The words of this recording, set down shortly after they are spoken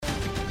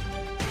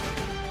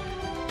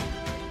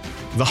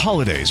The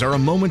holidays are a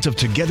moment of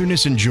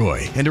togetherness and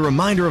joy, and a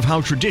reminder of how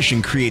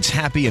tradition creates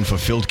happy and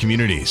fulfilled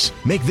communities.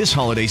 Make this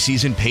holiday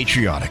season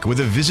patriotic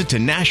with a visit to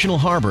National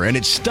Harbor and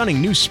its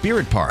stunning new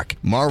Spirit Park.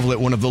 Marvel at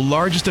one of the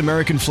largest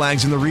American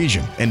flags in the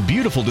region and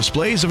beautiful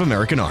displays of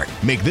American art.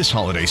 Make this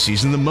holiday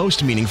season the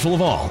most meaningful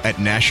of all at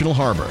National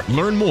Harbor.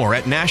 Learn more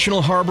at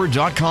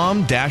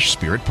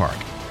nationalharbor.com/Spirit Park.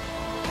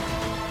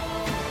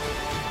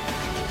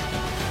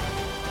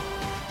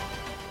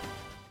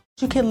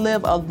 You can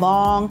live a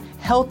long,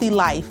 healthy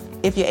life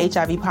if you're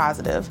HIV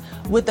positive.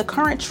 With the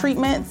current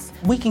treatments,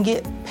 we can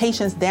get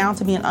patients down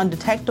to being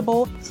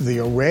undetectable. The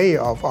array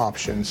of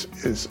options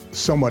is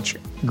so much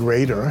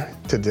greater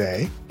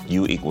today.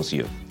 U equals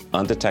U.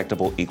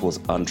 Undetectable equals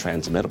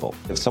untransmittable.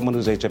 If someone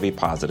who's HIV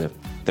positive,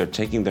 they're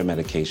taking their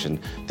medication,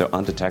 they're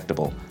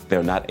undetectable,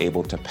 they're not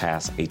able to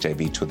pass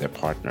HIV to their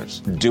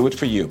partners. Do it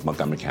for you,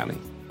 Montgomery County.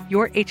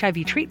 Your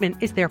HIV treatment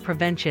is their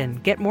prevention.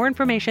 Get more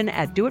information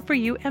at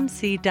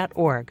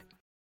doitforyoumc.org.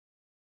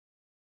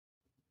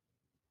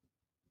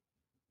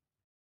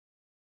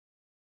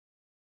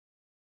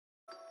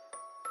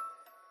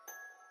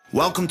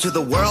 Welcome to the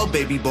world,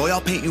 baby boy.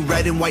 I'll paint you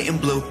red and white and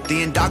blue.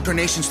 The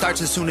indoctrination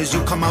starts as soon as you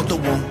come out the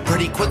womb.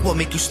 Pretty quick, we'll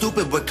make you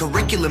stupid with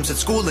curriculums at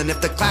school. And if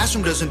the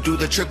classroom doesn't do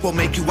the trick, we'll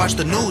make you watch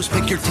the news.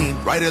 Pick your team,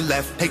 right or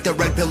left, take the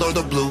red pill or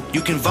the blue.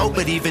 You can vote,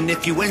 but even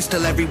if you win,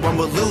 still everyone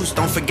will lose.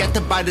 Don't forget to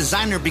buy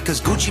designer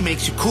because Gucci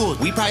makes you cool.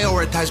 We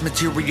prioritize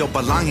material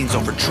belongings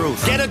over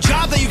truth. Get a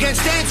job that you can't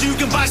stand so you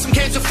can buy some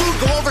cans of food.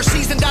 Go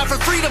overseas and die for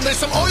freedom. There's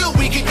some oil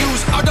we can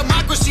use. Our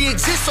democracy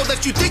exists so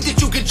that you think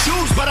that you can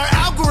choose. But our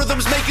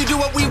algorithms make you do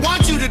what we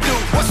want you to do.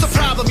 What's the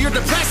problem? Your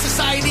depressed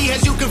society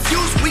has you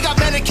confused. We got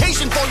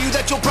medication for you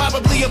that you'll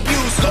probably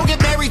abuse. Go get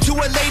married to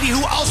a lady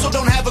who also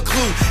don't have a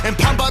clue and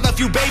pump out a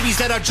few babies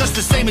that are just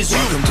the same as you.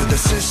 Welcome to the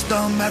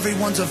system,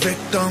 everyone's a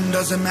victim.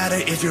 Doesn't matter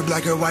if you're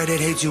black or white,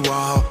 it hates you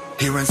all.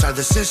 Here inside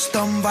the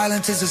system,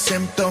 violence is a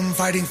symptom.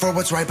 Fighting for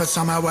what's right, but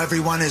somehow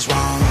everyone is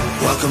wrong.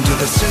 Welcome to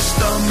the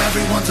system,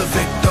 everyone's a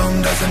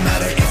victim. Doesn't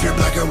matter if you're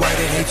black or white,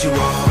 it hates you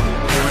all.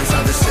 Here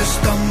inside the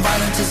system,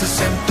 violence is a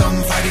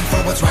symptom. Fighting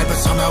for what's right, but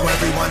somehow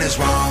everyone is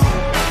wrong.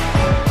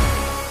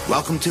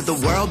 Welcome to the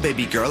world,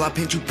 baby girl. I'll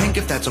paint you pink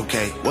if that's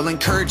okay. We'll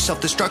encourage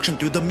self-destruction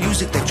through the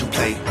music that you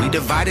play. We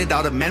divided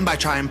all the men by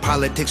trying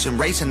politics and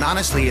race, and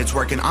honestly, it's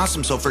working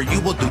awesome, so for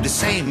you, we'll do the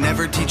same.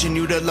 Never teaching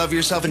you to love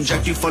yourself,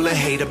 inject you full of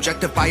hate,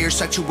 objectify your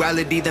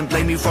sexuality, then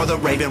blame you for the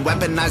rape, and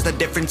weaponize the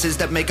differences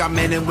that make our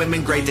men and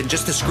women great. Then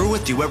just to screw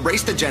with you,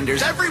 erase the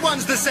genders.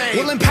 Everyone's the same.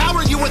 We'll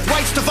empower you with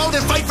rights to vote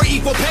and fight for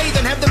equal pay,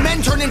 then have the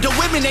men turn into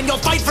women and you'll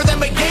fight for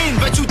them again.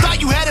 But you thought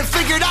you had it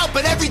figured out,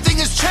 but everything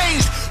has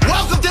changed.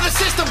 Welcome to the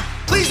system.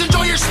 Please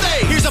enjoy your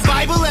stay. Here's a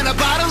Bible and a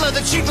bottle of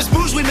the cheapest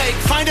booze we make.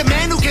 Find a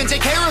man who can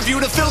take care of you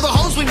to fill the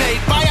holes we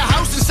made. Buy a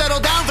house and settle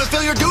down,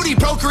 fulfill your duty,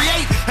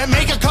 procreate, and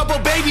make a couple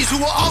babies who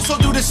will also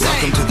do the same.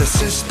 Welcome to the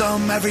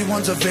system,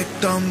 everyone's a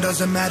victim.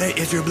 Doesn't matter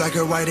if you're black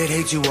or white, it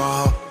hates you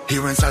all.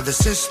 Here inside the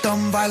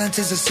system, violence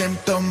is a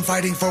symptom.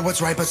 Fighting for what's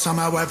right, but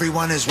somehow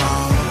everyone is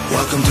wrong.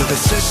 Welcome to the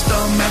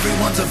system,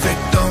 everyone's a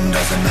victim.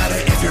 Doesn't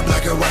matter if you're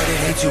black or white, it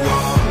hates you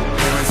all.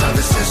 Here inside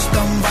the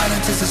system,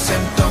 violence is a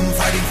symptom.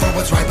 Fighting for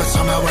what's right, but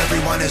somehow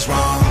everyone is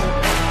wrong.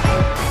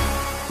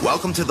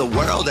 Welcome to the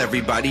world,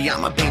 everybody.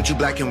 I'ma paint you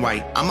black and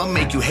white. I'ma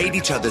make you hate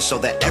each other so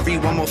that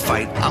everyone will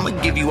fight. I'ma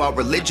give you our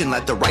religion,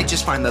 let the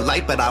righteous find the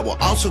light. But I will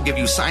also give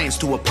you science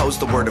to oppose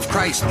the word of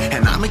Christ.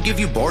 And I'ma give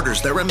you borders,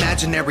 they're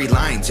imaginary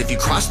lines. If you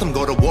cross them,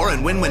 go to war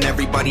and win when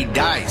everybody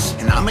dies.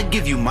 And I'ma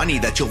give you money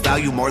that you'll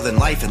value more than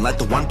life, and let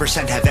the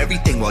 1% have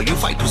everything while you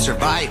fight to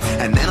survive.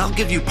 And then I'll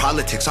give you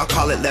politics, I'll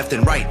call it left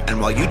and right.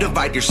 And while you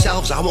divide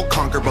yourselves, I will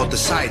conquer both the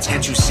sides.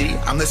 Can't you see?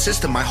 I'm the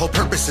system, my whole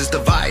purpose is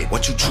divide.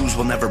 What you choose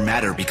will never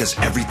matter because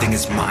everything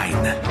is mine.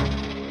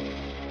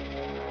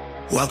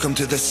 Welcome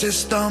to the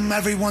system,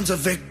 everyone's a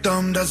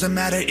victim. Doesn't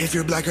matter if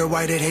you're black or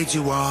white, it hates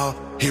you all.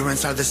 Here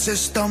inside the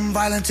system,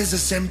 violence is a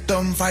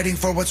symptom. Fighting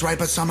for what's right,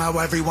 but somehow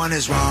everyone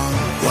is wrong.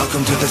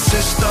 Welcome to the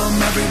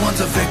system,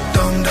 everyone's a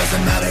victim.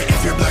 Doesn't matter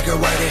if you're black or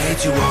white, it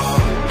hates you all.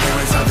 Here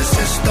inside the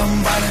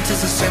system, violence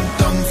is a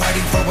symptom.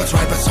 Fighting for what's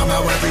right, but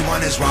somehow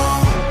everyone is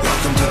wrong.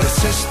 Welcome to the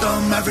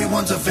system,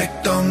 everyone's a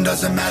victim.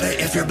 Doesn't matter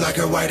if you're black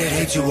or white, it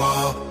hates you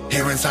all.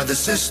 Here inside the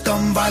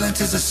system, violence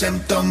is a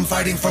symptom.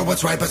 Fighting for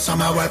what's right, but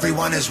somehow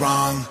everyone is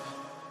wrong.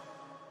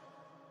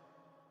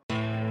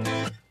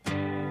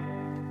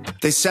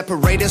 They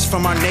separate us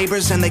from our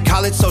neighbors and they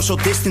call it social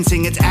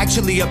distancing. It's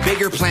actually a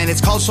bigger plan, it's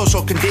called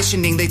social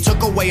conditioning. They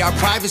took away our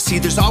privacy,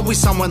 there's always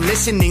someone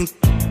listening.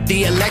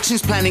 The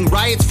elections planning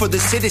riots for the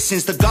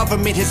citizens. The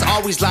government has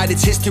always lied,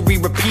 it's history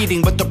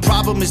repeating. But the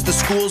problem is the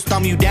schools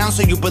dumb you down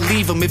so you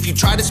believe them. If you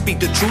try to speak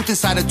the truth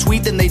inside a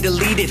tweet, then they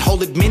delete it.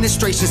 Whole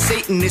administration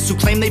Satanists who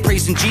claim they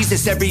praise in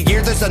Jesus. Every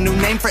year there's a new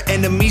name for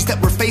enemies that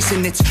we're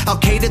facing. It's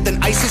Al-Qaeda,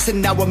 then ISIS,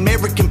 and now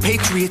American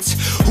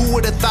patriots. Who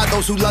would have thought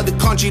those who love the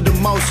country the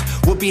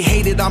most would be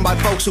hated on by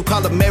folks who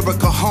call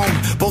America home?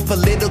 Both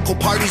political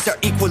parties are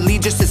equally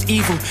just as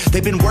evil.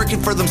 They've been working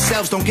for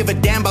themselves, don't give a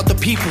damn about the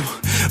people.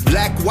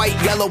 Black, white,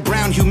 yellow, yellow,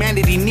 brown,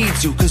 humanity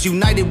needs you. Cause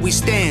united we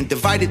stand,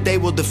 divided they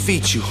will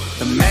defeat you.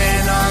 The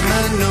man on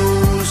the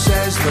news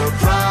says the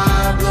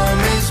problem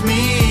is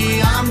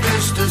me. I'm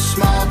just a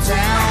small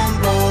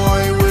town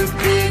boy with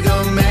big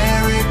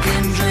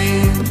American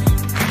dreams.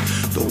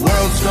 The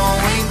world's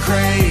going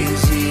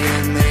crazy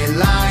and they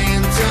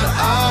lying to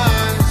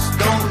us.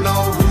 Don't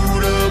know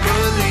who to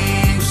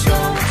believe, so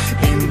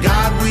in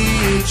God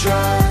we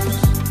trust.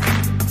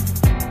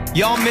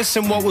 Y'all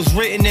missing what was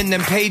written in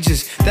them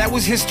pages. That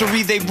was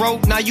history they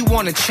wrote, now you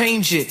wanna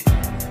change it.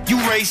 You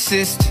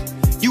racist,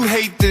 you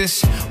hate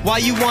this. Why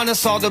you want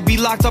us all to be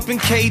locked up in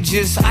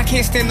cages? I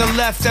can't stand the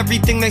left,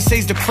 everything they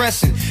say's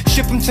depressing.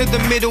 Ship them to the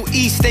Middle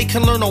East, they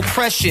can learn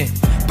oppression.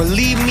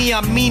 Believe me,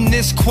 I mean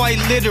this quite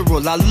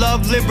literal. I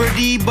love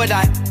liberty, but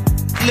I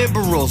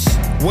liberals.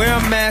 Wear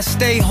a mask,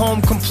 stay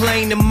home,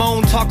 complain and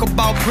moan. Talk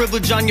about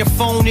privilege on your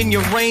phone in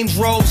your Range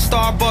Rover,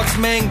 Starbucks,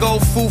 mango,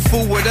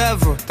 foo-foo,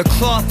 whatever. The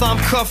cloth I'm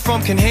cut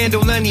from can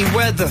handle any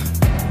weather.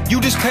 You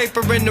just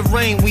paper in the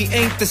rain, we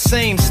ain't the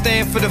same.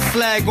 Stand for the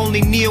flag,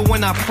 only kneel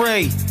when I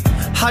pray.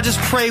 I just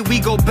pray we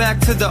go back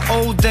to the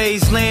old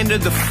days, land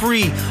of the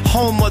free,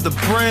 home of the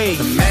brave.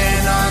 The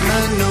man on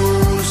the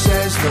news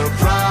says the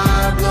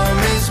problem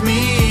is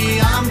me.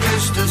 I'm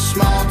just a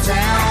small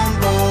town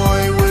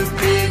boy with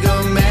big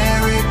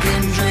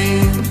American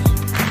dreams.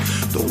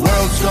 The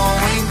world's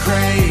going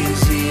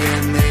crazy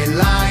and they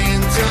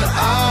lying to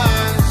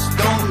us.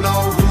 Don't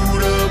know who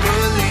to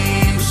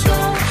believe, so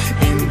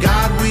in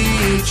God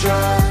we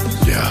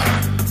trust. Yeah.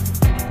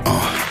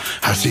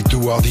 I see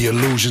through all the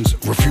illusions,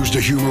 refuse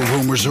to humor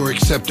rumors or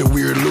accept that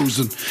we're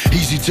losing.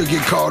 Easy to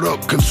get caught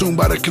up, consumed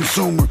by the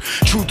consumer.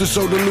 Truth is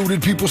so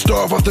diluted, people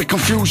starve off the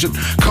confusion.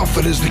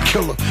 Comfort is the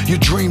killer, your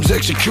dreams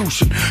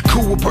execution.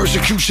 Cool with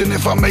persecution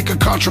if I make a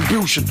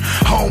contribution.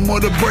 Home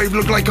of the brave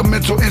look like a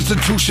mental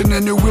institution,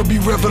 and there will be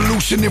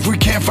revolution if we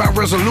can't find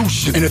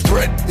resolution. And a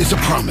threat is a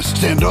promise,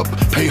 stand up,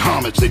 pay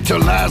homage. They tell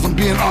lies, I'm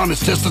being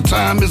honest, test the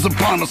time is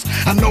upon us.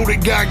 I know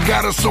that God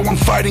got us, so I'm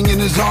fighting in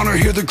his honor.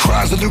 Hear the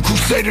cries of the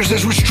crusaders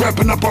as we're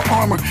strapping up our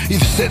armor.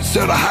 Either set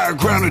sail to higher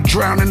ground or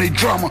drown in they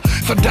drama.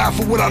 If I die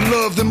for what I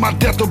love, then my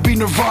death will be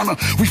nirvana.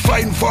 We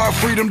fighting for our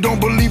freedom,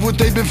 don't believe what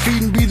they've been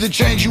feeding. Be the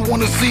change you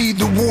wanna see,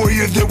 the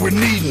warrior that we're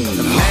needing.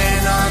 The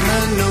man on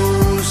the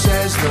news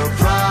says the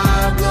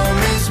problem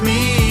is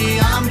me.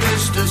 I'm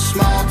just a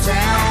small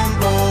town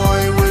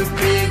boy with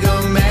big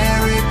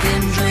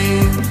American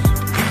dreams.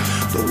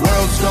 The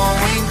world's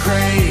going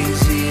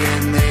crazy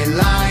and they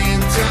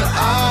lying to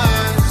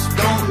us.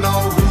 Don't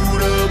know who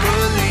to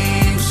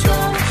believe, so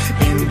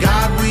in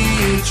God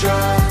we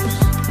trust.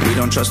 We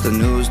don't trust the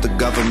news, the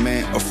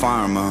government, or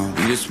pharma.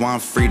 We just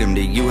want freedom,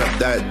 that you have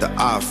that to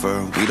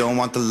offer. We don't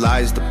want the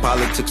lies, the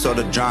politics, or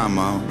the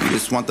drama. We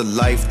just want the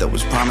life that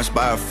was promised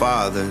by our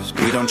fathers.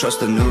 We don't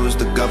trust the news,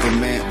 the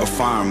government, or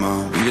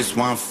pharma. We just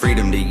want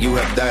freedom, that you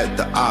have that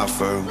to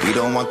offer. We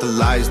don't want the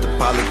lies, the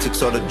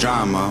politics, or the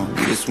drama.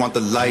 We just want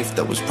the life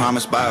that was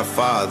promised by our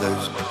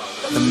fathers.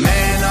 The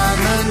man on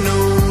the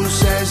news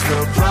says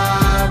the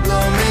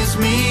problem is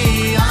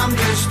me. I'm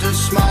just a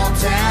small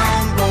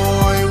town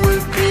boy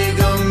with big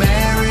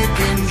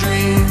American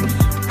dreams.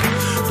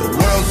 The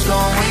world's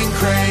going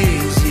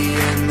crazy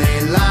and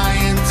they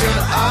lying to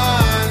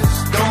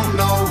us. Don't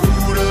know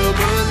who to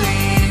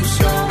believe,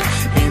 so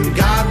in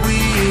God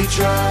we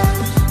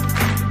trust.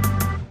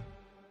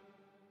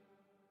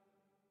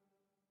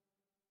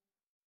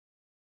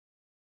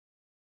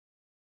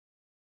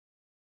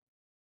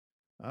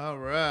 All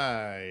right.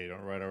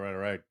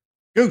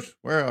 Goose,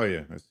 where are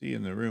you? I see you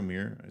in the room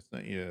here. I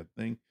sent you a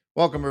thing.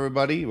 Welcome,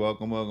 everybody.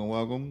 Welcome.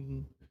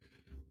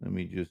 Let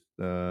me just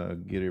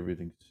get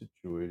everything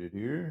situated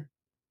here.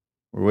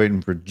 We're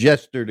waiting for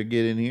Jester to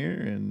get in here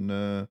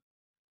and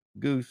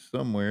Goose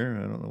somewhere.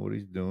 I don't know what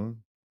he's doing.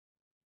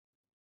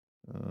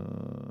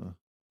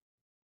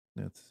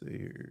 Let's see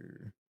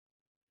here.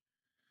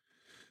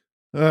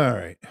 All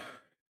right.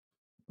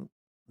 Oh,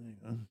 hang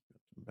on.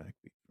 Got some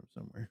backbeat from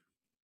somewhere.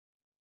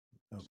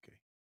 Okay.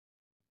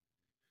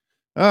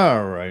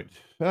 All right.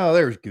 Oh,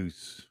 there's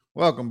Goose.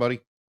 Welcome, buddy.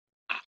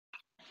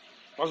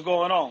 What's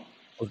going on?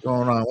 What's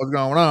going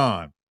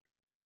on?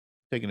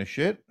 Taking a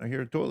shit? I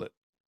hear a toilet.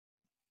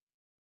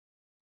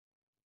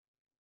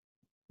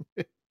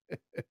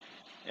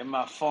 In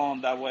my phone,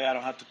 that way I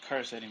don't have to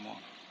curse anymore.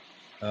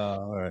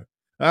 All right.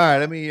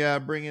 Let me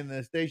bring in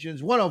the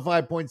stations.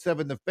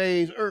 105.7 The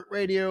Phase, Earth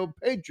Radio,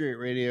 Patriot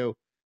Radio,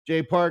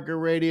 Jay Parker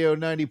Radio,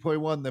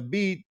 90.1 The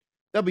Beat,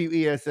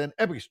 WESN,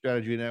 Epic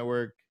Strategy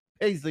Network,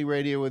 Paisley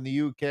Radio in the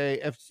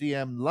UK,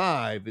 FCM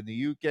Live in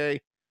the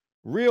UK,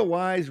 Real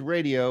Wise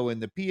Radio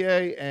in the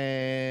PA,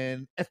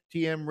 and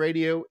FTM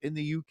Radio in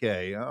the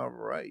UK. All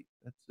right.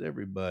 That's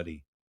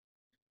everybody.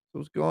 So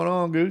what's going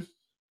on, Goose?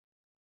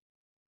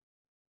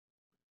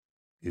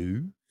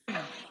 Goose?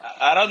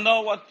 I don't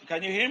know what.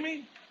 Can you hear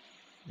me?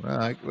 All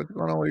right. What's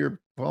going on with your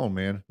phone,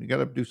 man? You got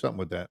to do something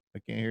with that. I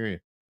can't hear you.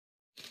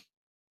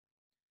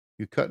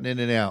 You're cutting in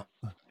and out.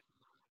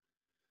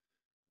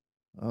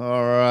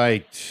 All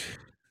right.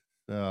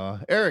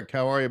 Eric,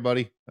 how are you,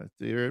 buddy? I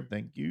see here.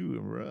 Thank you.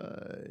 All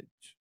right.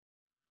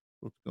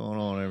 What's going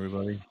on,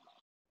 everybody?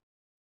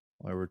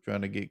 Why we're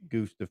trying to get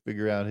Goose to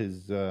figure out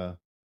his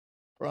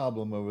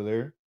problem over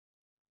there.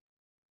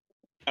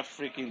 A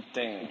freaking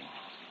thing.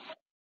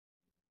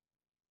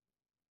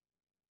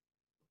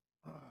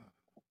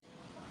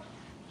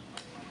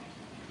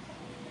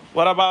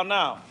 What about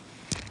now?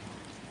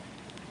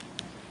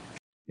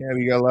 Yeah,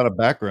 we got a lot of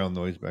background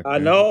noise back I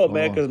there. know, What's man,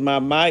 going on? because my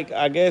mic,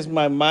 I guess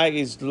my mic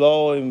is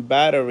low in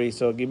battery,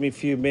 so give me a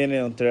few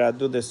minutes until I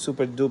do the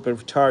super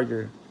duper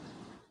charger.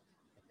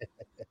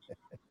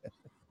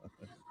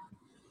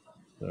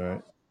 All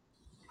right.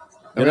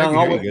 I You mean, know, I I'm can hear you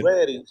always good.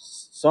 ready.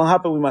 Something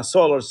happened with my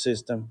solar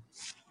system.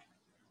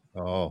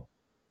 Oh,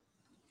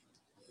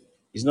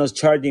 It's not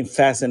charging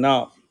fast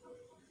enough.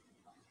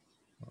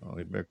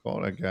 you better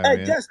call that guy, Hey,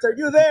 man. Jester,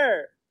 you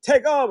there?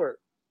 Take over.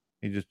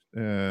 He just,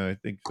 I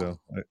think so.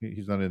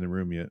 He's not in the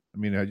room yet. I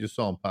mean, I just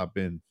saw him pop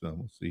in, so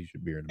we'll see. He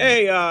should be here in a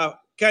minute. Hey,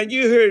 can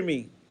you hear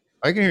me?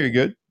 I can hear you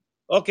good.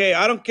 Okay,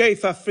 I don't care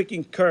if I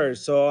freaking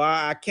curse, so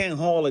I can't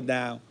hold it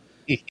down.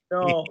 You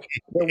know,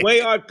 the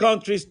way our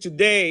country's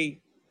today,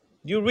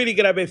 you really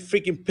gotta be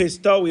freaking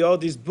pissed off with all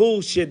this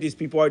bullshit these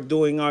people are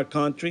doing in our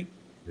country.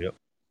 Yep.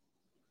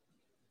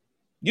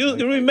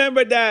 You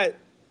remember that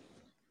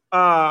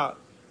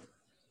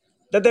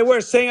that they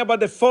were saying about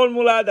the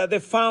formula that they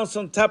found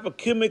some type of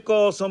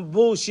chemical, some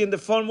bullshit in the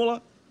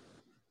formula?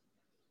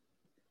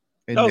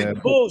 That And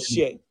was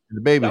bullshit.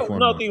 the baby There was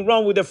formula. nothing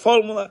wrong with the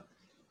formula.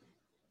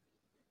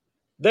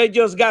 They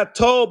just got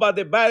told by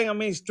the Biden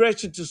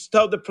administration to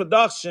stop the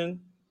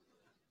production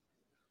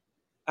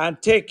and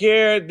take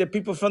care of the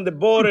people from the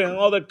border and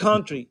other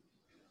country.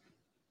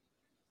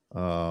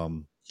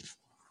 No,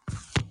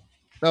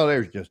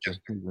 there's Jester.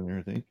 He's in there,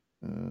 I think.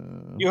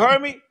 You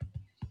heard me?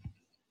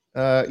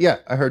 Yeah,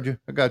 I heard you.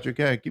 I got you.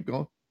 Okay, keep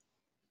going.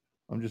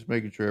 I'm just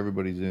making sure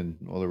everybody's in.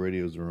 All the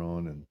radios are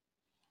on and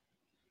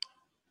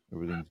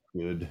everything's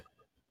good.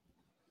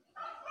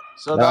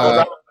 So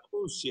that was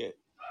bullshit.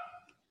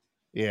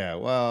 Yeah,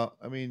 well,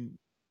 I mean,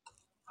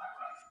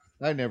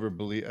 I never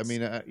believe. I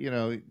mean, you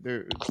know,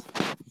 they're.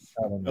 I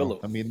don't know.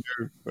 I mean,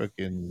 they're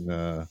fucking.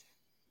 They're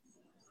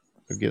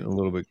getting a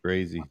little bit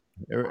crazy.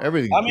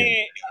 Everything. I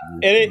mean,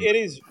 it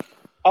is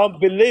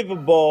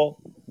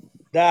unbelievable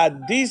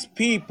that these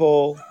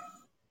people,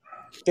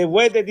 the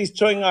way they're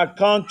destroying our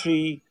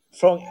country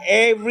from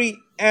every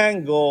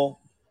angle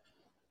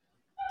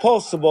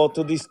possible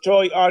to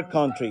destroy our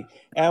country.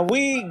 And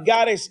we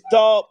gotta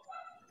stop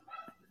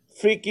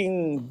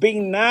freaking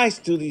being nice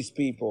to these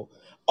people.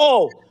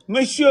 Oh,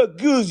 Monsieur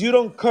Goose, you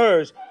don't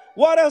curse.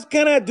 What else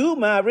can I do,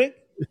 Maverick?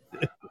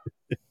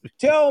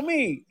 Tell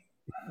me.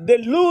 The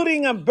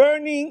looting and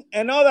burning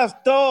and all that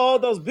stuff, all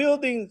those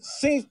buildings,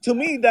 seems to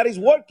me that is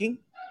working.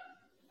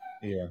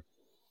 Yeah.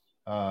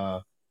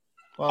 Our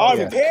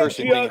the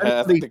cursing thing.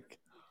 I think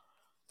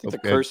the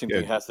cursing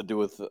good. thing has to do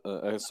with.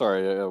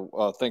 Sorry.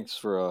 Thanks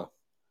for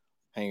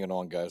hanging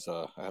on, guys.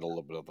 I had a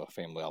little bit of a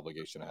family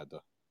obligation I had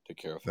to take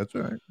care of. That's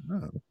all right.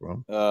 No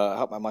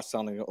problem. Am I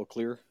sounding all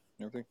clear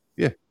and everything?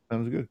 Yeah,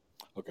 sounds good.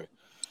 Okay.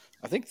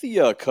 I think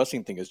the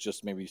cussing thing is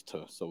just maybe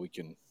so we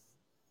can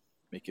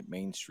make it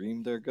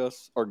mainstream there,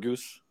 Gus or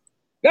Goose.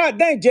 God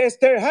dang,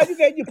 Jester, how you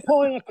get your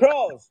point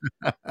across?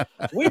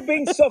 We've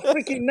been so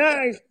freaking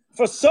nice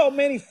for so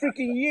many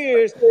freaking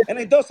years, and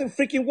it doesn't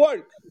freaking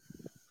work.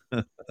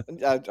 But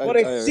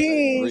it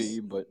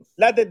seems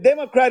like the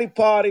Democratic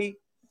Party,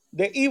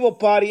 the evil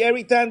party,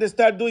 every time they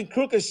start doing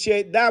crooked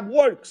shit, that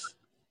works.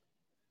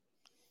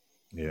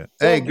 Yeah.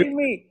 So Hey, give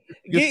me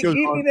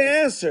the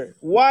answer.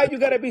 Why you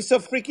gotta be so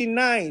freaking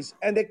nice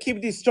and they keep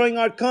destroying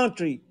our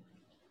country?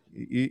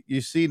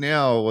 You see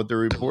now what they're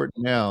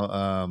reporting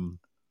now.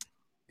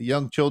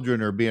 Young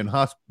children are being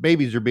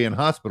babies are being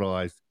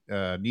hospitalized,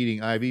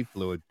 needing IV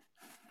fluid,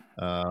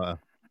 and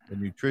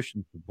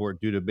nutrition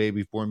support due to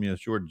baby formula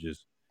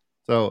shortages.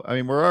 So, I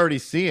mean, we're already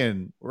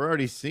seeing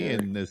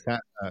this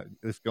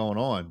this going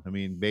on. I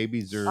mean,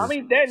 babies are. I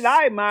mean, they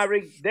lied,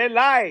 Maverick. They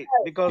lied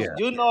because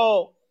you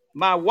know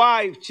my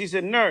wife. She's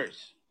a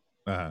nurse.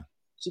 Uh-huh.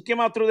 She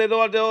came out through the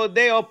door the other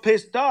day all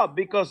pissed off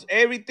because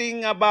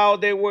everything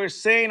about they were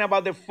saying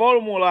about the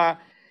formula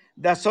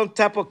that some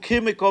type of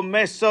chemical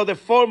messed up the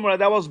formula.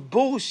 That was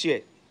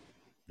bullshit.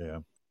 Yeah.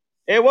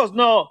 It was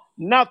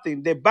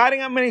nothing. The Biden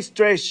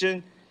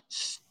administration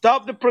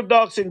stopped the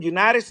production in the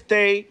United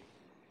States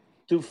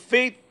to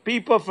feed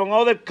people from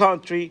other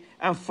countries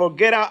and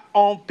forget our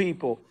own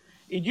people.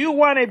 If you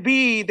want to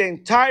be the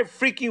entire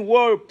freaking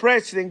world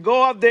president,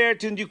 go up there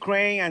to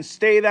Ukraine and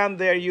stay down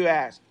there, you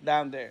ass,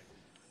 down there.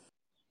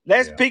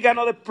 Let's pick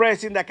another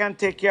president that can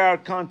take care of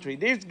our country.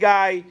 This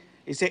guy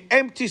is an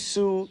empty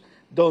suit,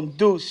 don't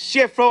do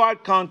shit for our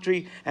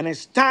country, and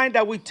it's time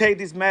that we take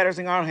these matters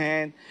in our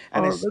hand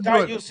and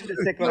start using the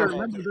Second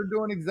Amendment. They're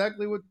doing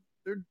exactly what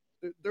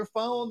they're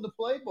following the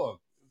playbook.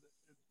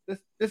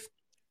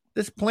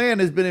 This plan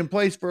has been in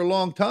place for a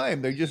long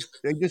time. They just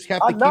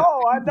have to.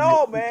 I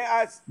know,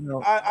 man.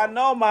 I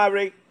know,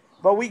 Maverick.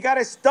 But we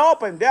gotta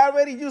stop them. They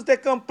already used the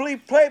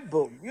complete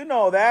playbook. You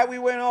know that. We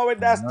went over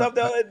that stuff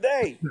the other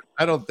day.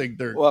 I don't think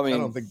they're. Well, I mean, I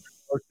don't think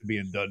they're close to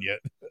being done yet.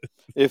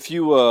 If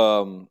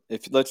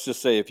let's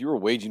just say if you were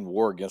waging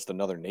war against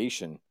another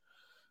nation,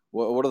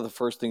 what are the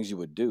first things you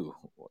would do?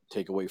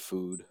 Take away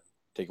food,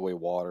 take away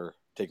water,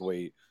 take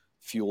away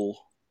fuel,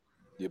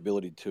 the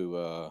ability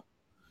to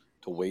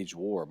wage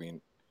war. I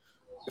mean,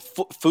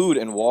 food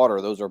and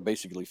water, those are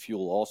basically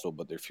fuel also,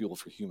 but they're fuel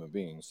for human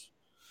beings.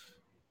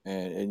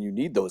 And you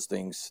need those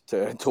things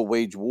to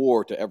wage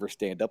war to ever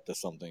stand up to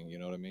something. You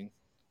know what I mean?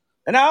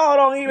 And I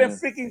don't even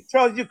freaking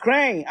trust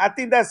Ukraine. I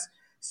think that's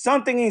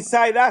something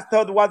inside us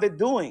thought what they're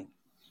doing.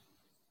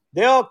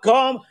 They all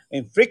come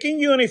in freaking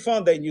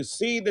uniform. Then you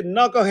see the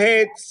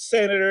knucklehead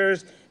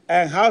senators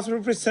and House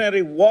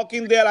representatives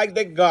walking there like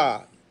they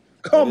God.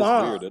 Come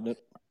on. Weird, isn't it?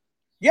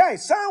 Yeah, it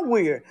sounds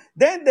weird.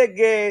 Then they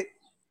get,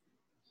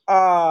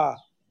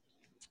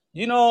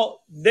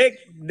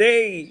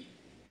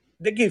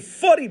 they give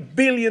 $40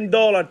 billion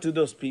to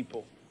those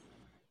people.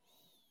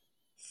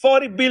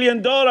 $40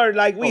 billion,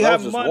 like we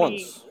have just money.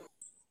 Once.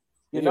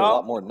 They did a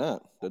lot more than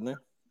that, didn't they?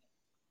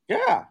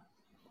 Yeah.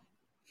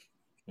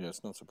 Yeah,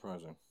 it's not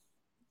surprising.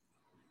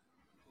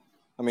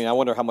 I mean, I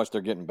wonder how much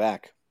they're getting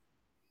back.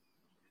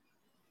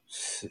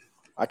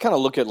 I kind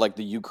of look at like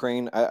the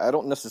Ukraine. I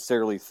don't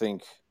necessarily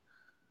think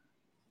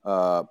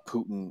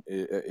Putin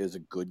is a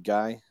good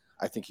guy.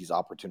 I think he's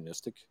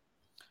opportunistic.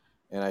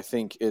 And I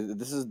think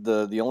this is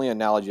the only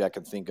analogy I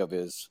can think of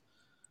is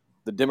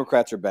the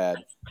Democrats are bad.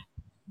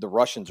 The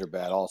Russians are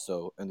bad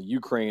also. And the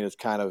Ukraine is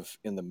kind of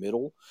in the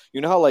middle.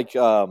 You know how like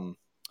in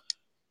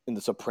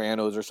the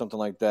Sopranos or something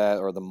like that,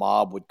 or the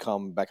mob would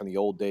come back in the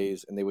old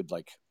days and they would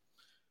like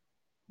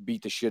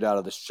beat the shit out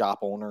of the shop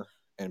owner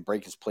and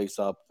break his place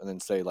up and then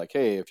say like,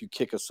 hey, if you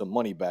kick us some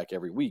money back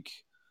every week,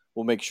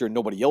 we'll make sure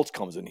nobody else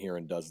comes in here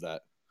and does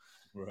that.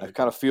 Right. I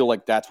kind of feel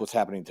like that's what's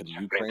happening to the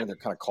Ukraine. They're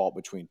kind of caught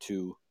between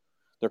two.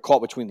 They're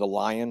caught between the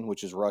lion,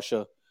 which is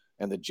Russia,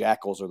 and the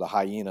jackals or the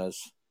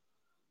hyenas,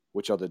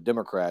 which are the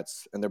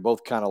Democrats. And they're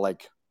both kind of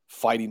like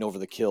fighting over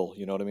the kill.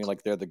 You know what I mean?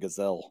 Like they're the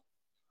gazelle.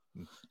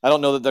 I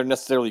don't know that they're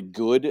necessarily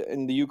good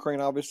in the Ukraine,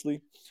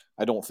 obviously.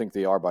 I don't think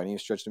they are by any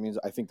stretch of the means.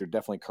 I think they're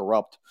definitely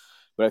corrupt.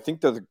 But I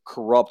think they're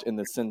corrupt in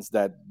the sense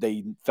that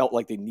they felt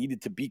like they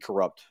needed to be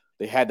corrupt.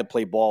 They had to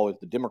play ball with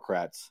the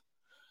Democrats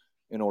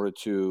in order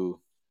to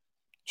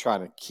try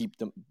to keep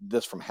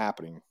this from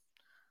happening.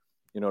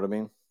 You know what I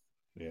mean?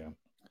 Yeah.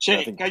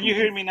 Jay, can you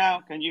hear me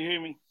now? Can you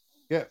hear me?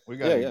 Yeah, we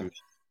got it.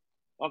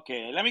 Yeah.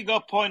 Okay, let me go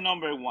point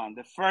number one.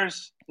 The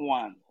first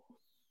one.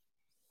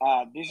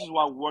 This is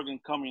what works in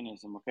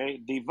communism, okay?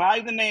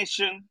 Divide the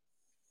nation,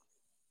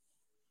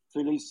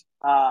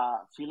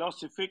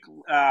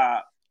 philosophically,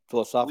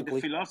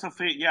 with the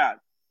philosophy, of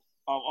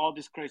all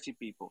these crazy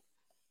people.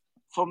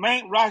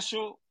 Foment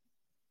racial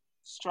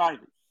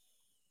striving.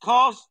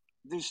 Cause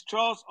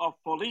distrust of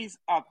police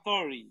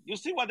authority. You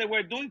see what they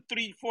were doing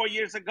 3-4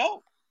 years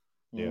ago?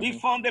 Yeah.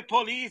 Defund the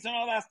police and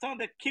all that stuff.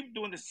 They keep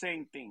doing the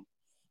same thing.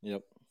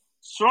 Yep.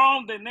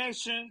 Strong the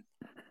nation,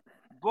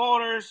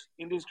 borders,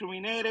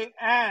 indiscriminated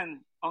and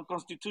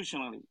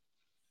unconstitutionally.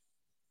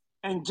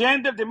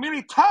 Engender the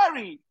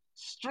military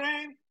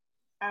strength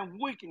and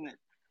weakness.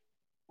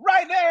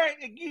 Right there,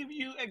 it gives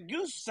you a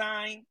good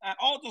sign, and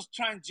all those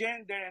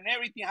transgender and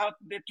everything, how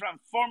they're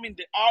transforming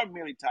our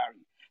military.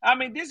 I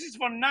mean, this is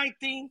from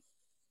 19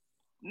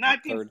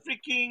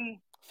 freaking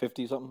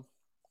 50 something.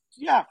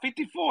 Yeah,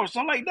 54,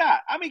 something like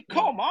that. I mean,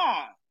 come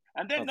on.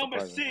 And then number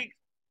 6,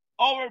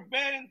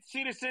 overburden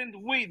citizens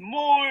with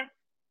more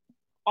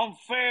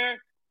unfair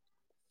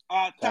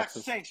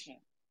taxation.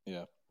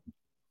 Yeah.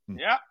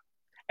 Yeah.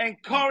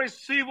 Encourage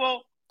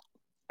civil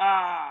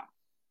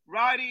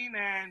writing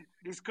and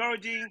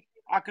discouraging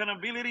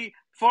accountability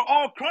for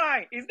all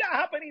crime. Is that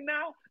happening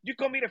now? You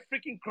commit a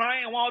freaking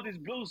crime in all this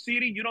blue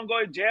city, you don't go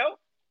to jail?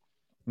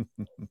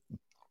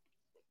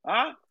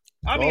 Huh?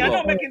 I mean, I'm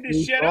not making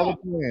this shit up.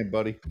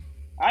 Buddy.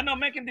 I'm not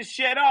making this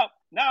shit up.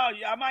 No,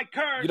 I might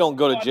curse. You don't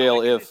go to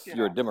jail if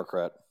you're a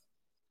Democrat.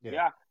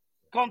 Yeah.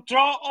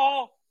 Control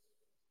all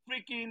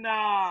freaking,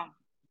 man,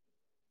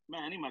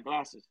 I need my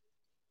glasses.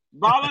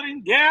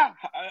 Balloting, yeah.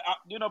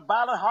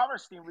 Ballot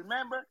harvesting,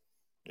 remember?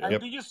 Yep.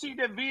 And did you see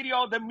the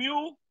video, the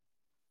mule?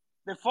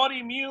 The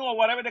 40 mule or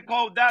whatever they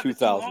call that? 2000.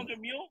 The 200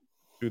 mule?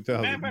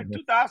 2000. Remember,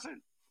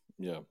 2000?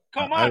 Yeah.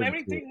 Come on,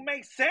 everything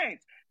makes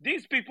sense.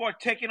 These people are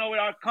taking over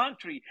our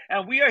country,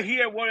 and we are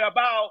here worried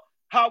about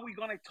how we're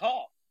going to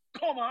talk.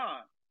 Come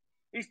on.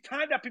 It's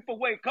time that people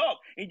wake up.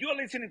 And you're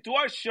listening to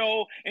our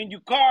show in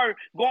your car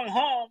going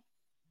home.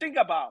 Think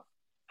about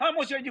how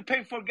much are you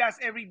paying for gas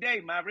every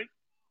day, Maverick?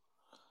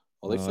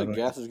 Well, they said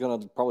gas is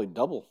going to probably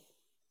double.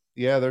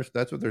 Yeah,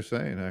 that's what they're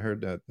saying. I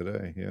heard that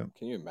today. Yeah.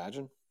 Can you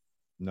imagine?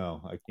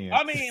 No, I can't.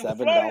 I mean, in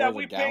Florida,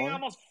 we're paying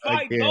almost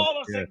 $5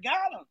 a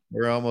gallon.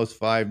 We're almost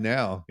 $5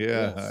 now.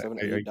 Yeah,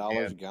 $7,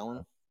 $8 a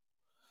gallon.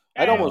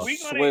 I'd almost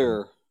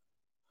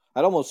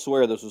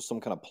swear this was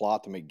some kind of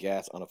plot to make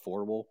gas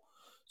unaffordable,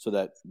 so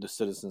that the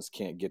citizens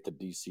can't get to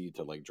DC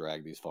to like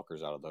drag these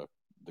fuckers out of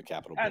the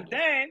Capitol building. And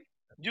then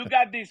you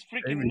got this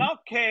freaking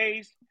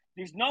nutcase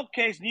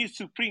new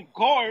Supreme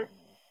Court.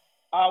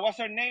 What's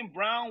her name?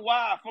 Brown?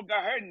 Wow, I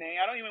forgot her name.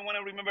 I don't even want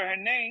to remember her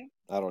name.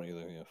 I don't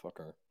either. Yeah, fuck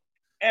her.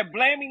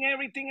 blaming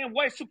everything in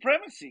white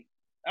supremacy.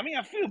 I mean,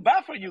 I feel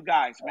bad for you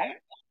guys, man.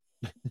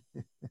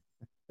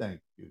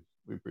 Thank you.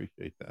 We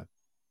appreciate that.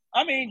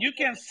 I mean, you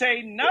can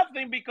say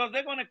nothing because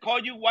they're going to call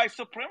you white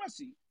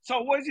supremacy.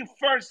 So where's your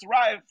First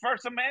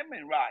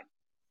Amendment right?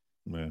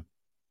 Yeah.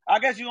 I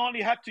guess you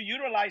only have to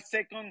utilize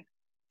Second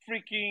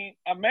freaking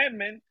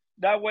Amendment.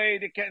 That way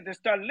they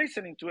start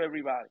listening to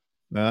everybody.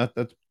 No,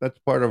 that's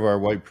part of our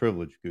white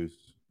privilege, Goose.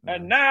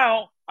 And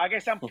now I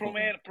guess I'm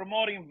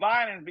promoting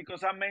violence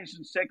because I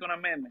mentioned Second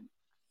Amendment.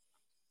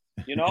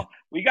 You know,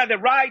 we got the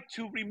right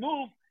to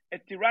remove a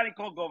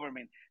tyrannical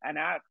government. And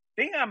I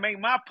think I made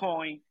my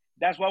point.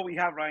 That's what we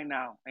have right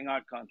now in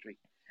our country.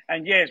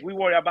 And yes, we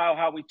worry about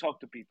how we talk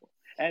to people.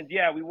 And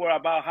yeah, we worry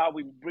about how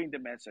we bring the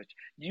message.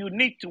 You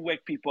need to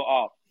wake people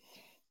up.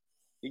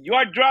 If you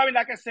are driving,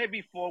 like I said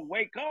before,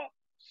 wake up,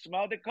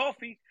 smell the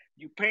coffee.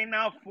 You pay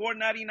now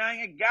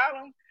 $4.99 a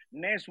gallon.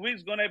 Next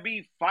week's gonna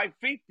be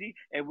 $5.50.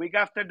 A week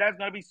after that's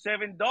gonna be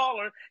 $7.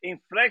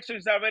 Inflation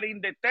is already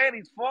in the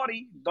 30s,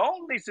 40.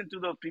 Don't listen to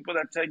those people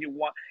that tell you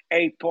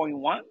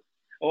 8.1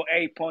 or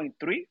 8.3.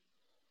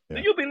 Yeah.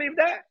 Do you believe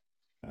that?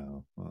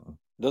 No.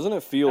 Doesn't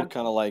it feel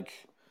kind of like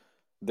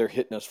they're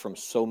hitting us from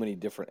so many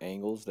different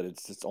angles that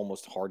it's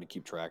almost hard to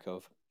keep track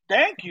of?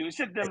 Thank you. It's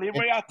a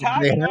deliberate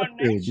attack on our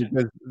nation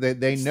because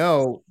they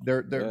know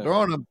they're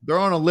on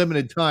a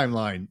limited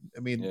timeline. I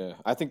mean, yeah,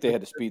 I think they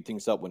had to speed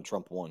things up when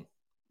Trump won.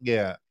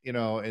 Yeah, you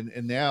know,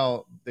 and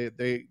now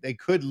they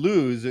could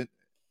lose it.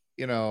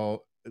 You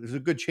know, there's a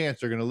good chance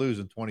they're going to lose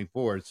in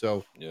 24.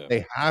 So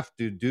they have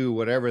to do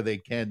whatever they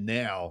can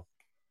now.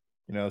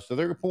 You know, so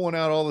they're pulling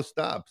out all the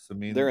stops. I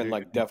mean, they're in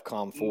like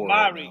DEFCON 4.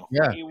 Mari, right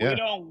now. If we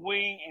don't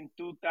win in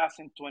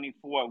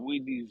 2024, we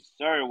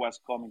deserve what's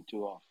coming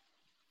to us.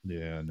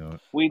 Yeah, no,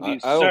 we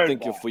deserve.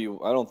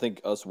 I don't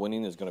think us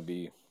winning is going to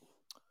be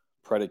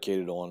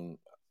predicated on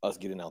us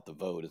getting out the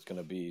vote. It's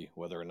going to be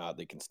whether or not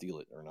they can steal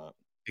it or not.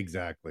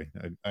 Exactly,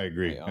 I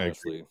agree. Yeah, honestly, I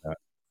agree with that.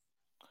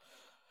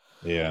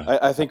 Yeah,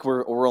 I think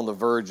we're on the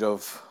verge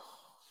of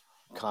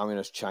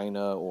communist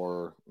China,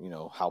 or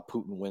how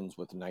Putin wins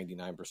with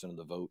 99% of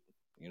the vote.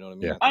 You know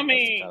what I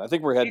mean? Yeah. I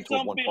think we're headed to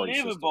a one-party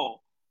system.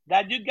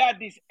 That you got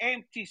this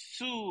empty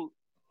suit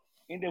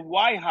in the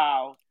White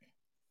House.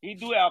 He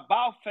do an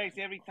about face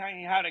every time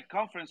he had a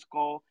conference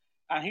call,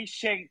 and he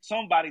shake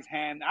somebody's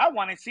hand. I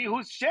want to see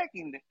who's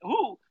shaking.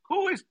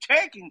 Who is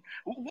shaking?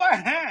 What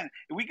hand?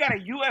 We got a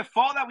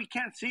UFO that we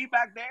can't see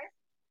back there.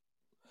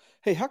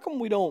 Hey, how come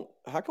we don't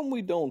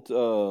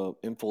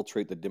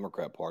infiltrate the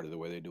Democrat Party the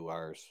way they do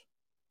ours?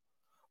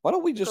 Why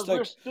don't we just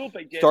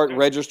start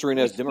registering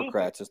as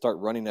Democrats and start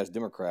running as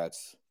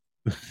Democrats?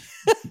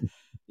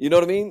 You know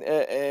what I mean?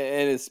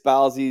 And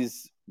espouse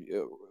these,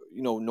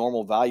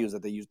 normal values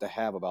that they used to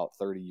have about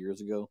 30 years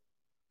ago.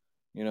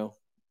 You know,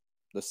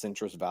 the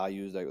centrist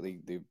values that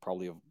they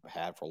probably have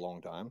had for a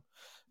long time.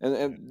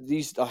 And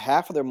these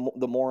half of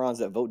the morons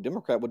that vote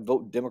Democrat would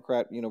vote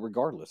Democrat,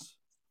 regardless.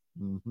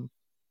 Mm-hmm.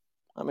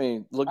 I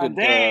mean, look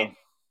at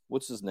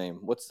what's his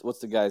name? What's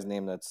the guy's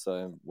name? That's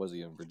was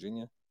he in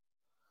Virginia?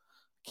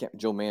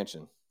 Joe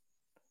Manchin.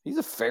 He's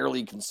a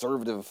fairly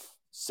conservative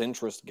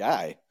centrist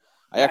guy.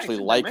 I actually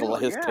like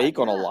his take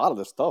on a lot of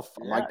this stuff.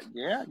 I'm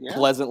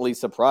pleasantly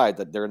surprised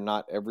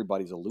that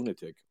everybody's a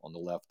lunatic on the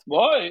left.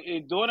 Well,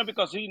 he's doing it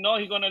because he knows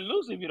he's going to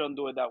lose if you don't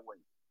do it that way.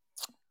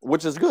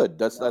 Which is good.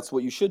 That's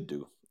what you should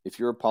do. If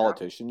you're a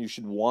politician, you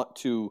should want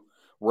to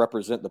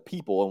represent the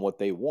people and what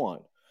they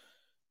want.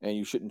 And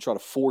you shouldn't try to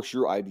force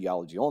your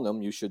ideology on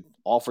them. You should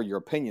offer your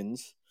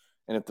opinions.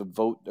 And if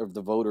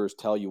the voters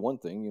tell you one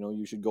thing,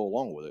 you should go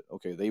along with it.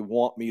 Okay, they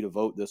want me to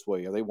vote this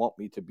way, or they want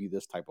me to be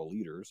this type of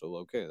leader. So,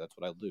 okay, that's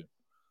what I'll do.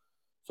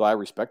 So I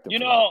respect them.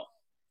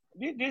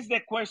 This is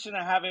the question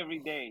I have every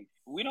day.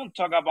 We don't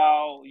talk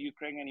about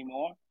Ukraine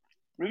anymore.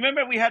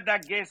 Remember we had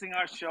that guest in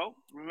our show?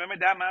 Remember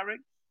that,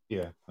 Maverick?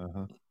 Yeah.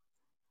 Uh-huh.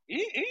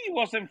 He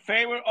was in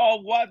favor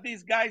of what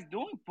these guys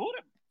doing,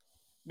 Putin.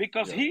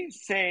 Because he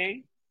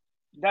say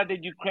that the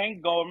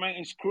Ukraine government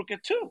is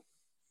crooked too.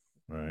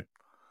 Right.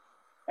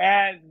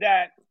 And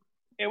that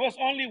it was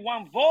only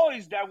one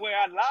voice that were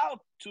allowed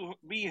to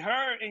be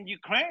heard in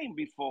Ukraine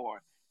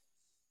before.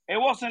 It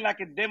wasn't like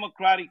a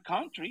democratic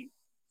country,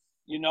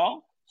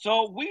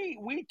 So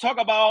we talk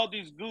about all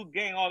this good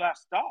game, all that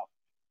stuff.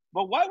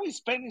 But why are we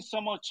spending so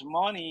much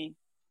money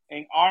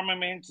in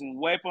armaments and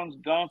weapons,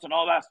 guns, and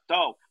all that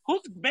stuff?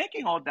 Who's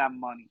making all that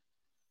money?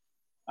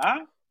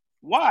 Huh?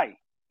 Why?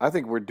 I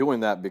think we're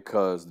doing that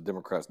because the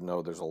Democrats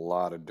know there's a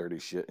lot of dirty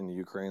shit in the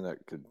Ukraine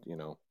that could,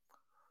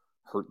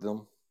 hurt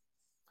them.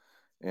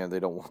 And they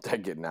don't want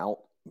that getting out.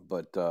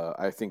 But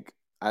I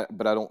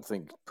don't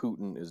think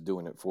Putin is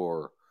doing it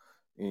for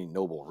any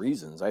noble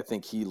reasons. I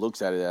think he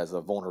looks at it as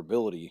a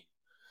vulnerability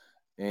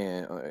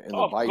in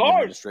the Biden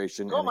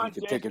administration, and he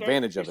could take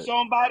advantage of it.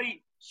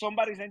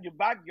 Somebody's in your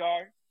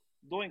backyard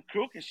doing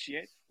crooked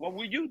shit. What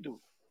will you do?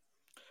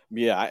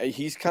 Yeah,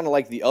 he's kind of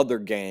like the other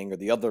gang or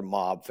the other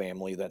mob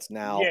family that's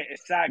now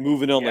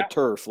moving on the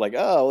turf. Like,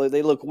 oh,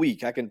 they look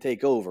weak, I can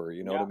take over.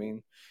 You know what I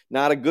mean?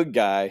 Not a good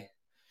guy.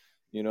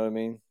 You know what I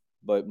mean?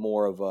 But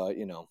more of a,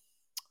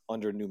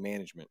 under new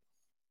management.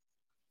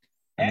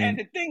 And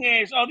the thing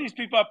is, all these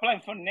people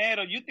applying for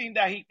NATO. You think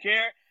that he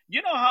care?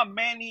 You know how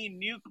many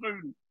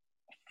nuclear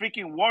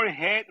freaking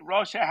warhead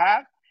Russia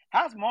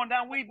has more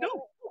than we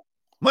do.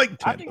 Mike,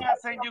 I think I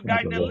sent you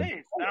guys the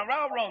list. And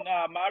around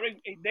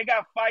Mari, they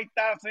got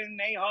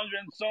 5,800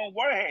 and some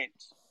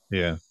warheads.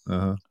 Yeah.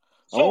 Uh-huh.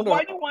 So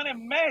why do you want to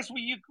mess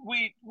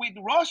with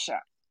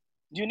Russia?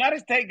 The United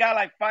States got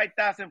like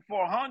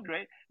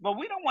 5,400, but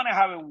we don't want to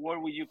have a war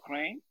with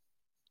Ukraine.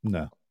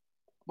 No.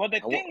 But the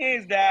thing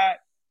is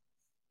that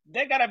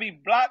they got to be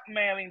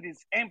blackmailing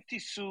this empty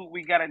suit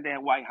we got in the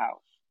White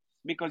House.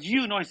 Because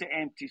it's an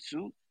empty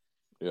suit.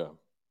 Yeah.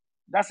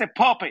 That's a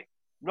puppet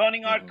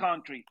running our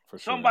country.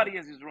 Somebody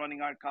else is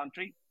running our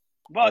country.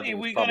 But if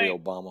we're probably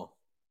going to... Obama.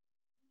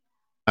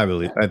 I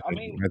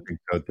think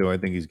so too. I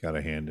think he's got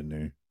a hand in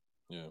there.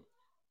 Yeah.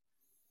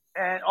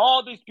 And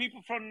all these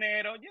people from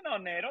NATO,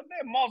 NATO,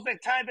 most of the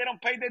time they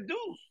don't pay their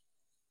dues.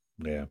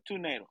 Yeah. To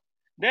NATO.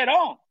 They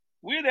don't.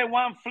 We're the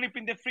one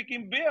flipping the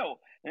freaking bill.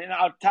 And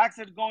our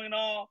taxes going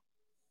on.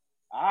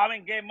 I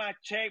haven't get my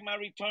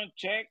return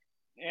check.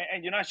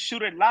 And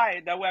shoot a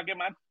lie. That way I get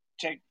my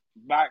check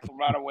back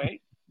right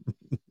away.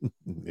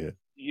 Yeah.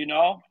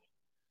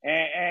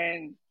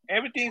 And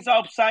everything's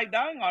upside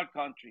down in our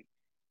country.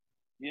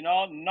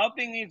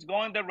 Nothing is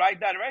going the right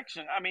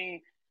direction. I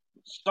mean,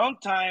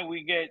 sometimes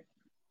we get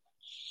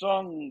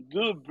some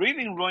good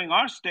breathing room in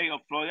our state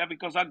of Florida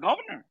because our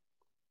governor.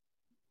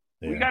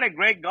 Yeah. We got a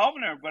great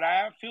governor, but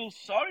I feel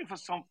sorry for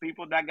some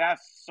people that got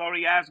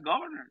sorry-ass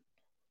governor.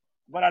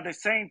 But at the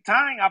same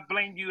time, I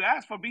blame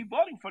U.S. for be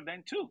voting for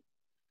them too.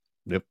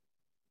 Yep.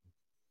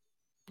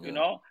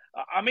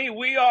 I mean,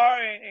 we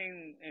are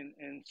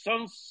in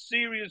some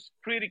serious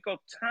critical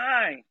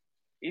time.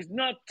 It's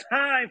not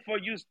time for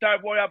you to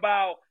start worrying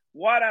about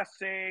what I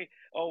say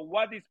or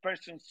what this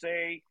person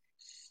say.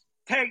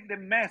 Take the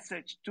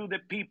message to the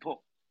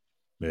people.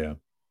 Yeah.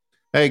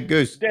 Hey,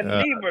 Goose.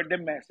 Deliver the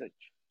message.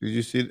 Did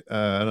you see?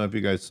 I don't know if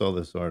you guys saw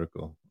this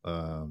article.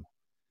 It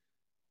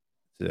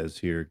says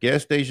here,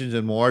 gas stations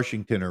in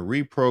Washington are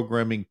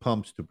reprogramming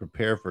pumps to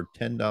prepare for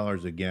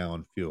 $10 a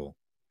gallon fuel.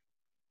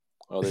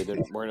 Oh, they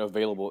weren't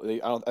available.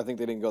 I think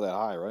they didn't go that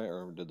high, right?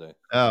 Or did they?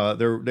 Oh,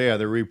 they're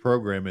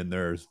reprogramming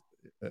theirs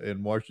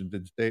in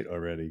Washington State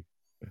already.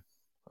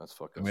 That's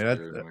fucking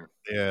scary.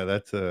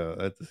 That's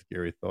a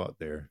scary thought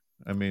there.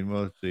 I mean,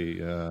 well, let's see.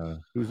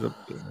 Who's up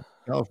there?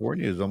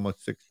 California is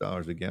almost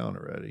 $6 a gallon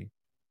already.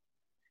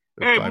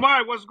 Hey,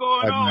 Mark, what's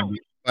going on?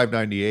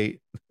 $5.98.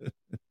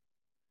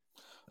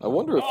 I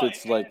wonder if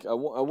it's like I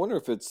wonder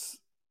if it's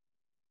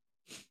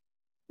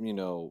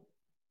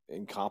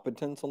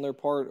incompetence on their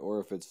part,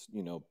 or if it's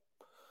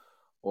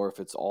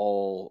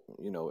all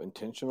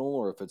intentional,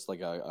 or if it's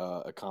like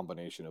a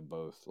combination of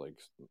both, like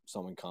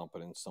some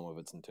incompetence, some of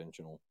it's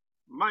intentional.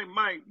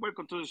 Mike,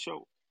 welcome to the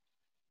show.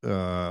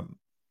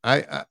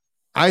 I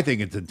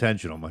think it's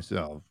intentional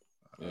myself.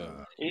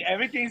 Yeah.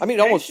 Everything's. I mean,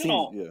 it almost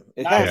seems. Yeah,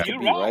 it has to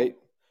be right.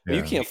 Yeah.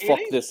 You can't fuck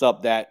this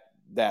up that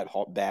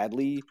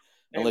badly.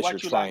 Unless you're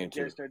trying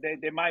to.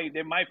 They might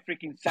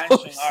freaking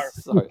sanction our.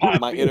 Sorry,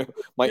 my inner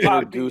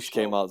goose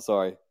came out.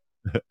 Sorry.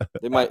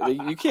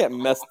 You can't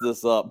mess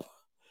this up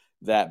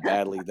that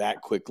badly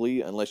that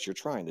quickly unless you're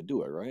trying to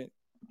do it, right?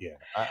 Yeah.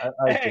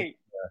 I think.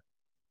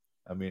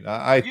 I mean,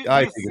 I think.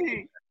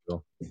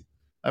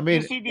 I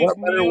mean,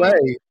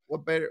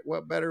 what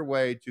better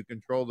way to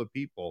control the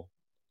people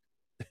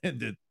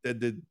than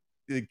to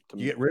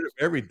get rid of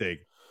everything?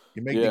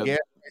 You make the gas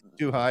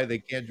too high, they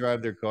can't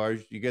drive their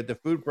cars. You get the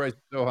food prices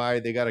so high,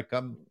 they got to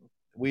come.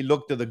 We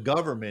look to the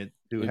government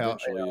to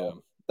help.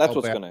 That's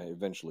what's going to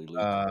eventually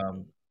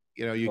lead.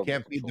 You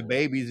can't feed the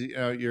babies.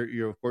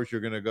 You're of course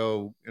you're going to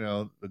go.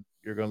 You're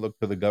going to look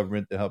to the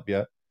government to help you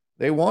out.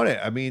 They want it.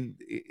 I mean,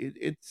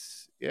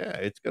 it's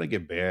going to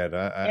get bad.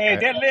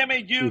 They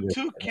limit you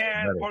 2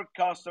 cans per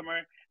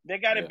customer. They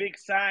got a big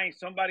sign.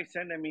 Somebody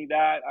sending me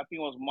that. I think it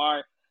was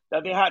Mark,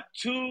 that they had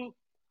 2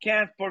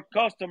 cans per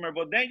customer,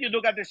 but then you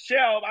look at the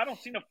shelf, I don't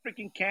see no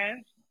freaking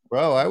cans.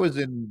 Bro, I was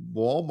in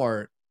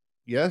Walmart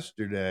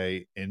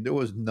yesterday and there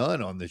was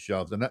none on the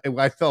shelves, and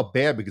I felt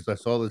bad because I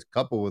saw this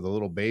couple with a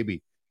little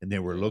baby and they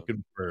were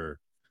looking for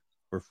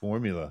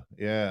formula.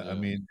 Yeah. I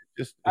mean,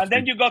 and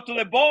then you go to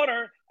the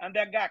border and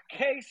they got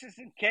cases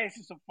and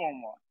cases of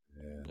formula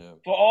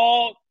for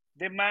all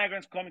the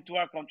migrants coming to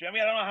our country. I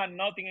mean, I don't have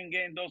nothing in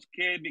getting those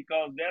kids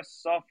because they're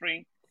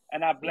suffering,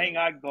 and I blame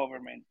our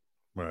government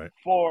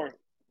for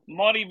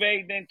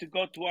motivate them to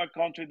go to our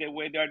country the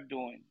way they're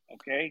doing.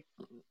 Okay.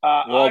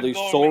 All these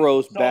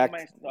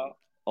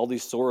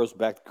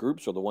Soros-backed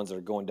groups are the ones that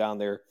are going down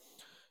there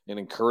and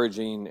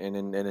encouraging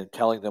and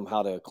telling them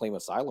how to claim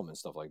asylum and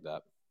stuff like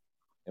that,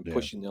 and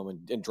pushing them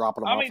and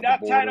dropping them off at the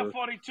border. I mean, that Title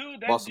 42.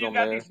 Then you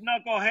got this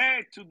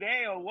knucklehead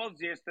today, or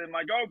was yesterday,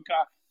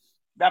 Mallorca,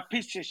 that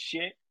piece of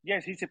shit.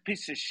 Yes, he's a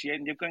piece of shit,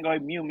 and you can go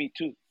and mute me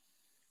too.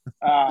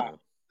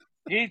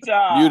 He's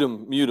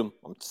mute him.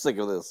 I'm sick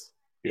of this.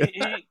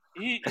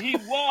 He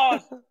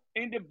was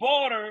in the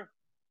border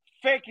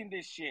faking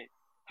this shit.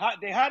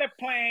 They had a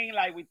plane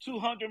like with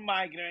 200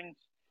 migrants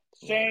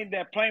saying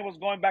that plane was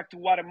going back to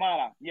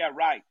Guatemala. Yeah,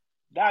 right.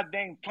 That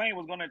dang plane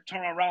was going to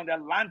turn around the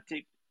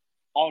Atlantic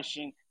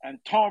Ocean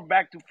and turn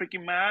back to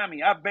freaking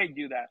Miami. I bet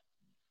you that.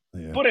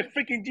 Yeah. Put a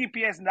freaking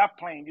GPS in that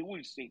plane, you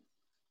will see.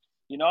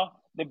 You know,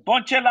 the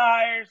bunch of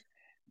liars.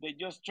 They're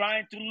just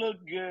trying to look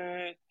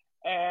good,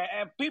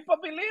 and people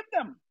believe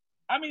them.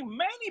 I mean,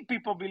 many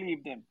people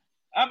believe them.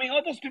 I mean,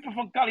 all those people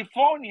from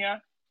California,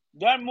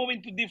 they're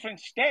moving to different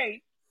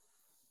states.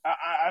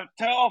 I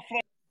tell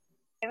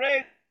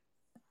Flores.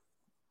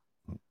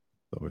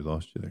 Thought we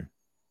lost you there.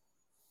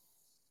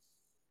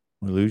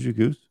 We lose you,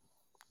 Goose?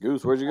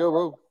 Goose, where'd you go,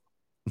 bro?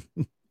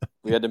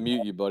 We had to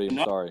mute you, buddy. I'm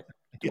sorry.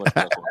 Too much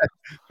pressure.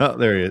 Oh,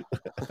 there he is.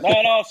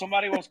 No,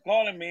 somebody was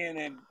calling me,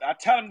 and I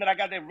tell them that I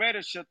got the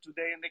radio show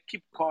today, and they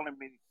keep calling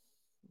me.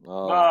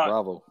 Oh,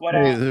 bravo.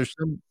 Hey, there's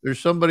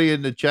somebody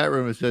in the chat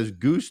room that says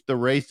Goose the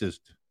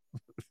racist.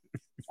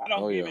 I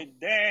don't give a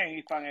dang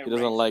if I'm a racist. He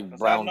doesn't like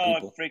brown I'm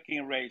not people. a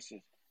freaking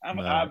racist.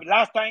 No.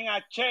 Last time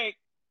I checked,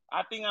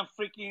 I think I'm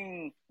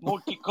freaking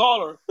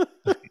multicolor. Like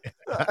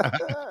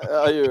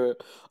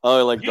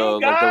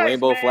the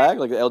rainbow flag,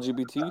 like the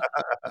LGBT. No,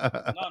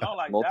 not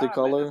like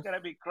multicolor. That. It's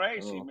gonna be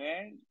crazy,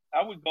 man.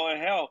 I would go to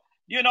hell.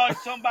 You know, if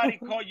somebody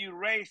call you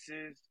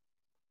racist,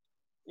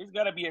 it's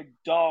gotta be a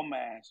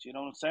dumbass. You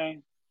know what I'm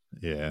saying?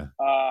 Yeah.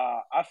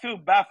 I feel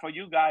bad for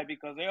you guys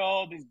because they're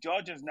all these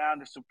judges now in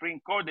the Supreme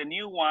Court. The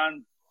new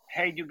one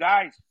hate you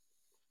guys.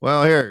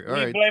 Well, here, all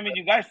We're right. blaming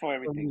you guys for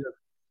everything.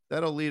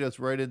 That'll lead us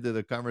right into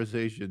the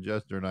conversation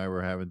Jester and I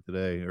were having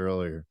today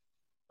earlier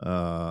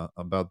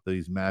about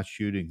these mass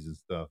shootings and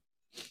stuff,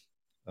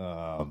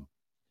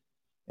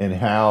 and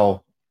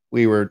how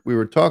we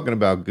were talking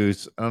about,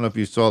 Goose. I don't know if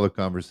you saw the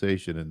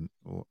conversation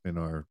in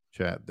our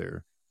chat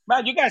there.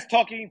 Man, you guys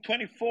talking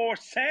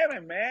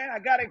 24/7, man. I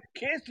got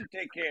kids to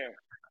take care of.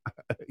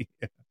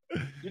 Yeah.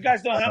 You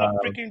guys don't have a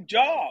freaking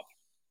job.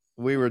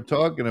 We were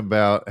talking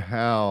about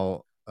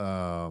how.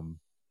 Hang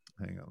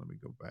on, let me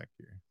go back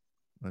here.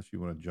 Unless you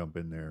want to jump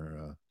in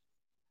there,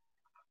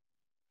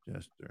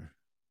 Jester.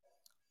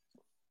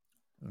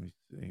 Let me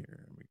see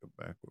here. Let me go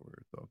back what we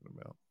were talking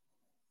about.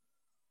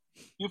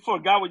 You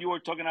forgot what you were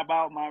talking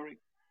about, Maury.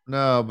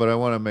 No, but I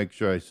want to make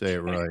sure I say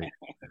it right.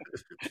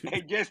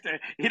 Hey, Jester,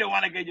 he don't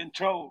want to get you in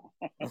trouble.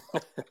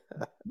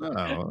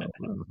 No.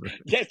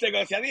 Jester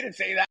goes, I didn't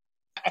say that.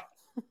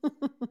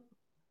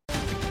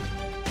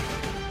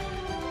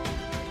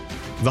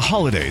 The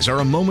holidays are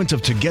a moment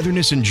of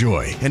togetherness and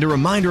joy, and a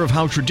reminder of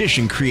how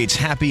tradition creates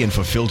happy and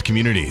fulfilled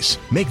communities.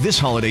 Make this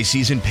holiday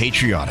season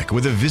patriotic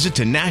with a visit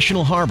to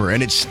National Harbor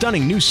and its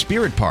stunning new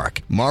Spirit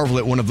Park. Marvel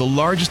at one of the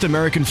largest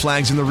American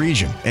flags in the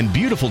region and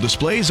beautiful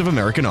displays of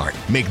American art.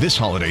 Make this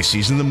holiday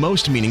season the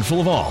most meaningful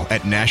of all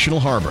at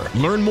National Harbor.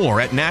 Learn more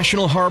at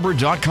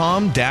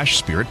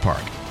nationalharbor.com/Spirit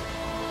Park.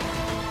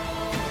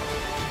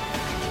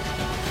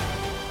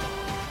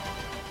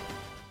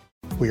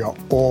 We are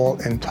all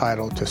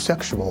entitled to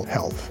sexual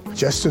health,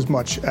 just as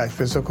much as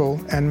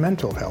physical and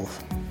mental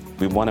health.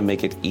 We want to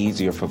make it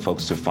easier for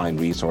folks to find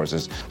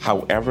resources.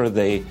 However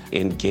they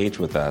engage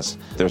with us,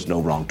 there's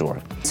no wrong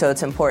door. So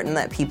it's important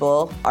that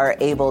people are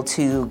able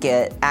to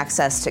get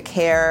access to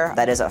care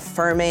that is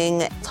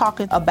affirming.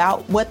 Talking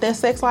about what their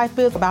sex life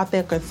is, about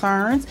their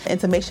concerns, and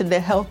to make sure they're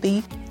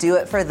healthy. Do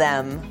it for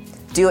them.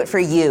 Do it for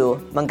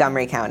you,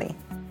 Montgomery County.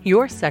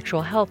 Your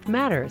sexual health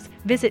matters.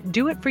 Visit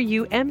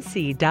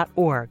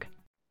doitforumc.org.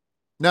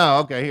 No,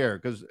 okay, here,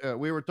 because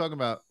we were talking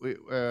about,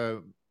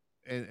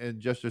 and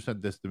Jester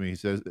sent this to me. He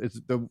says, it's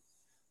the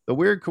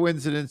weird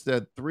coincidence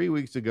that 3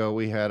 weeks ago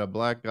we had a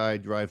black guy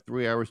drive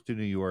 3 hours to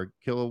New York,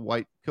 kill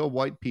white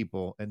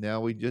people, and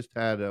now we just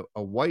had a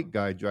white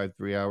guy drive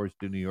 3 hours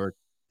to New York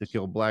to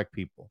kill black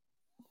people.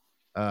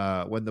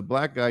 When the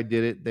black guy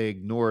did it, they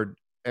ignored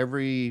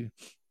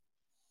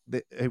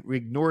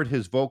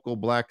his vocal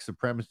black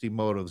supremacy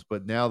motives,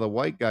 but now the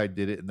white guy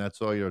did it, and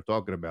that's all you're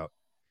talking about.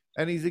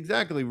 And he's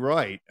exactly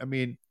right. I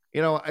mean,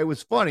 you know, it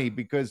was funny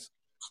because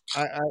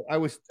I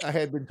was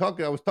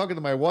talking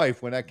to my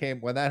wife when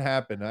that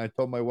happened. And I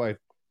told my wife,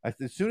 I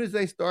said, as soon as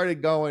they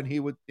started going, he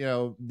would,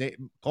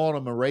 calling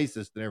him a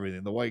racist and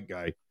everything, the white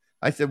guy.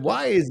 I said,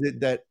 why is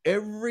it that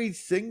every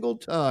single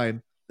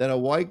time that a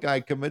white guy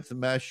commits a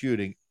mass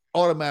shooting,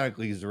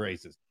 automatically he's a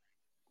racist?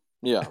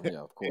 Yeah,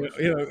 of course.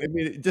 I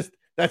mean,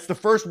 that's the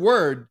first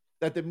word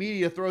that the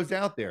media throws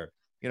out there,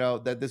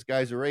 that this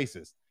guy's a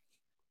racist.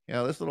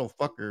 This little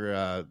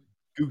fucker,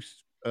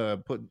 Goose,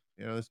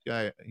 this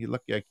guy, you're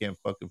lucky I can't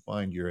fucking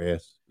find your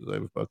ass. I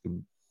was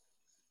fucking.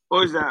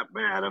 Who's that?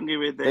 Man, I don't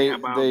give a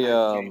damn about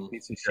that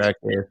piece of shit.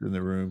 Jackass in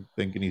the room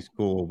thinking he's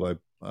cool by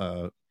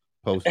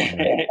posting.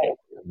 That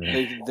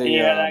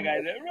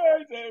guy's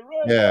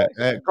right.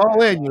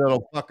 Call in, you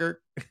little fucker.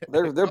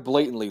 They're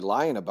blatantly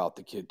lying about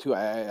the kid, too.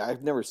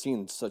 I've never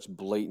seen such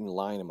blatant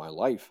lying in my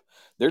life.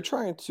 They're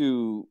trying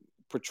to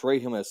portray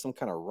him as some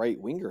kind of right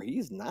winger.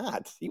 He's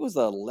not. He was a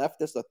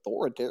leftist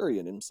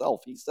authoritarian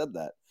himself. He said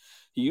that.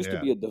 He used to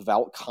be a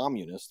devout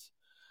communist,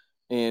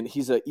 and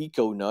he's an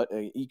eco nut,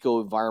 an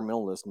eco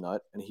environmentalist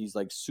nut, and he's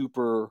like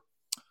super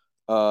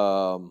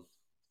pro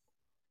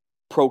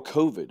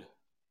COVID.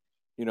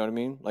 You know what I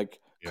mean? Like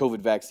COVID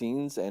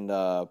vaccines, and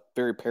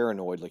very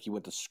paranoid. Like he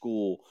went to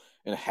school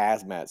in a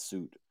hazmat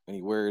suit, and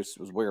he was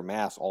wearing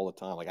masks all the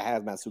time, like a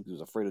hazmat suit. He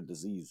was afraid of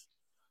disease,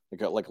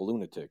 like a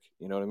lunatic.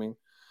 You know what I mean?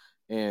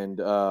 And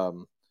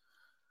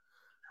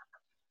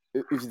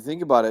if you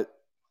think about it,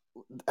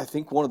 I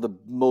think one of the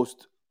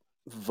most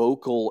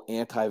vocal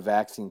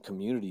anti-vaccine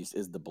communities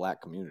is the Black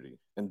community,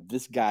 and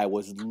this guy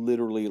was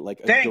literally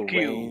like a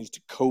deranged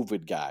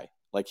COVID guy.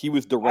 Like he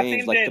was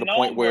deranged, like to the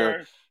point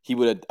where he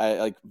would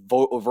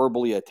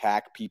verbally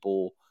attack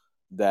people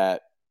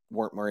that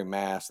weren't wearing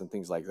masks and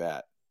things like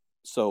that.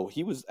 So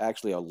he was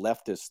actually a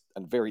leftist,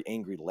 a very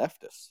angry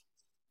leftist.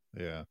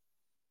 Yeah.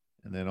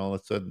 And then all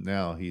of a sudden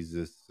now he's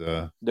this.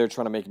 They're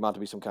trying to make him out to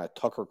be some kind of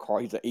Tucker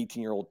Carlson. He's an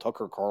 18-year-old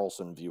Tucker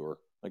Carlson viewer.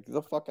 Like, get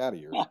the fuck out of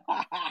here.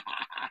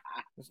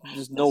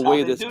 There's no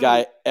way this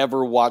guy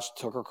ever watched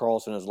Tucker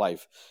Carlson in his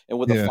life. And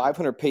with a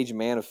 500-page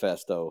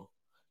manifesto,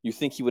 you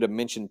think he would have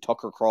mentioned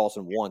Tucker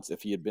Carlson once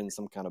if he had been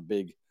some kind of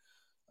big,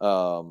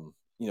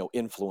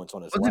 influence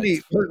on his life.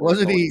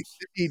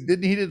 He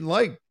didn't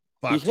like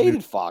Fox He hated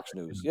News. Fox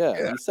News.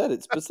 Yeah, he said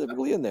it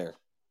specifically in there.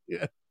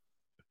 Yeah.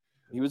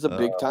 He was a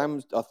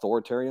big-time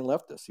authoritarian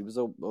leftist. He was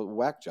a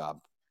whack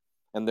job.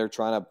 And they're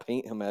trying to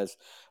paint him as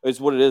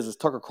what it is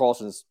Tucker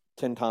Carlson is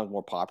 10 times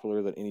more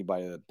popular than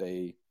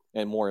anybody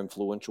and more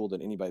influential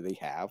than anybody they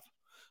have.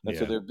 And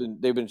so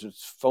they've been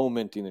just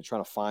fomenting and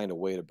trying to find a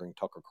way to bring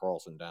Tucker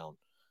Carlson down,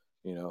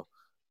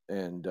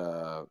 and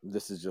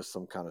this is just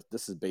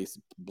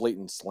basic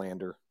blatant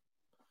slander.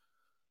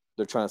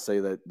 They're trying to say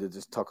that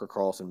just Tucker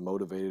Carlson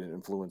motivated and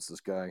influenced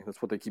this guy.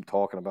 That's what they keep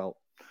talking about.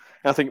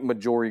 And I think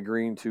Marjorie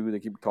Greene too. They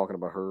keep talking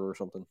about her or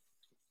something.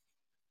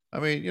 I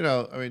mean,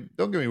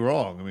 don't get me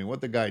wrong. I mean, what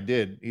the guy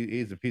did,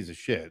 he's a piece of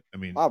shit. I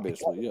mean,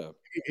 obviously, yeah.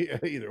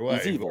 Either way,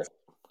 he's evil.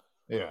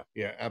 Yeah,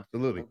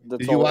 absolutely.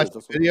 That's Did you watch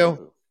the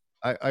video?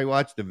 I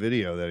watched the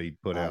video that he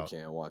put out. I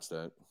can't watch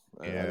that.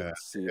 Yeah,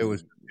 it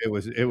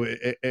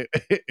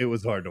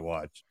was hard to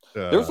watch.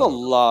 There's a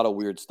lot of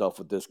weird stuff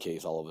with this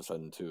case all of a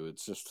sudden too.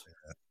 It's just,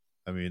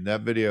 I mean,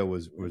 that video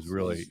was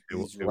really.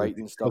 He's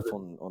writing stuff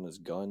on his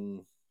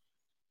gun.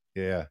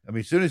 Yeah, I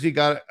mean, as soon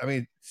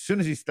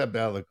as he stepped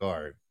out of the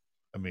car,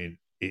 I mean,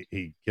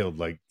 he killed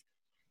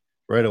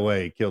right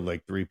away. He killed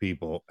 3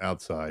 people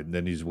outside, and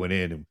then he just went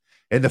in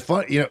and the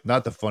fun,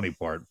 not the funny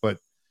part, but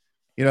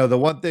the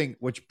one thing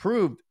which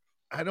proved,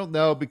 I don't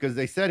know, because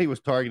they said he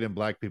was targeting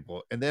Black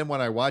people, and then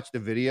when I watched the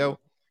video,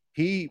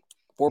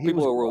 4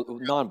 people were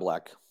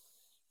non-Black.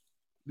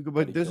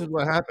 But this is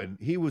what happened.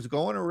 He was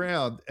going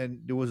around, and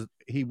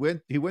he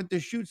went to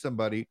shoot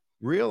somebody,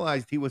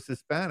 realized he was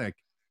Hispanic,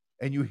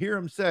 and you hear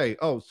him say,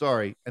 "Oh,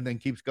 sorry," and then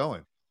keeps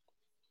going.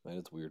 Man,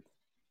 it's weird.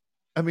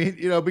 I mean,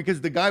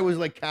 because the guy was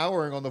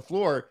cowering on the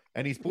floor,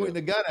 and he's pointing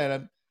the gun at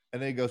him,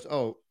 and then he goes,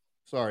 "Oh,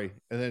 sorry,"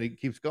 and then he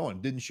keeps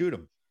going. Didn't shoot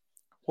him.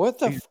 What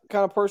the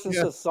kind of person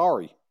says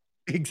sorry?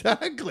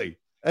 Exactly.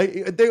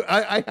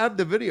 I have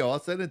the video. I'll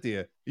send it to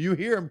you. You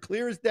hear him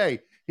clear as day.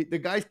 The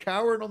guy's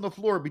cowering on the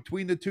floor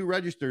between the 2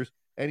 registers,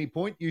 and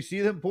you see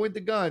him point the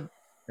gun,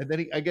 and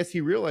then I guess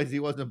he realized he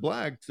wasn't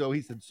Black, so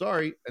he said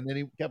sorry, and then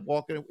he kept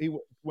walking. He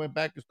went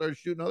back and started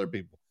shooting other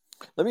people.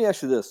 Let me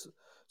ask you this.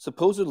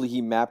 Supposedly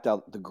he mapped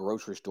out the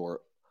grocery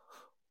store.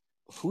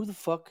 Who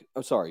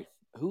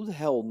the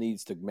hell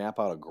needs to map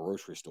out a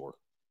grocery store?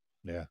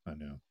 Yeah, I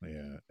know.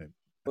 Yeah.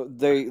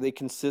 They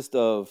consist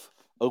of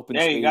open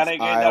space,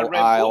 aisle,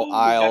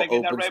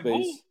 open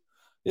space.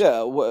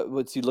 Yeah,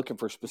 what's he looking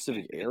for?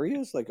 Specific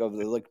areas,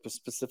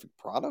 specific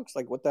products?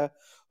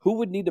 Who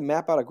would need to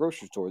map out a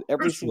grocery store?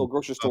 Every single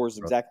grocery store is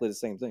exactly the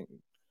same thing.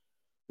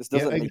 This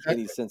doesn't make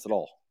any sense at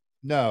all.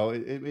 No,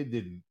 it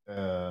didn't.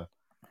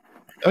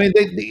 I mean,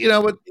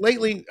 but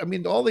lately, I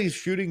mean, all these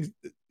shootings,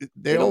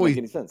 they don't always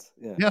make any sense.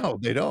 Yeah. No,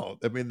 they don't.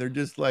 I mean, they're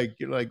just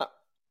you're like.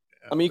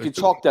 I mean, you can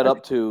chalk that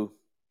up to.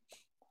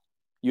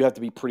 You have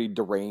to be pretty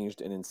deranged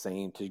and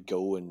insane to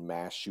go and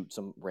mass shoot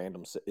some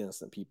random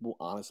innocent people.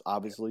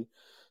 Obviously.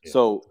 Yeah.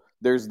 So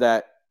there's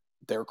that.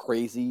 They're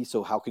crazy.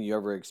 So how can you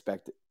ever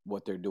expect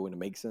what they're doing to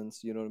make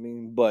sense? You know what I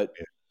mean? But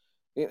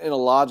in a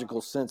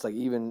logical sense,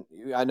 even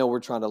I know we're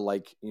trying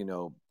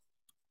to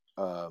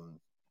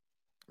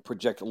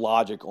project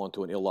logic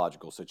onto an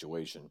illogical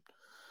situation,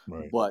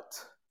 right? But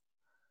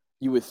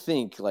you would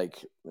think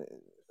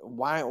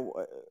why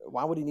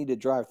would he need to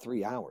drive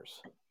 3 hours?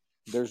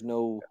 There's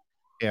no.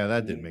 Yeah,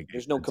 that didn't make.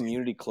 There's no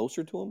community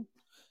closer to him,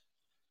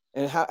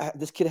 and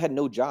this kid had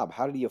no job.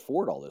 How did he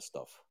afford all this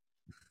stuff?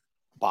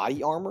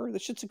 Body armor?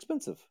 This shit's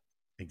expensive.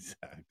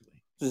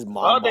 Exactly. This is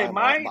mom. They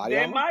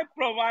might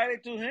provide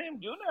it to him.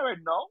 You never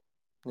know.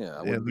 Yeah,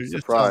 I wouldn't be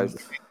surprised.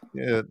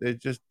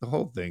 It's just the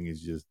whole thing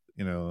is just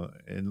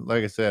and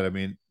like I said, I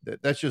mean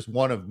that's just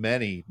one of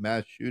many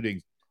mass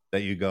shootings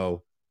that you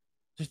go.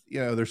 Just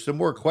there's some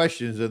more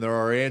questions than there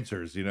are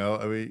answers. I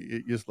mean,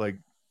 it just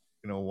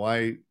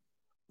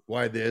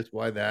why this,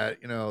 why that?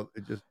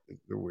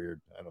 They're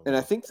weird. I don't know.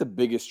 I think the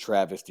biggest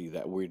travesty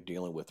that we're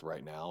dealing with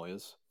right now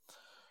is,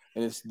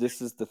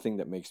 this is the thing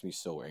that makes me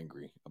so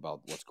angry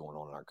about what's going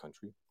on in our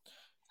country,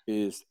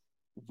 is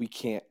we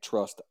can't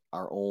trust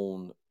our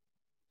own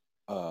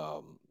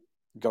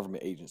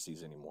government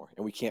agencies anymore,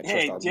 and we can't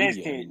trust our Jesse,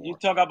 media anymore. you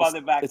talk about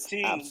the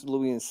vaccine. It's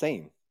absolutely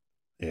insane.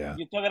 Yeah.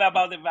 You're talking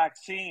about the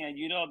vaccine, and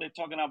they're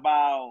talking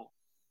about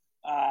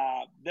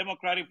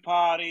Democratic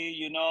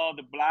Party,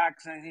 the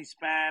blacks and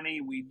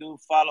Hispanic. We do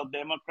follow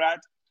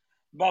Democrats.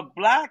 But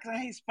blacks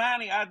and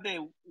Hispanic are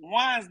the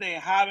ones they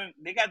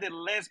got the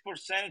less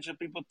percentage of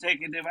people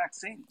taking the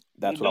vaccine.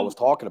 That's what I was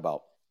talking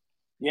about.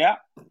 Yeah.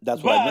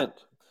 That's what I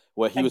meant.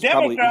 Well, he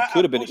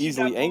could have been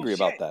easily angry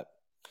about that.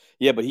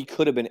 Yeah, but he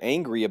could have been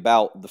angry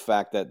about the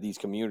fact that this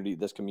community,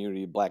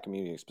 black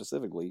community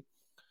specifically,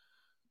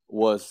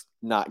 was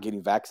not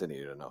getting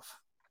vaccinated enough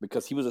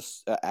because he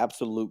was an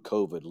absolute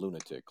COVID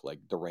lunatic, like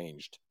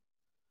deranged.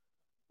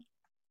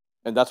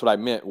 And that's what I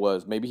meant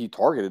was maybe he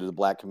targeted the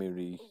black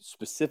community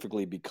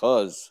specifically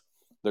because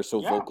they're so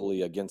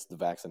vocally against the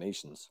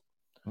vaccinations.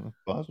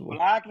 Possible.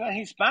 Black and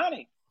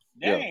Hispanic.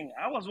 Dang,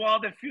 I was one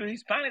of the few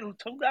Hispanic who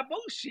took that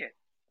bullshit.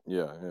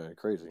 Yeah,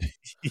 crazy.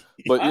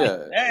 But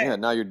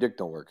now your dick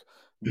don't work.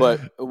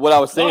 But what I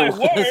was saying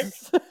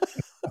was...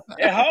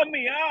 It helped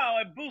me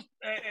out. It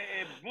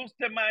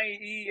boosted my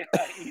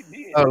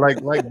like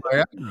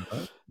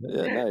Viagra.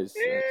 Yeah, nice.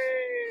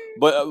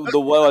 But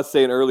what I was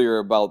saying earlier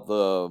about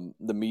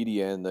the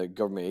media and the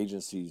government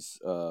agencies,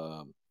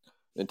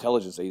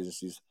 intelligence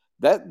agencies,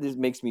 that just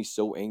makes me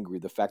so angry.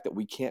 The fact that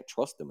we can't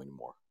trust them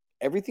anymore.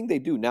 Everything they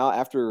do now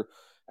after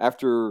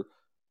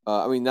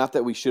I mean, not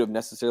that we should have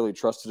necessarily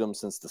trusted them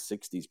since the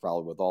 60s,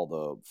 probably with all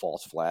the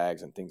false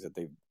flags and things that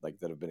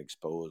that have been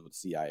exposed with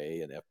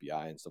CIA and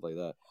FBI and stuff like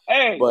that.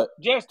 Hey, but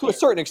to a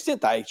certain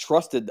extent, I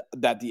trusted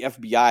that the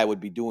FBI would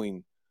be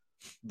doing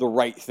the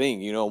right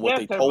thing, what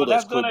they told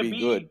us could be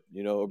good,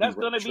 that's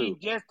going to be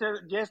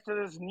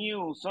yesterday's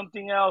news.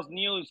 Something else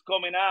new is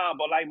coming out,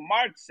 but like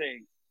Mark said,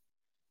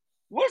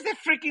 where's the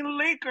freaking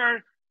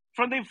leaker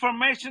from the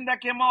information that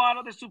came out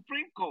of the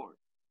Supreme Court?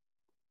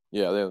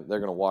 Yeah, they're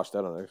going to wash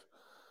that on there.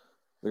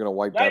 They're going to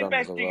wipe that under the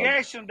rug. That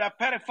investigation that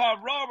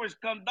pedophile Roberts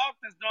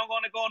conducted is not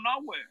going to go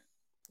nowhere.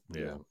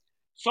 Yeah.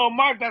 So,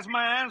 Mark, that's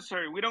my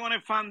answer. We don't want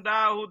to find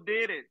out who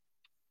did it.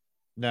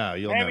 No,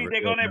 Maybe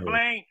they're going to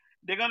blame.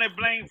 They're going to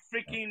blame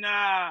freaking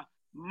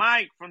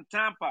Mike from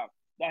Tampa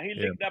that he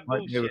leaked that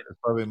bullshit. It's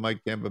probably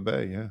Mike Tampa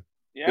Bay, yeah.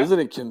 Isn't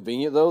it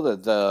convenient, though,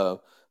 that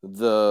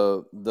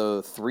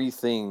the three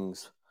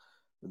things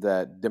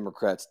that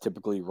Democrats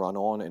typically run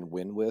on and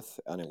win with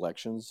on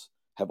elections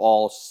have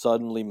all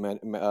suddenly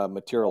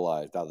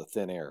materialized out of the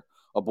thin air?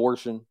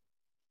 Abortion,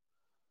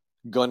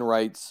 gun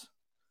rights,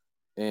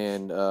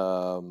 and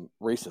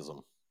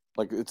racism.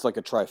 It's like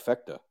a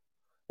trifecta.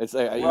 It's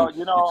they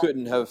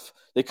couldn't have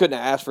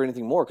asked for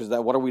anything more because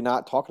what are we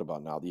not talking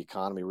about now? The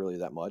economy really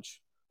that much?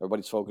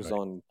 Everybody's focused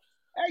on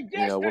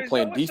we're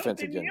playing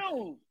defense again.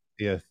 New.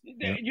 Yes.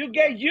 You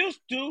get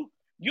used to.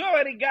 You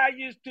already got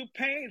used to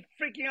paying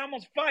freaking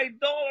almost $5 a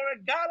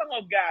gallon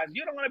of gas.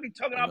 You don't want to be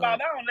talking about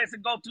that unless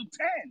it go to 10.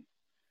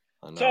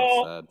 I know,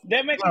 so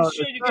they're making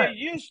sure you get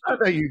used to it.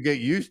 Not that you get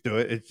used to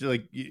it. It's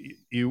like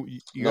you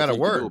got to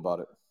work about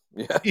it.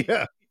 Yeah.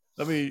 Yeah.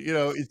 I mean,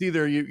 it's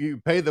either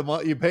you pay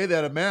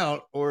that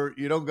amount or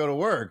you don't go to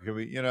work. I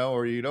mean,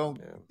 or you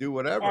don't do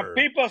whatever. When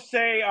people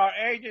say our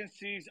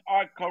agencies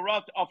are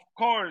corrupt, of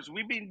course,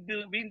 we've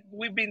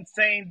been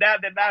saying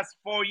that the last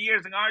 4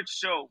 years in our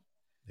show.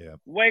 Yeah.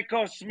 Wake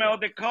up, smell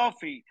the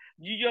coffee.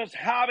 You just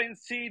haven't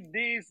seen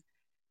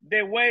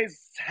the way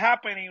it's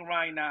happening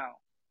right now.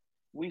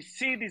 We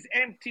see this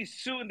empty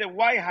suit in the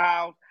White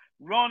House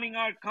running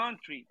our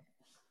country.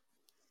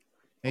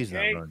 He's not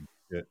running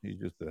shit. He's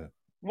just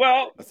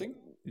Well, I think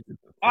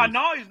I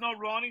know he's not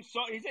running, so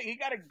he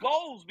got a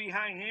ghost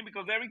behind him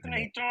because every time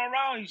he turn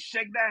around, he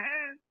shake that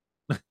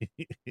hand.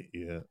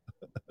 Yeah.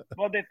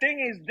 But the thing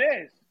is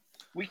this: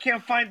 we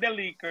can't find the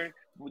leaker.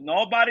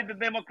 Nobody, the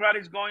Democrat,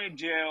 is going to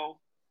jail.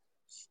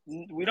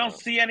 We don't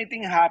see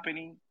anything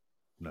happening.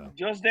 No.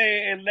 Just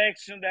the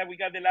election that we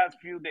got the last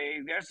few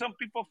days. There's some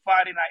people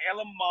fighting, like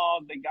Elon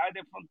Musk, the guy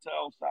there from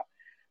Tulsa.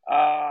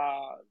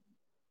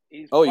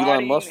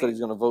 Elon Musk said he's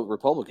going to vote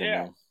Republican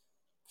now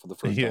for the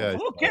first time.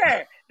 Who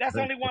cares? That's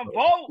only one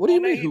vote. What do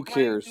you mean, who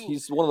cares?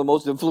 He's one of the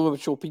most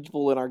influential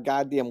people in our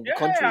goddamn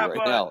country right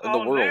now, in the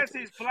world.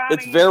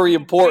 It's very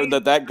important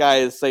that guy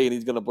is saying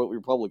he's going to vote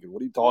Republican.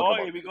 What are you talking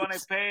about? We're going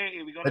to pay.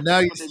 And now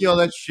you see all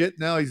that shit.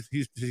 Now he's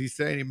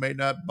saying he may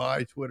not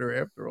buy Twitter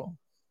after all.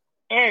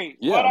 Hey,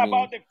 what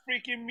about the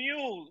freaking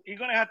mules? He's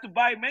going to have to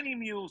buy many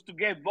mules to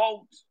get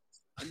votes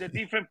in the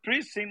different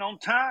precincts on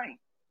time.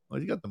 Well,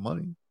 he got the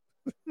money.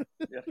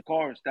 Of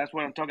course. That's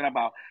what I'm talking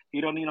about. He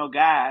don't need no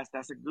gas.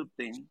 That's a good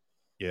thing.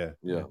 Yeah.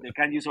 They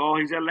can use all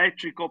his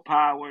electrical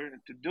power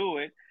to do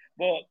it.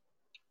 But,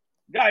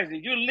 guys,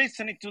 if you're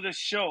listening to the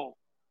show,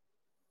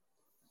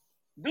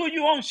 do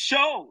your own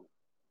show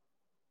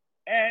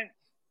and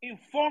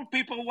inform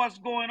people what's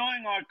going on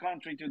in our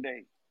country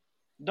today.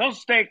 Don't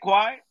stay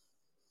quiet.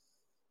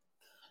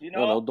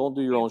 No, don't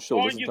do your own show.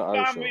 Listen to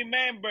our show.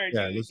 Members,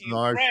 listen to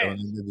our show and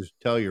then just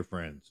tell your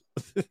friends.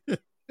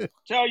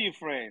 Tell your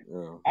friends.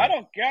 Yeah. I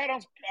don't care. I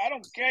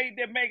don't care if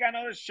they make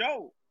another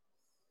show.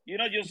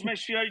 Just make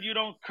sure you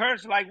don't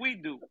curse like we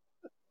do.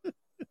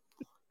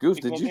 Goose,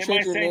 did Because you they change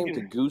might your say name you-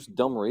 to Goose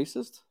Dumb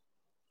Racist?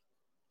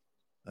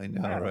 I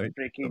know, I don't right?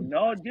 freaking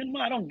know.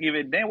 I don't give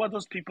a damn what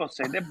those people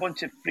say. They're a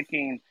bunch of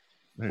freaking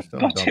There's some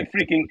bunch dumb. of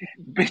freaking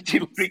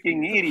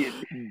idiots.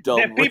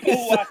 Dumb The people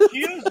who racist.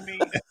 accuse me,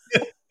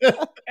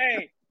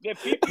 hey, the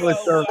people There was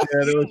who some, yeah,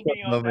 there was accuse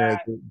me some on dumb ass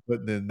that,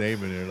 putting their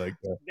name in there like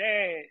that.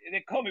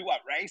 they call me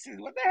what, racist?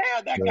 What the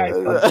hell that Yeah. guy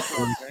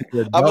fucking said,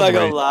 man? I'm not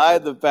gonna Dumb lie,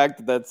 the fact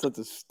that that's such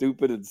a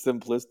stupid and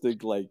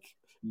simplistic like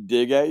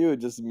dig at you,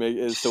 it's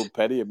so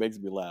petty. It makes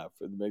me laugh.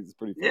 It's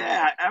pretty funny.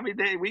 Yeah, I mean,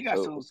 we got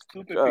So, some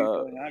stupid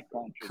people in our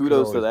country.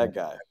 Kudos to that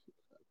guy.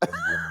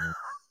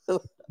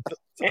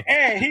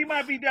 Hey, he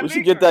might be the We should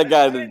leader. get that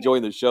guy Let's to find him.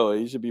 join the show.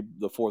 He should be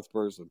the fourth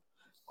person.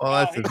 Well,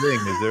 that's the thing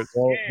is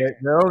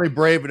they're only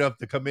brave enough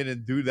to come in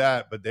and do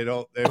that, but they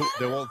won't say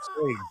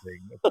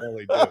anything. That's all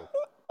they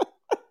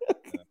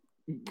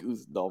do.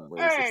 Goose Dumb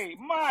Racist. Hey,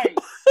 Mike,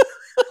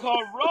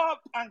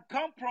 corrupt and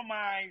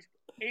compromised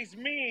is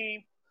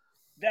mean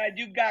that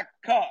you got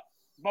caught,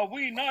 but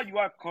we know you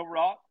are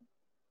corrupt.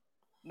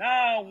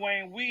 Now,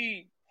 when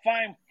we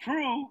find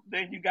proof,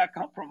 then you got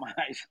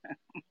compromised.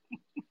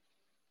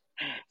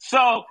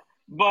 So,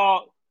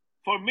 but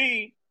for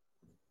me,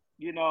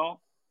 you know,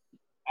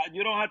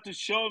 you don't have to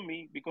show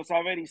me because I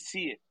already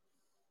see it.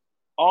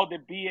 All the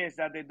BS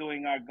that they're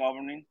doing our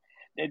governing.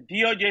 The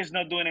DOJ is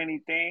not doing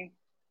anything.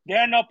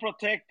 They're not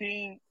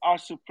protecting our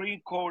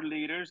Supreme Court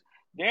leaders.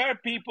 There are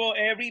people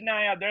every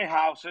night at their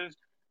houses.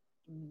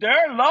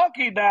 They're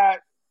lucky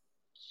that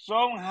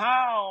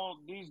somehow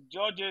these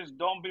judges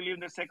don't believe in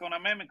the Second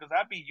Amendment because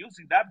I'd be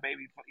using that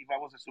baby if I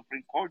was a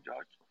Supreme Court judge.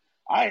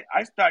 I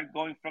start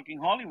going fucking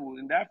Hollywood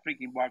in that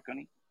freaking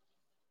balcony.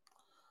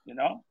 You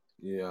know?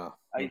 Yeah.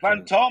 If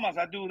I'm Thomas,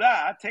 I do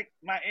that. I take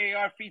my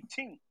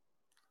AR-15.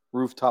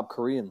 Rooftop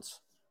Koreans.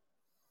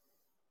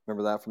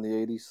 Remember that from the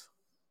 80s?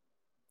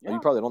 Yeah. Oh, you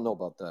probably don't know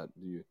about that,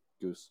 do you,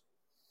 Goose?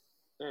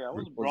 Yeah, I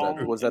was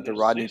Was that the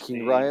Rodney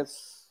King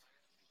riots?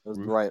 It was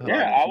the Rodney King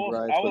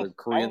riots where the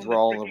Koreans were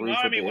all on the roof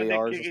with the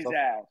ARs and stuff?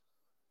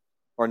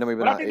 Or no, maybe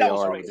but not I think that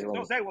was AR. racist.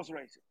 Don't say it was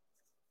racist.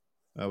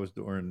 I was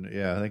during,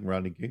 I think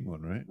Rodney King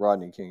one, right?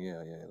 Rodney King,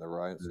 yeah, the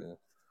riots, yeah.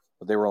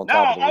 But they were on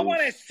Now, top of the I roof.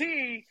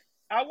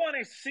 want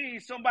to see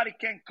somebody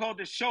can call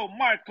the show,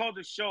 Mark call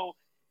the show,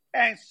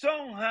 and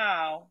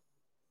somehow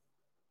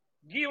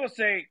give us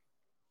a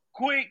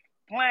quick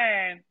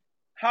plan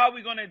how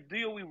we're going to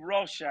deal with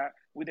Russia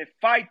with the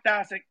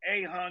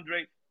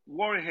 5,800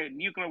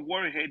 nuclear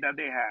warhead that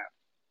they have.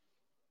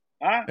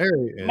 Huh?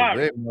 Hey, Mark.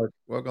 Hey, Mark.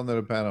 Welcome to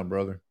the panel,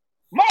 brother.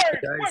 Mark,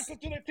 guys. welcome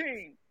to the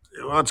team.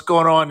 What's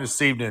going on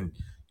this evening?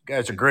 You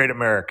guys are great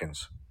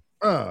Americans.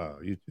 Oh,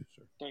 you too,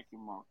 sir. Thank you,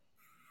 Mark.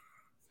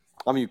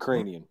 I'm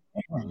Ukrainian.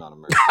 I'm not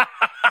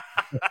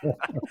American.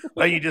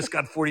 Well, you just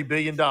got $40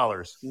 billion.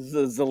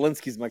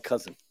 Zelensky's my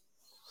cousin.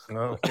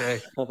 Okay.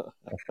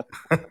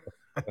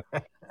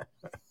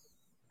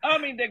 I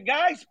mean, the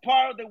guy's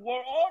part of the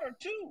world order,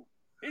 too.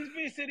 He's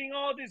visiting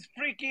all these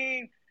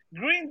freaking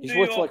Green He's Deal.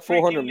 worth like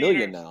 400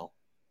 million leaders. now.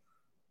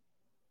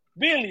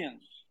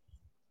 Billions.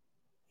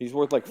 He's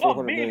worth like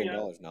 $400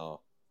 million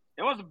now.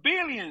 It was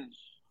billions.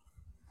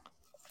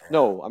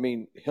 No, I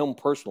mean him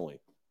personally.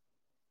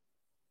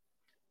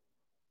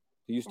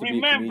 He used to be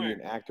a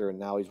comedian actor, and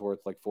now he's worth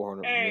like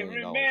 $400 million.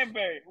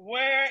 Remember,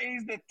 where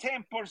is the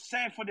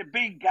 10% for the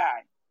big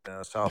guy?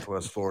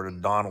 Southwest Florida,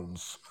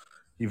 Donalds.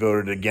 He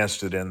voted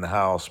against it in the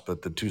House,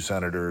 but the two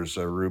senators,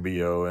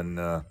 Rubio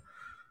and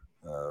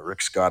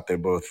Rick Scott, they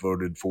both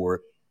voted for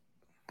it.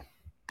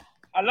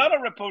 A lot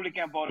of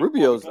Republicans voted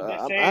Rubio's. for it.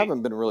 I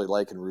haven't been really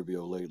liking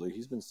Rubio lately.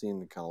 He's been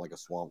seen kind of like a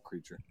swamp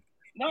creature.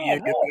 No, Yeah,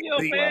 Rubio,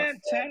 the- man,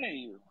 telling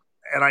you.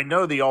 And I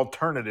know the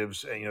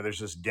alternatives, there's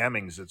this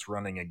Demings that's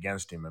running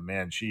against him. And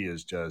man, she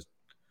is the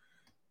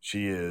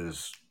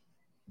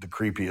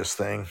creepiest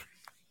thing.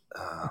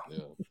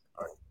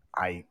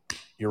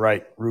 You're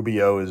right.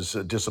 Rubio is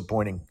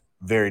disappointing,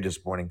 very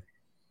disappointing.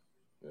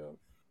 Yeah.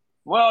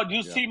 Well,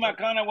 you see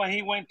McConnell when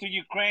he went to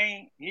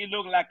Ukraine, he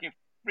looked like a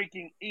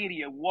freaking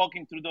idiot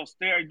walking through those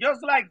stairs,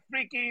 just like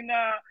freaking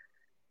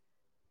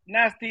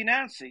Nasty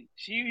Nancy.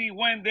 She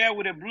went there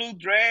with a blue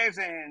dress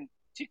and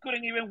she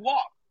couldn't even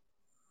walk.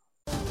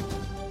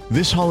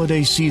 This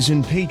holiday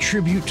season, pay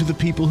tribute to the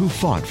people who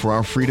fought for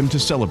our freedom to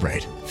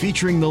celebrate.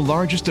 Featuring the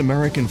largest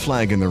American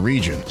flag in the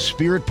region,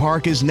 Spirit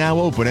Park is now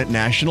open at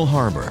National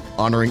Harbor,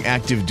 honoring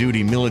active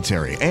duty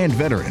military and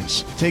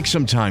veterans. Take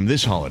some time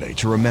this holiday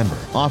to remember,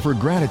 offer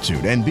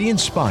gratitude, and be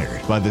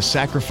inspired by the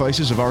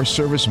sacrifices of our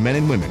service men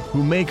and women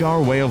who make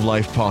our way of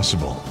life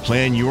possible.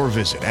 Plan your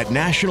visit at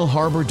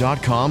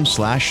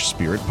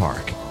nationalharbor.com/Spirit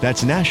Park.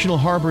 That's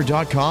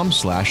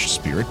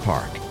nationalharbor.com/Spirit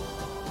Park.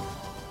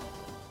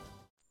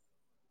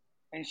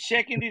 And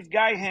shaking this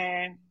guy's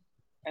hand,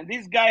 and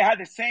this guy had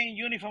the same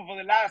uniform for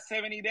the last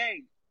 70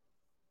 days.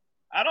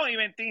 I don't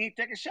even think he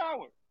take a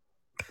shower.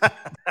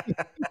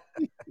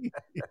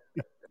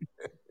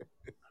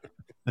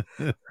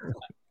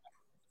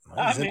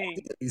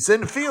 He's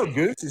in the field,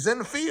 Goose. He's in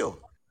the field.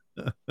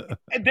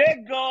 And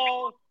they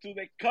go to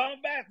the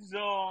combat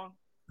zone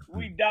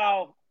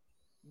without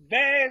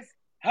vest,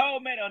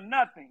 helmet, or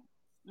nothing.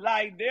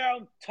 like they're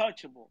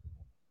untouchable.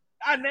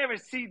 I never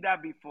seen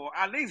that before.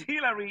 At least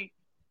Hillary,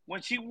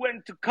 when she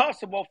went to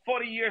Kosovo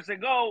 40 years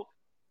ago,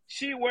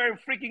 she wore a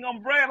freaking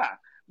umbrella.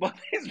 But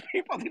these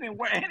people didn't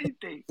wear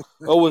anything.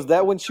 Oh, was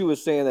that when she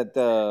was saying that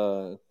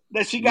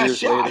That she got years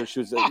shot. later she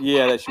was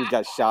that she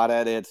got shot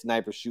at, they had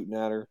snipers shooting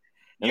at her,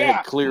 and they Yeah,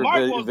 had clear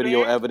Mark was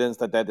video there. evidence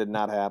that did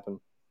not happen.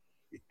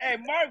 Hey,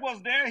 Mark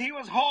was there. He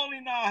was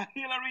holding a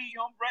Hillary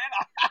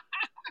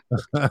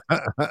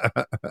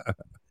umbrella.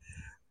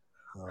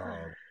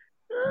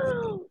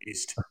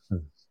 Beast.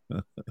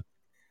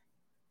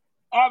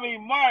 I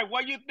mean, Mark,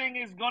 what do you think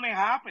is going to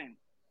happen?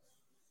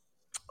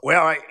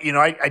 Well, I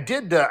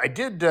did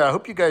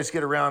hope you guys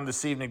get around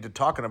this evening to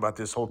talking about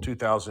this whole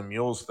 2,000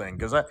 Mules thing,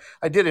 because I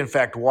did in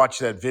fact watch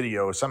that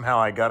video. Somehow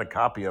I got a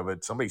copy of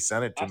it. Somebody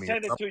sent it to me. I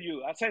sent it to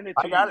you. I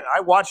got it. I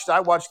watched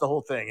the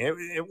whole thing.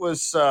 It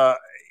was I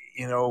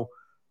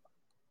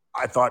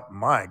thought,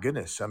 my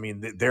goodness. I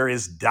mean, there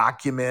is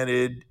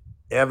documented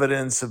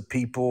evidence of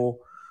people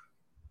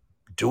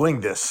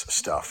doing this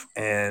stuff,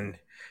 and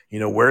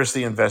where's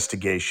the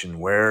investigation?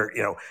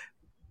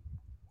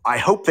 I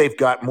hope they've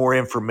got more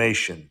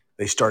information.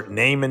 They start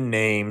naming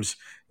names,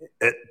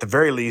 at the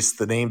very least,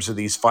 the names of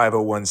these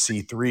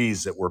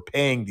 501c3s that were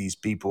paying these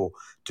people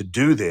to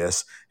do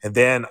this. And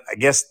then I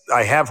guess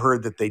I have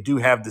heard that they do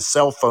have the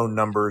cell phone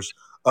numbers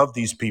of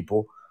these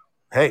people.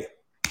 Hey,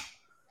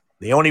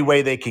 the only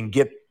way they can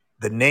get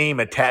the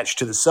name attached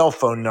to the cell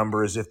phone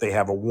number is if they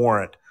have a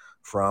warrant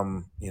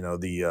from,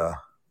 the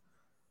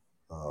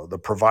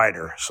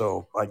provider.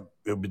 So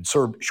it would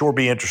sure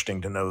be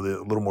interesting to know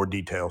a little more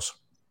details.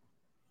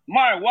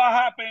 Mark, what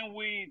happened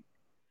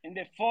in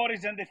the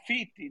 40s and the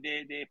 50s,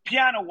 the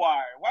piano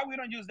wire? Why we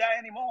don't use that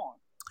anymore?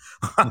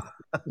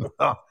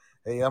 Well,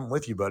 hey, I'm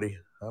with you, buddy.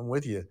 I'm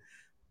with you.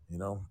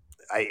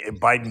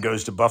 Biden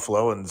goes to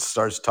Buffalo and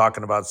starts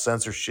talking about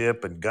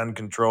censorship and gun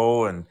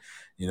control, and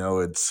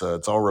it's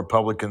all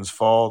Republicans'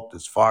 fault.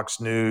 It's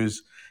Fox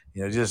News.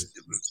 It just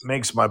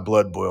makes my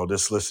blood boil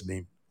just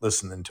listening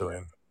to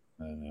him.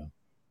 I know.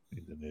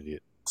 He's an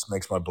idiot. Just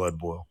makes my blood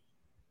boil.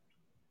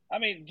 I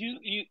mean,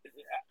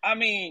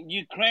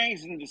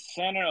 Ukraine's in the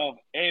center of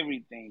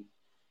everything.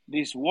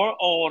 This world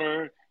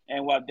order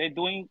and what they're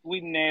doing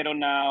with NATO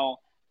now.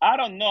 I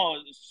don't know.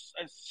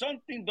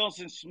 Something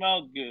doesn't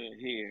smell good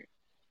here.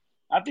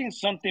 I think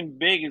something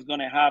big is going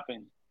to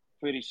happen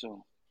pretty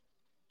soon.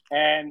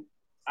 And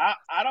I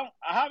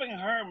haven't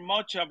heard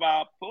much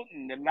about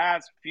Putin the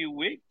last few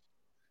weeks.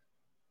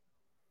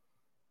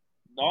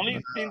 The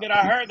only thing that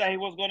I heard that he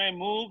was going to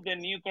move the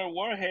nuclear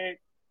warhead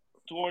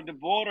toward the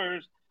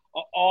borders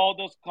of all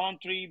those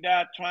countries that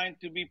are trying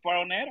to be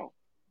part of NATO.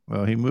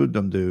 Well, he moved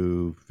them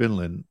to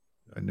Finland.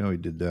 I know he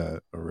did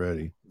that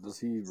already. Does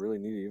he really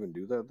need to even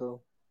do that,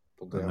 though?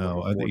 Don't they have No,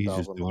 like a I think he's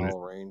just 4,000 doing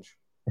mile it. range?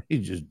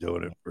 He's just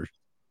doing it for,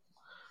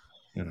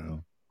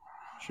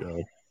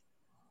 show.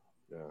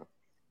 Yeah,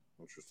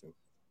 interesting.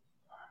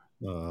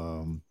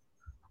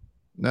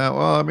 Now,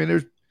 well, I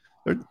mean,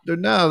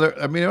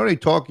 the only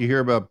talk you hear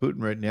about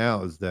Putin right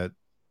now is that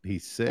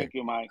he's sick. Thank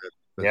you, Mike.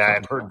 Yeah,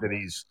 I've heard that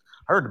I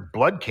heard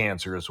blood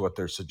cancer is what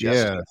they're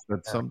suggesting. Yeah,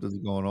 that something's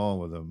going on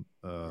with him.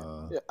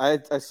 Yeah,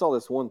 I saw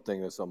this one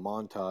thing. It's a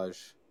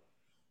montage,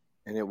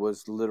 and it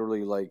was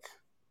literally like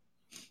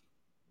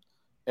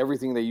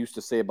everything they used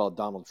to say about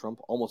Donald Trump,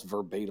 almost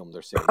verbatim.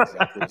 They're saying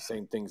exactly the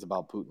same things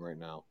about Putin right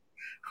now.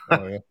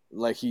 Oh, yeah.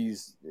 Like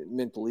he's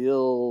mentally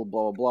ill,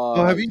 blah blah blah.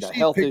 Well, have you he's got seen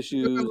health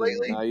pictures of him issues.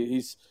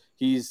 lately?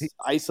 He's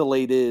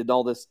isolated.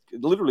 All this,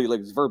 literally, like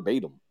it's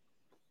verbatim.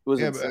 It was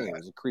insane. It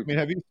was creepy. I mean,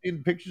 have you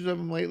seen pictures of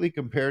him lately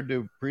compared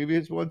to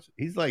previous ones?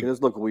 He's like, It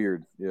does look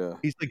weird. Yeah,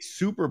 he's like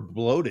super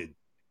bloated.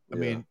 I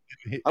Yeah. mean,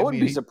 I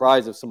wouldn't be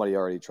surprised if somebody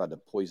already tried to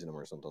poison him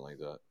or something like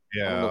that. I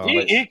don't know if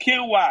anybody- He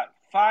killed what?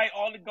 5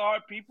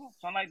 oligarch people,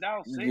 something like that.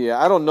 Or 6? Yeah,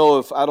 I don't know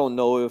if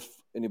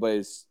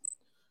anybody's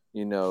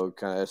kind of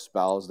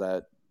espoused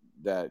that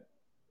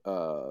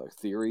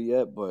theory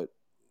yet, but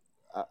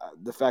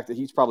the fact that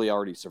he's probably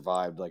already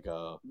survived like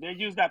They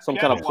use that some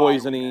kind of piano wire.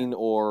 poisoning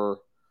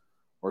or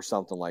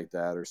something like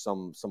that, or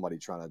somebody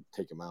trying to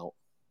take him out.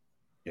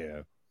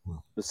 Yeah.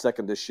 The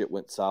second this shit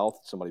went south,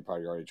 somebody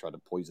probably already tried to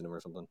poison him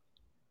or something.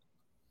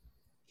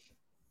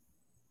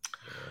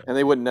 And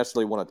they wouldn't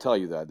necessarily want to tell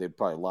you that. They'd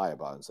probably lie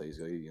about it and say he's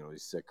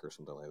sick or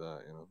something like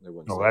that. They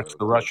wouldn't. No, say that's that.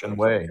 the Russian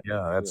way.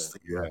 Yeah, that's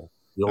the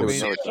old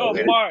So,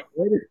 Mark,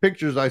 latest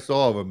pictures I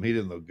saw of him, he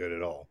didn't look good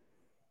at all.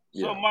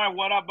 So, Mark,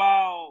 what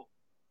about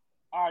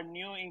our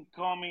new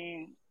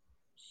incoming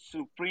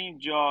Supreme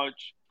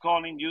Judge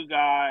calling you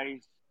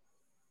guys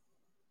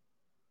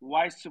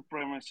white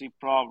supremacy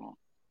problem?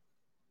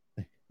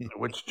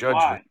 Which judge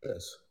Why? was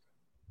this?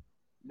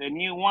 The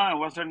new one.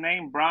 What's her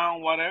name?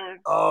 Brown, whatever.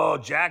 Oh,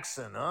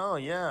 Jackson. Oh,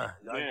 yeah.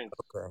 Yes.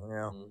 Okay,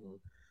 yeah.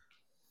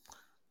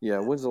 Yeah,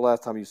 when's the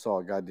last time you saw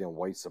a goddamn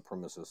white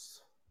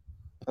supremacist?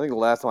 I think the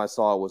last time I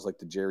saw it was like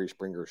the Jerry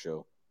Springer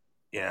show.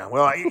 Yeah,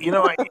 well,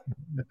 Joe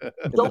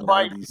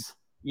Biden,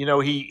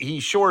 he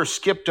sure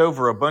skipped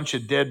over a bunch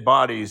of dead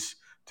bodies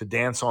to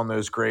dance on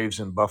those graves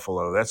in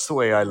Buffalo. That's the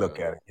way I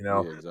look at it. You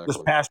know, Yeah, exactly. this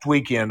past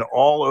weekend,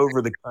 all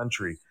over the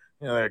country,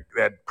 you know,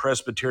 that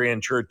Presbyterian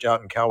church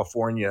out in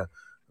California,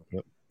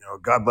 you know,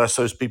 God bless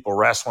those people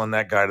wrestling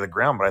that guy to the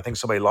ground. But I think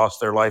somebody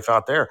lost their life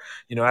out there.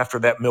 You know, after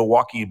that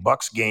Milwaukee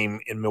Bucks game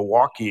in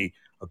Milwaukee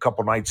a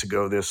couple nights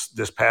ago, this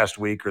past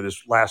week or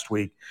this last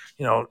week,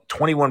 you know,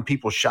 21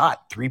 people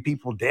shot, 3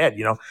 people dead.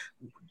 You know,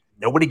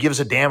 nobody gives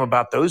a damn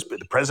about those. But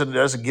the president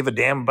doesn't give a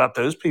damn about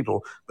those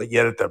people. But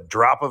yet, at the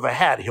drop of a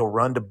hat, he'll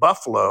run to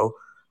Buffalo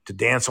to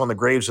dance on the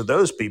graves of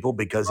those people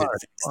because it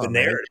fits the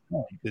narrative.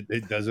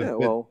 It doesn't fit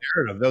the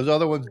narrative. Those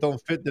other ones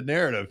don't fit the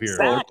narrative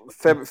here.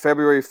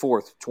 February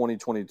 4th,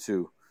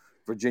 2022,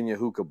 Virginia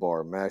hookah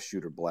bar, mass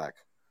shooter, black.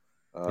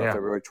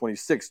 February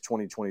 26th,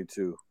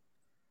 2022,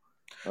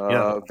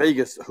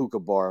 Vegas hookah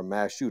bar,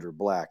 mass shooter,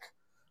 black.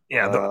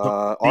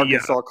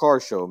 Arkansas car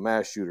show,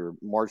 mass shooter,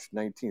 March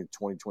 19th,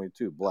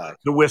 2022, black.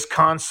 The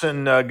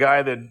Wisconsin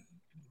guy that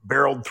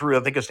barreled through,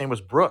 I think his name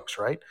was Brooks,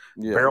 right?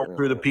 Barreled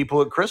through the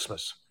people at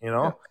Christmas, you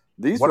know?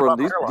 These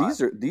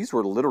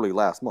were literally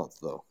last month,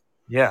 though.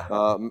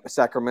 Yeah.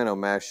 Sacramento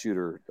mass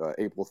shooter,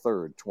 April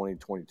 3rd,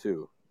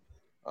 2022,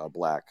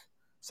 black.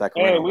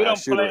 Sacramento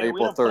mass shooter,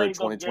 April 3rd,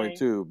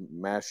 2022,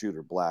 mass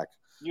shooter, black.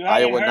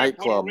 Iowa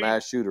nightclub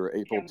mass shooter,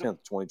 April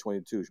 10th,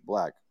 2022,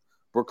 black.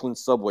 Brooklyn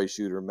subway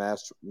shooter,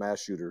 mass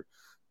shooter,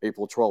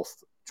 April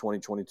 12th,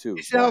 2022.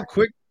 You see how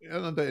quick? I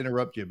don't know to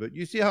interrupt you, but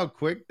you see how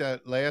quick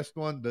that last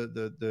one,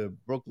 the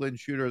Brooklyn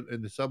shooter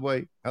in the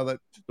subway, how that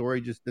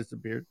story just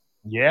disappeared?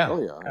 Yeah.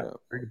 Oh yeah.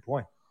 Very good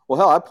point. Well,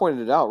 hell, I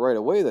pointed it out right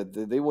away that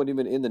they weren't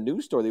even in the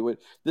news story.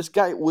 This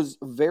guy was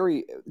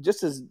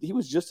just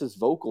as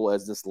vocal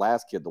as this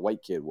last kid, the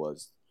white kid,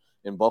 was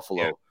in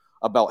Buffalo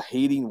about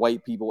hating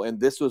white people, and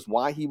this was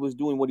why he was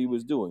doing what he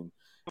was doing,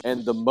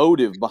 and the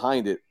motive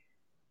behind it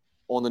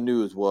on the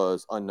news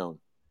was unknown.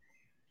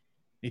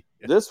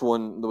 This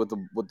one with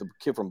the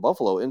kid from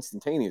Buffalo,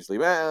 instantaneously,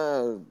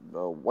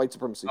 white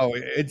supremacy. Oh,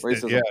 instant,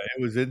 racism. yeah,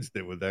 it was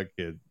instant with that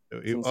kid.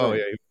 He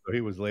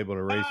was labeled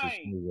a racist.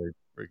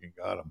 They freaking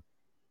got him.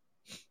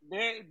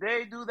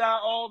 They do that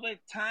all the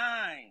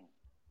time.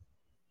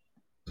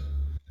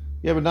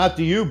 Yeah, but not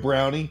to you,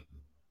 Brownie.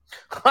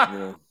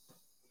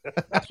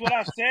 That's what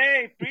I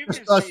say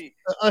previously.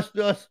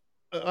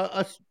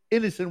 Us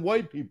innocent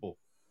white people.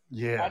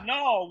 Yeah.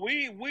 No,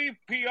 we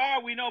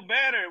PR, we know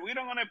better. We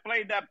don't want to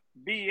play that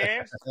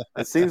BS.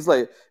 It seems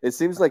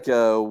like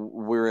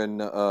we're in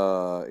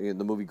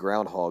the movie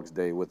Groundhog's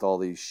Day with all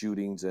these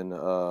shootings and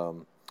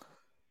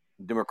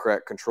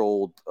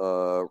Democrat-controlled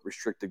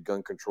restricted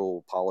gun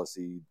control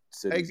policy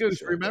cities. Hey,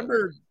 Goose,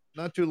 remember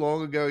not too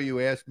long ago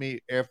you asked me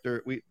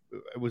after I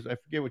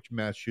forget which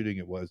mass shooting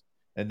it was,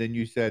 and then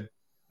you said,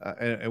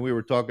 and we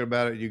were talking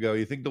about it. And you go,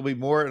 you think there'll be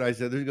more? And I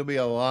said, there's going to be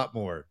a lot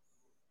more.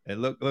 And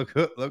look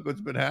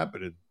what's been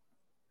happening.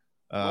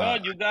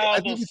 Well, you got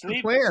all those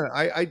sleep. Plan.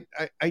 I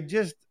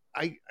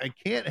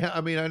can't.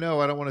 I mean, I know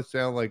I don't want to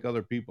sound like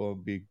other people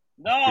and be.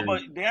 No,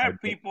 but there are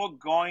people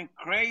going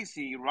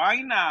crazy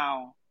right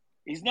now.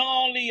 It's not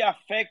only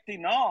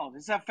affecting us;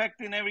 it's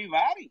affecting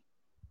everybody.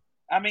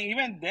 I mean,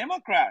 even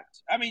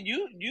Democrats. I mean,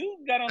 you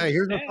got to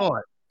understand.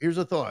 Hey, here's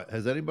a thought.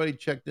 Has anybody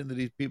checked into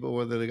these people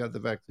whether they got the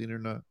vaccine or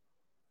not?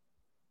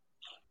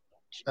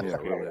 Yeah,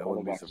 really, I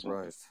wouldn't be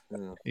surprised.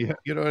 Yeah,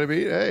 you know what I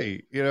mean?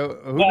 Hey, you know,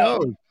 who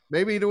knows?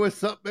 Maybe there was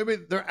something.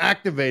 Maybe they're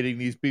activating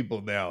these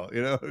people now.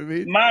 You know what I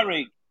mean?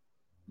 Marek,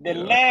 the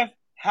left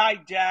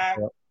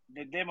hijacked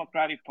the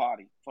Democratic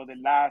Party for the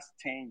last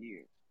 10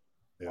 years.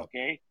 Yeah.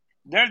 Okay,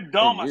 they're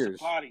dumb as a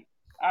party.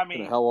 I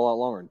mean, a hell of a lot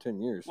longer than 10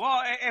 years.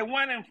 Well, it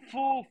went in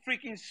full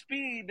freaking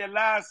speed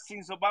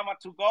since Obama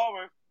took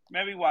over.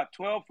 Maybe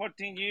 12,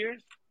 14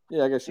 years.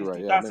 Yeah, I guess you're right.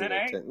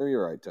 2008. Yeah, maybe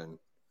you're right. 10.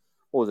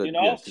 What was it? You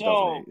know,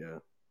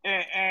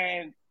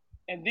 2008,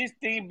 and this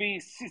thing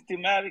be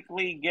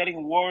systematically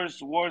getting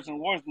worse, and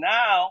worse.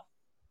 Now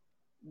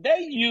they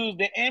use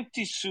the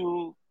empty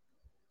suit,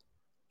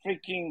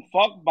 freaking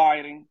fuck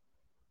Biden,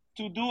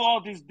 to do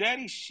all this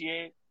dirty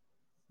shit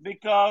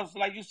because,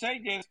 like you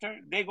said, Jester,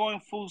 they go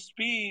in full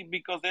speed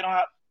because they don't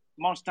have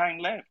much time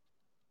left.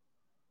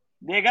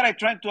 They gotta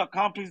try to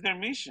accomplish their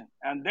mission,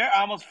 and they're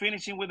almost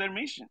finishing with their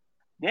mission.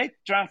 They're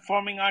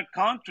transforming our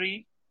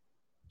country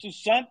to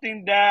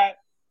something that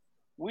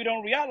we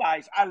don't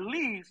realize, at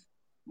least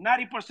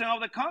 90%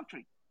 of the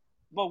country.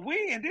 But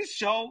we, in this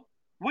show,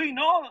 we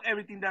know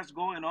everything that's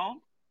going on,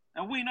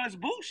 and we know it's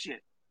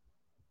bullshit.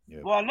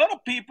 Yep. Well, a lot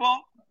of people,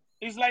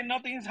 it's like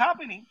nothing is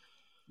happening.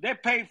 They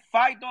pay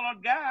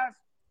 $5 gas,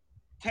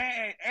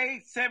 $10,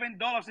 $8,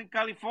 $7 in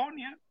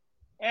California,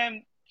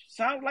 and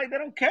sounds like they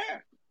don't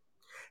care.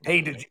 Hey,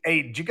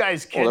 did you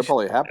guys catch? Well, they're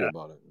probably happy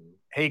about it.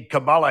 Hey,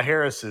 Kamala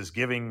Harris is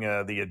giving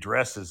the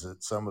addresses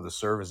at some of the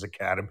service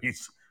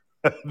academies.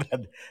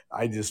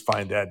 I just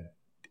find that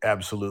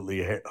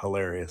absolutely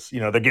hilarious. You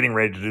know, they're getting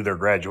ready to do their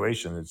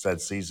graduation. It's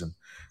that season.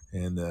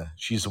 And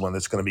she's the one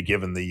that's going to be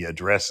giving the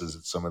addresses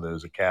at some of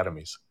those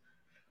academies.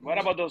 What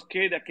about those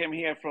kids that came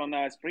here from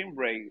spring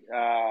break?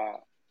 A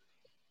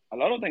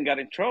lot of them got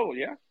in trouble,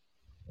 yeah?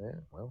 Yeah,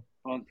 well.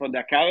 From the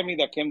academy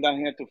that came down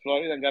here to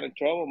Florida and got in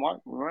trouble,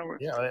 Mark, remember?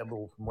 Yeah,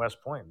 from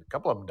West Point. A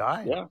couple of them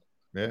died.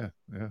 Yeah.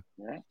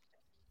 Yeah.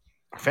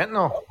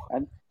 Fentanyl.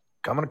 And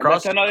coming And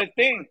across. that's another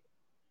thing.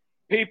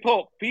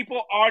 People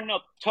are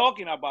not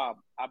talking about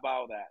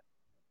that.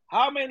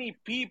 How many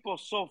people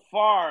so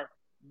far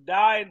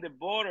died in the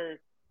border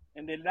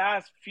in the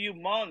last few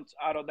months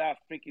out of that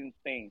freaking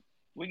thing?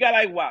 We got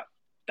like what?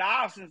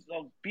 Thousands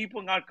of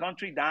people in our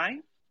country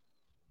dying?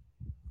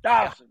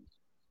 Thousands.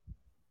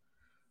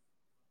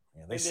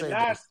 Yeah, they in say the that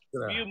last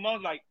few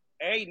months, like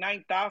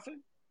 8,000-9,000?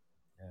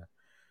 Yeah.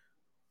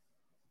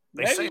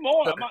 They Maybe say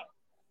more. that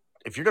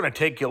if you're going to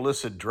take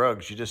illicit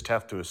drugs, you just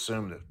have to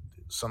assume that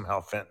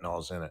somehow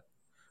fentanyl's in it.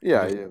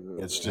 Yeah,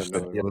 It's just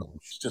a given.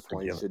 It's just a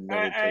why you given. should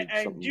never take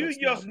And something you that's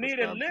just not need a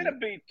prescribed to little you.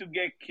 bit to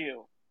get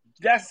killed.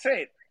 That's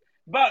it.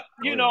 But,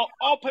 you know,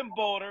 open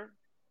border,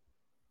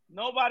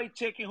 nobody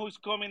checking who's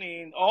coming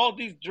in. All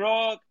these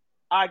drugs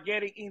are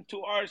getting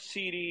into our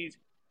cities.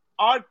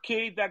 Our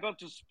kids that go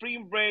to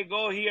spring break,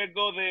 go here,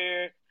 go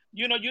there.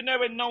 You know, you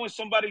never know when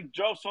somebody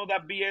drops all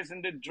that BS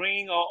in the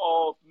drink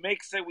or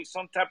mix it with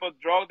some type of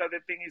drug that they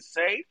think is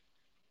safe.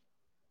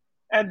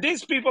 And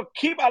these people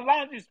keep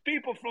allowing these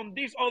people from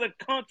this other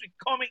country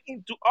coming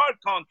into our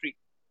country.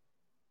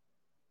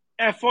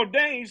 And for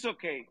them, it's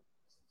okay.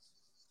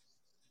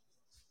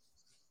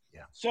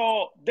 Yeah.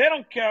 So they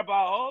don't care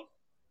about us.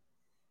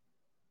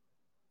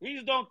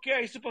 He don't care.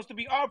 He's supposed to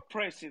be our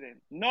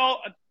president, not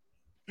a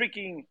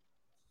freaking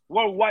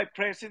worldwide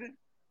president.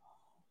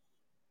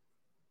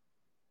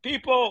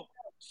 People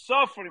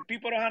suffering.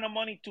 People don't have no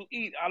money to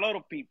eat. A lot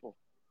of people.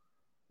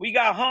 We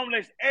got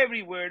homeless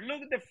everywhere.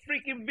 Look at the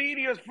freaking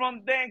videos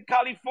from there in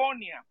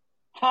California.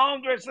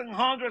 Hundreds and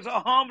hundreds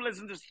of homeless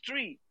in the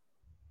street.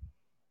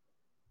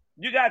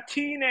 You got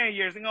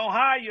teenagers in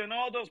Ohio and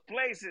all those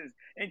places,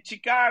 in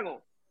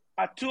Chicago,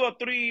 at 2 or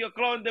 3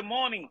 o'clock in the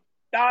morning,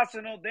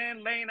 thousands of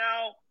them laying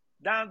out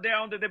down there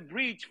under the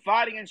bridge,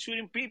 fighting and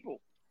shooting people.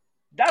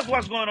 That's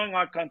what's going on in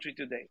our country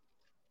today.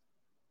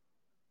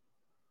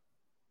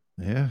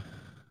 Yeah,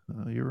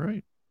 you're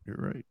right. You're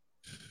right.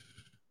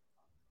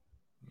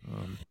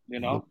 You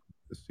know,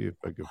 let's see if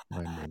I can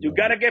find my you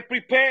got to get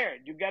prepared.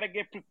 You got to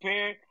get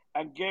prepared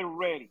and get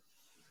ready.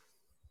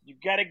 You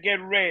got to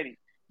get ready.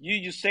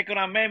 Use your Second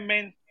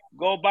Amendment.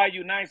 Go buy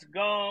your nice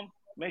gum.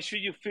 Make sure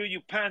you fill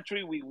your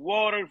pantry with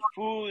water,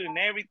 food, and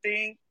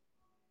everything.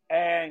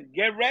 And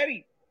get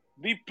ready.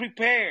 Be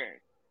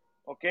prepared.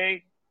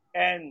 Okay?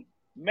 And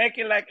make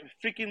it like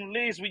a freaking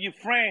list with your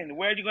friend.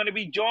 Where you're going to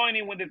be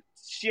joining when the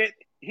shit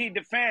hit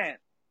the fan.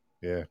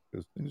 Yeah,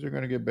 because things are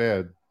going to get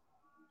bad.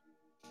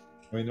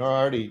 I mean, you're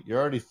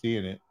already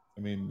seeing it.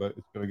 I mean, but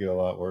it's going to get a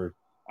lot worse.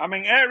 I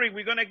mean, Eric,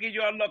 we're going to give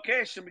you a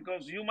location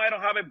because you might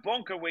not have a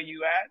bunker where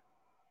you at.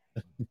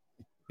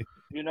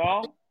 You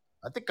know?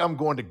 I think I'm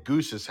going to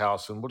Goose's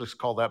house, and we'll just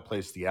call that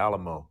place the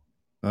Alamo.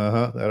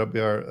 That'll be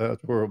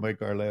that's where we'll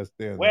make our last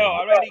stand. Well,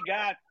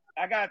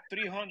 I got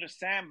 300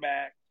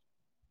 sandbags.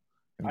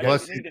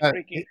 Plus,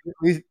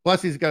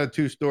 he's got a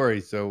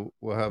 2-story, so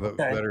we'll have a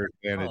better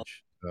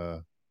advantage.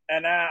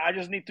 And I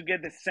just need to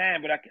get the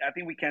sand, but I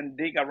think we can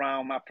dig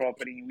around my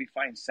property. We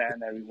find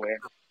sand everywhere.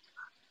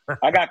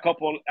 We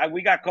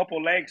got a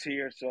couple legs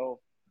here, so.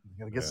 You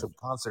gotta get some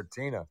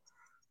concertina.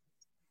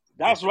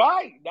 That's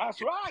right. That's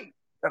right.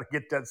 Gotta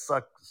get that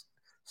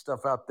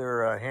stuff out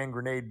there, hand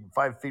grenade,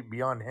 5 feet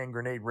beyond hand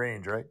grenade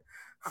range, right?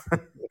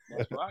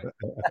 That's right.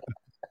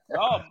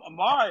 No,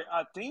 Mark,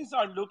 things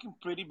are looking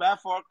pretty bad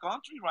for our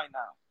country right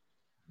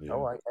now. Yeah.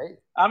 Oh,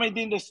 I mean,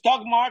 did the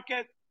stock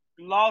market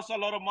lost a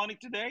lot of money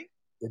today?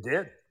 It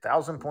did.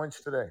 1,000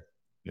 points today.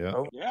 Yeah.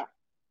 Oh, yeah.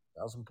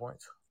 1,000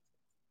 points.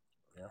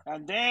 Yeah.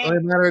 And then only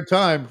a matter of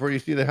time before you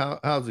see the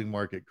housing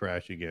market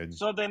crash again.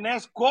 So the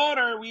next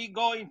quarter we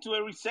go into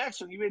a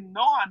recession. Even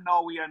though I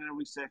know we are in a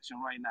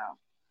recession right now.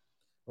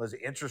 Was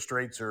the interest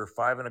rates are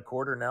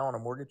 5.25% now on a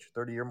mortgage,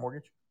 30-year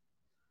mortgage?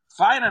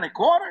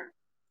 5.25%?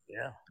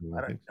 Yeah.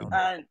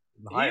 And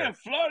here in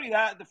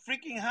Florida, the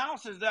freaking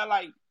houses, they're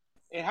like,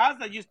 a house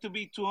that used to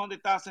be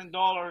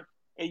 $200,000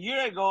 a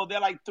year ago, they're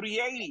like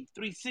 $380,000,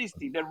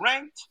 $360,000. The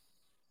rent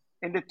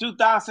in the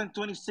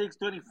 2026,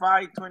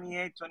 25,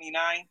 28,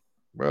 29.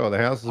 Bro, the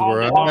houses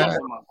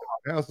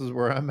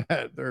where I'm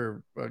at,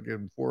 they're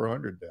fucking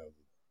 400,000.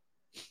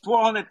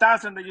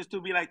 400,000. They used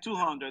to be like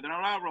 200. They're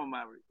not wrong,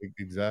 Maverick.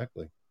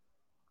 Exactly.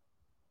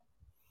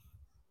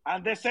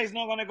 And they say it's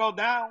not going to go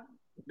down.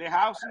 The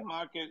housing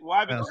market.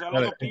 Why? Because a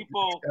lot of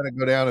people. It's got to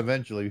go down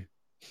eventually.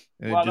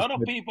 Well, a lot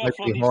of people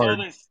from these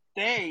other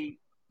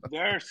states,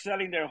 they're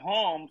selling their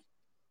homes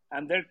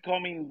and they're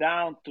coming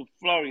down to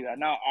Florida.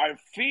 Now, our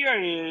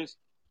fear is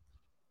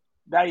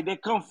that they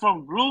come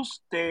from blue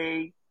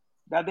state,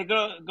 that they're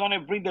going to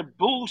bring the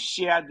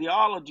bullshit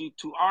ideology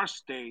to our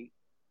state.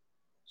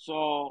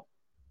 So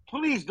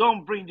please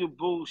don't bring your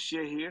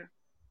bullshit here.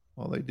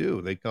 Well, they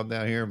do. They come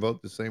down here and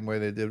vote the same way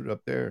they did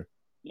up there.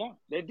 Yeah,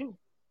 they do.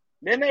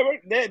 They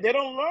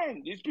don't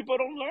learn. These people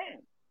don't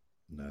learn.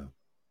 No.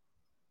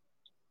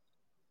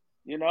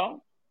 You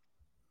know?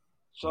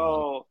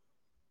 So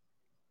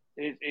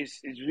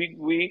it's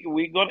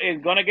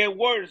gonna get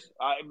worse.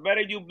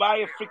 Better you buy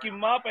a freaking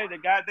moped, the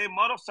goddamn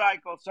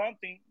motorcycle,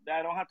 something that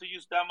I don't have to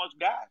use that much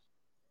gas.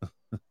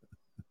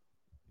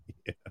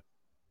 Yeah.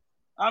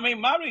 I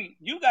mean, Mari,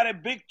 you got a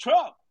big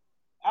truck.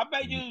 I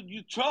bet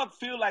your truck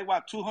feel like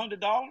what,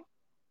 $200?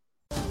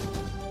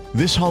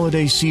 This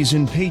holiday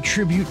season, pay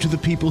tribute to the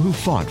people who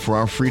fought for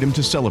our freedom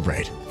to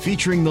celebrate.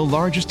 Featuring the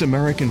largest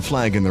American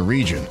flag in the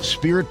region,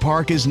 Spirit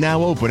Park is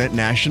now open at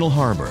National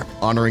Harbor,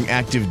 honoring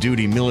active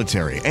duty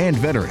military and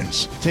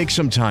veterans. Take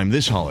some time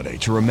this holiday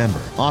to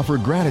remember, offer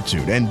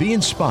gratitude, and be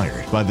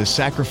inspired by the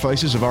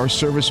sacrifices of our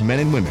service men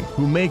and women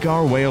who make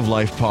our way of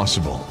life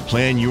possible.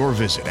 Plan your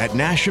visit at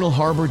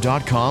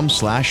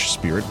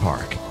nationalharbor.com/Spirit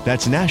Park.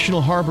 That's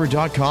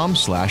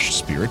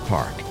nationalharbor.com/Spirit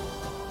Park.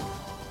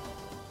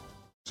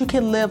 You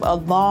can live a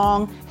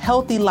long,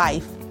 healthy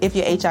life if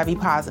you're HIV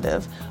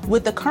positive.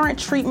 With the current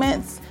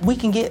treatments, we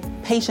can get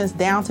patients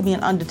down to being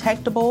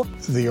undetectable.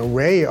 The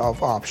array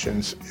of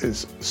options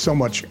is so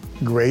much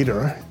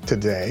greater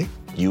today.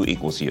 U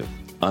equals U.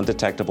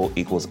 Undetectable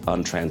equals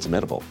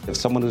untransmittable. If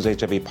someone who's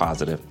HIV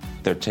positive,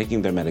 they're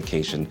taking their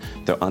medication,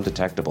 they're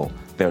undetectable,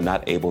 they're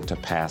not able to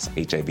pass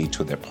HIV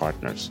to their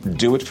partners.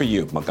 Do it for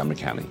you, Montgomery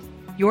County.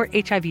 Your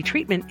HIV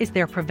treatment is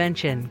their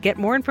prevention. Get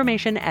more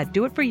information at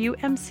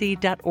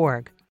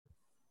doitforyoumc.org.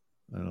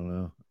 I don't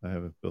know. I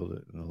haven't filled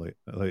it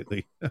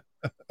lately. You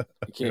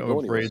can't go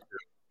anywhere.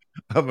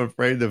 I'm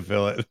afraid to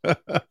fill it. Yeah.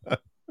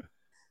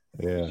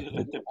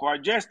 The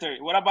Quargester.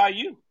 What about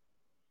you?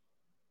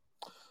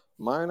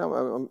 Mine,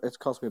 it's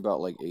cost me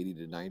about like 80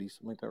 to 90,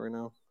 something like that right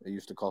now. It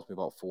used to cost me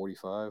about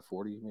 45,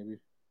 40 maybe.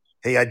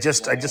 Hey, I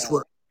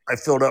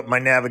filled up my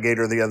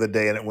Navigator the other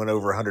day and it went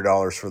over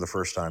 $100 for the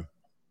first time.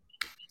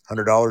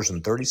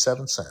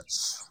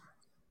 $100.37.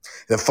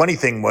 The funny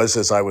thing was,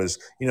 as I was,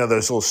 those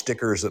little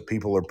stickers that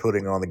people are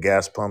putting on the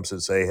gas pumps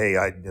that say, "Hey,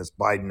 it's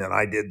Biden and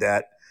I did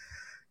that."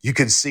 You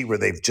can see where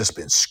they've just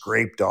been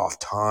scraped off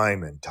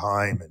time and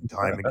time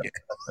again.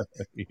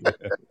 Yeah.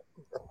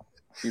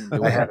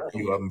 I had a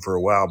few of them for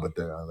a while, but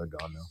they're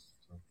gone now.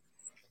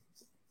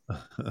 So.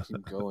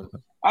 Keep going.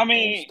 I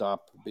mean, don't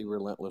stop. Be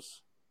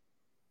relentless.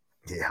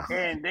 Yeah.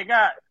 And they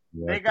got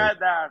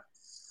that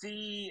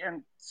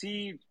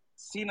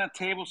Cena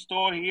table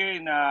store here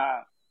in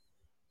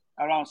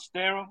around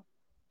Stero.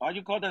 How do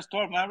you call that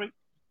store, Maverick?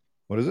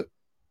 What is it?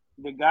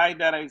 The guy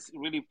that is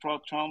really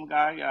pro-Trump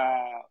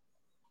guy,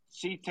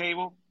 Seed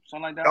Table,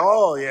 something like that.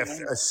 Oh, yeah,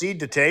 a Seed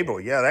to Table.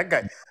 Yeah, that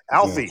guy.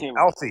 Alfie,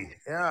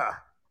 yeah.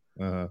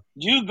 Uh-huh.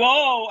 You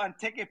go and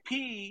take a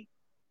pee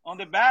on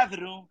the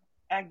bathroom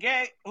and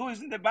get who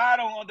is in the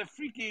bottom of the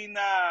freaking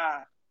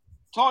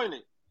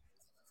toilet.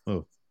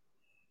 Oh.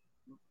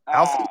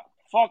 Alfie?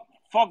 Fuck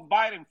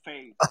Biden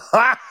face.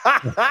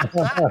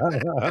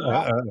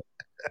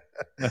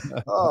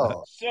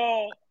 Oh.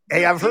 So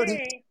hey, I've heard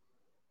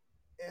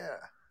yeah.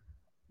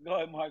 Go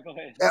ahead, Mark. Go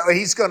ahead. I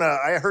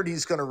heard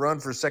he's gonna run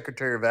for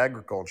Secretary of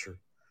Agriculture.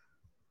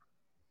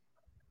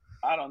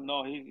 I don't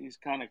know. He's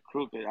kind of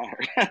crooked. I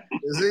heard.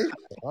 Is he?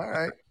 All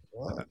right.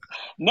 Well.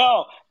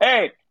 No,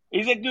 hey,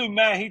 he's a good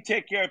man. He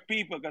take care of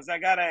people because I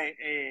got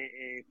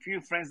a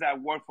few friends that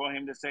work for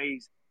him that say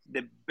he's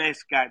the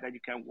best guy that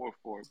you can work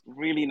for.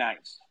 Really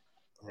nice.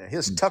 Yeah,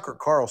 his Tucker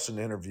Carlson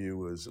interview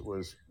was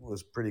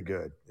pretty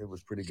good. It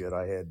was pretty good.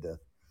 I had to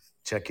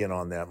check in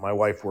on that. My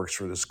wife works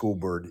for the school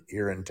board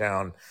here in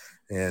town,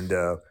 and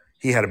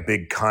he had a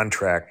big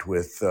contract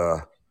with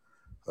the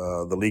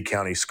Lee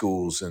County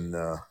schools, and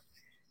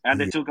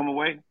they took him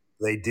away.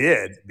 They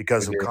did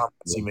because of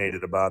comments he made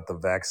about the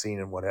vaccine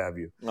and what have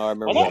you. No, I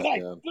remember that.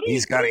 Like yeah.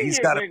 He's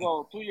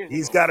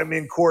got him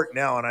in court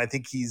now, and I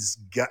think he has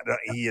got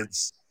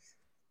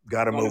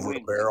him over the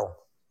barrel.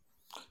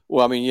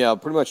 Well, I mean, yeah,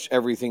 pretty much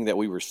everything that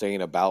we were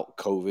saying about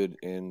COVID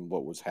and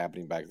what was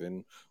happening back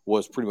then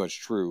was pretty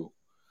much true.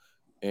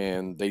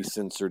 And they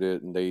censored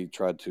it and they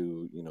tried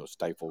to,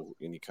 stifle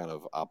any kind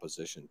of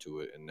opposition to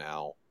it. And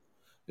now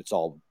it's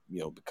all,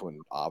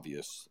 becoming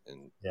obvious.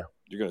 And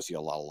you're going to see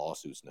a lot of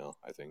lawsuits now,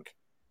 I think.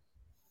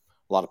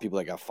 A lot of people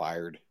that got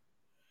fired.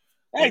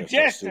 Hey,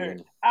 Jester,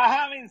 I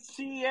haven't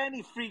seen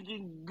any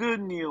freaking good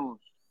news.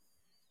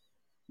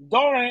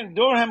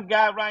 Durham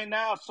guy right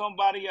now,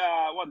 somebody,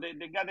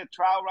 they got the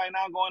trial right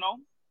now going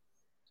on?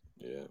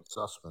 Yeah.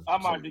 Sussman.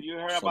 Amar, did you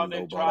hear about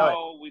the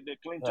trial with the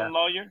Clinton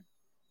lawyer?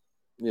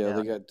 Yeah,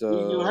 they got...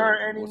 you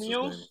heard any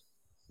news?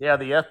 Yeah,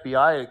 the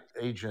FBI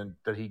agent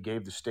that he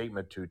gave the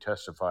statement to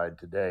testified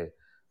today.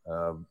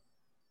 I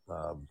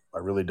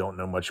really don't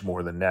know much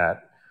more than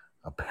that.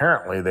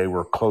 Apparently, they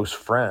were close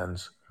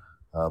friends,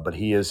 but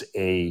he is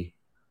a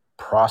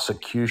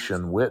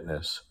prosecution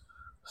witness.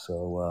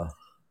 So...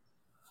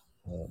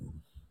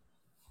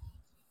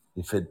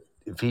 if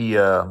he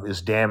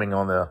is damning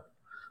on the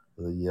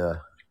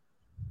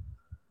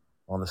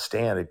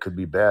stand, it could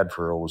be bad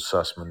for old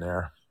Sussman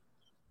there.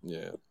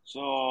 Yeah.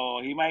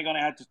 So he might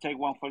gonna have to take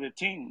one for the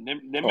team.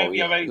 They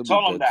maybe already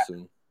told him that.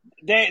 Soon.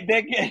 They're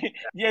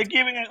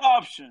giving an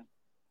option.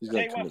 He's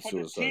gonna commit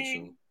suicide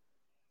soon.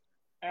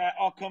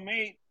 Or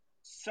commit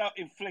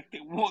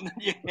self-inflicted wound.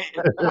 Yeah.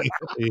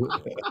 We're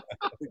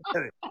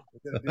gonna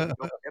do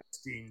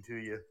Epstein to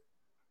you.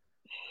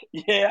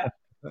 Yeah.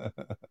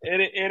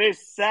 It is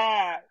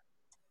sad.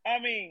 I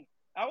mean,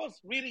 I was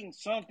reading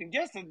something.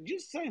 You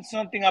said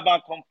something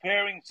about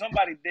comparing.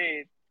 Somebody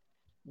did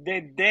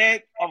the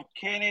death of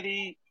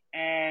Kennedy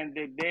and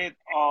the death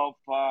of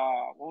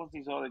what was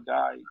this other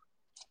guy?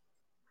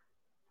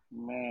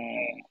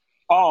 Man,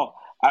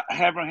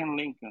 Abraham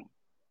Lincoln.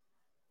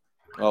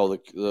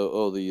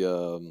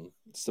 The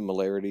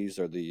similarities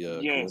or the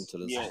Yes,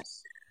 coincidences.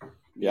 yes.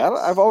 Yeah,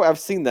 Yes. I've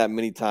seen that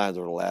many times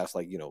over the last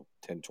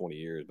 10, 20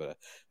 years, but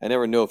I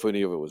never know if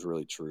any of it was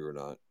really true or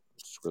not.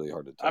 It's really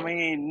hard to tell. I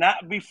mean,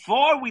 not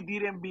before we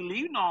didn't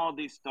believe in all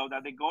this stuff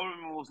that the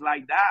government was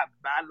like that,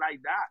 bad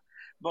like that.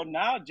 But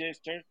now,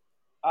 Jester,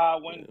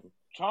 when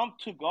Trump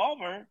took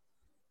over,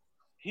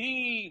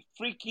 he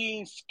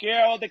freaking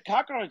scared all the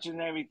cockroaches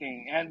and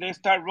everything, and they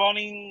start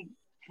running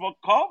for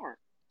cover.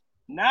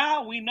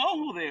 Now we know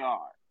who they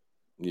are.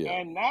 Yeah.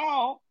 And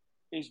now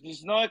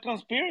it's not a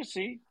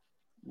conspiracy.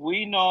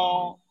 We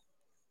know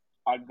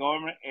our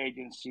government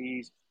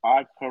agencies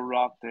are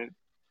corrupted.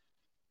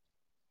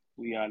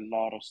 We are a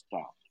lot of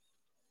stuff.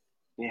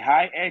 The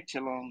high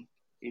echelon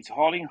is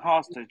holding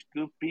hostage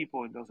good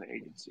people in those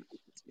agencies.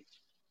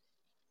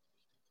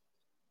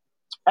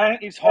 And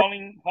it's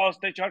holding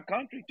hostage our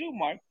country too,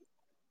 Mark.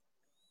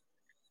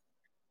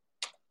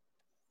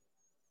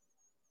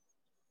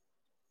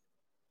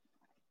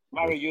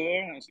 Mark, are you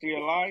there? And still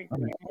alive?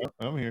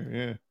 I'm here,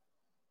 yeah.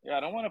 Yeah, I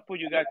don't want to put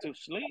you guys to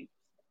sleep.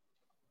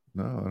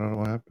 No, I don't know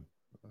what happened.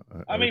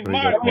 I mean,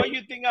 Mark, what do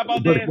you think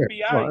about the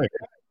FBI?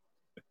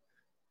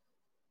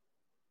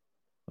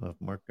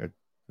 Mark got.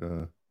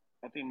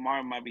 I think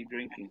Mark might be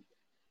drinking.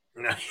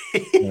 You got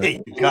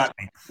me. You got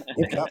me.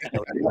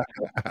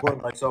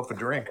 Pouring myself a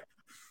drink.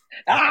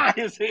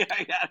 You see,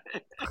 I got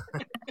it.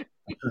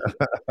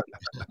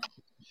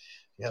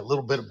 Yeah, a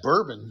little bit of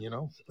bourbon,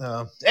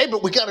 Hey,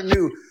 but we got a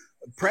new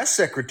press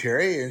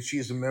secretary, and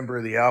she's a member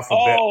of the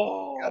alphabet.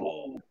 Oh,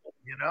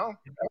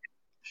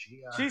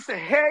 she's a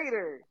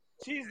hater.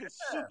 She's a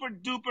super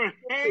duper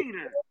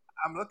hater.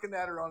 I'm looking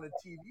at her on the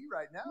TV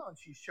right now, and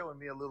she's showing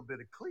me a little bit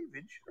of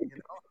cleavage.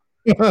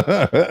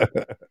 I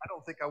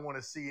don't think I want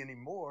to see any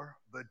more,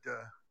 but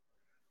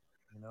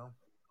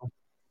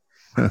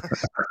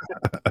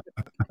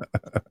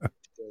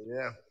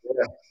yeah.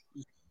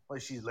 Well,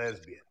 she's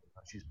lesbian.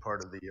 She's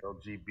part of the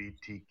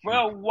LGBTQ.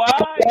 Well, why,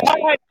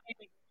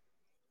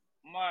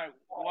 Mark?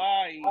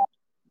 Why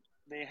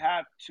they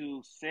have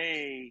to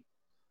say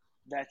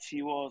that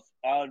she was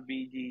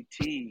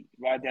LGBT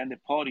right there on the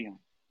podium?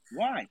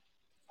 Why?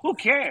 Who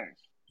cares?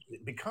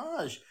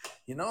 Because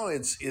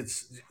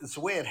it's the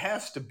way it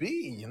has to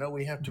be.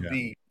 We have to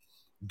be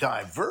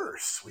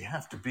diverse. We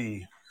have to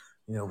be,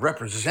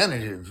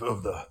 representative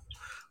of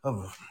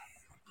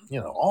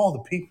all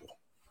the people.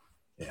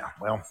 Yeah.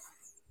 Well,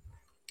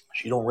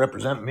 she don't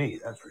represent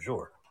me. That's for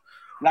sure.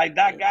 Like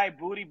that guy,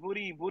 Booty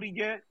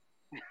Jet.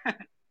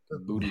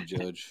 Booty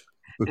Judge.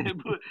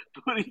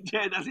 Booty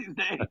Jet. That's his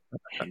name.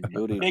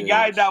 Booty the Judge.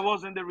 Guy that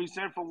was in the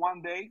reserve for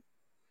one day.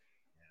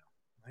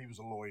 He was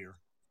a lawyer.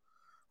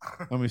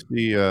 Let me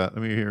see. Let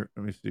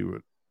me see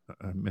what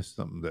I missed.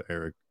 Something that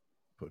Eric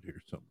put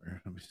here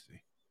somewhere. Let me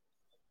see.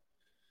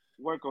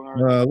 Work on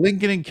her.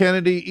 Lincoln and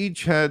Kennedy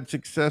each had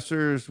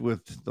successors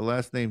with the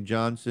last name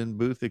Johnson.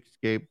 Booth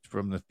escaped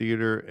from the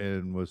theater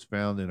and was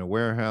found in a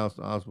warehouse.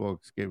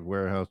 Oswald escaped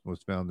warehouse and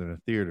was found in a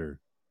theater.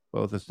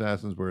 Both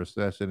assassins were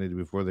assassinated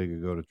before they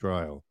could go to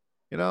trial.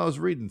 I was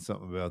reading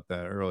something about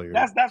that earlier.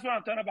 That's what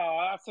I'm talking about.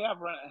 I said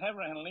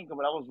Abraham Lincoln,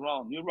 but I was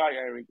wrong. You're right,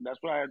 Eric. That's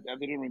why I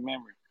didn't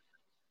remember.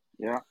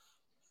 Yeah.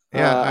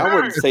 Yeah, I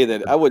wouldn't say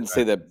that. I wouldn't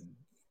say that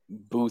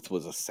Booth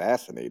was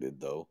assassinated,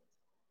 though.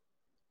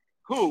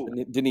 Who?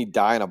 Didn't he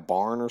die in a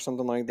barn or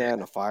something like that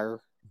in a fire?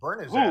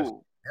 Burn his ass.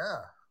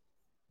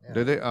 Yeah.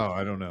 Did they? Oh,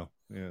 I don't know.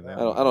 Yeah,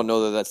 I don't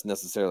know that that's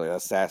necessarily an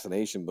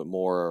assassination, but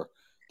more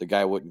the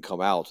guy wouldn't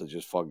come out to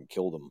just fucking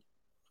kill them.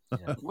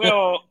 Yeah.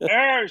 Well,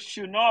 Eric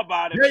should know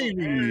about it. Hey,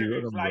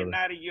 Eric is like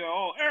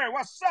 90-year-old. Eric,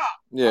 what's up?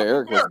 Yeah,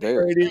 Eric was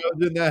there. Radio's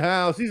in the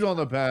house. He's on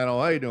the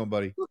panel. How you doing,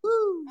 buddy?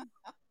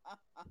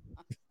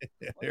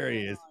 There he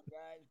is.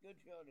 Guys? Good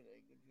show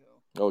today. Good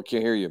show. Oh,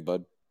 can't hear you,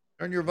 bud.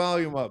 Turn your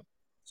volume up.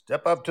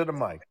 Step up to the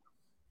mic.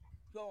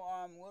 So,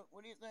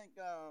 what do you think?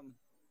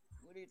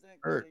 What do you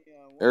think?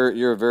 Eric,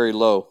 you're very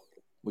low.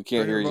 We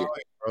can't hear you, volume,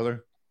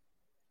 brother.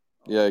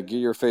 Yeah, get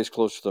your face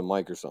closer to the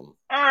mic or something.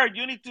 Eric,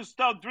 you need to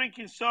stop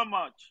drinking so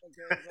much.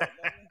 Okay, is that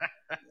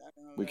better?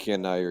 We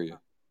cannot hear you.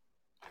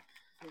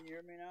 Can you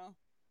hear me now?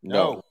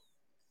 No.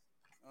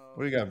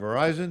 What do you got,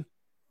 Verizon?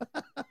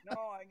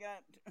 No, I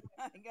got.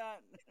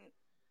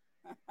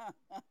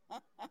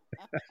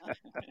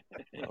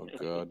 Oh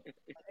God.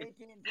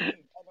 AT&T.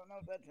 I don't know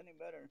if that's any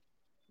better.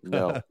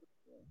 No.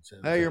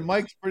 Hey, your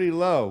mic's pretty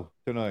low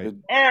tonight.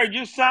 Eric,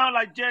 you sound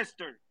like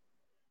Jester.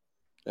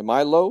 Am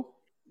I low?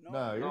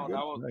 No, you're good.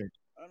 That was,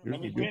 You're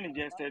let me good. finish,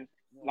 Jester.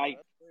 Like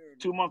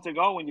 2 months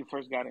ago when you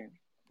first got in.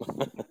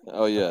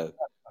 Oh yeah.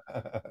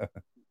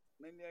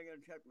 Maybe I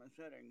gotta check my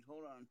settings.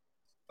 Hold on.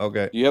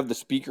 Okay. Do you have the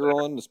speaker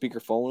on, the speaker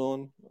phone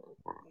on?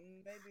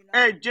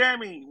 Hey,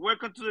 Jeremy,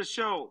 welcome to the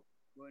show.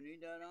 Do I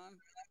need that on?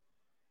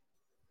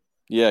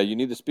 Yeah, you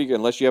need the speaker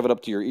unless you have it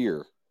up to your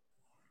ear.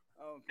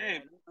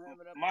 Hey,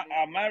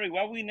 Mary,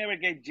 why we never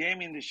get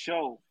Jamie in the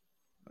show?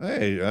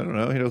 Hey, I don't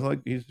know. He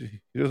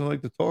doesn't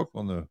like to talk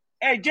on the.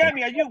 Hey,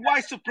 Jamie, are you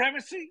white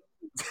supremacy?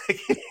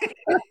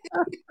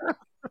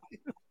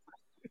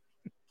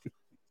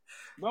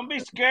 Don't be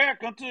scared.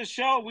 Come to the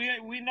show.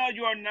 We know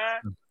you are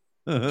not.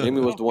 Jamie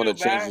was the one that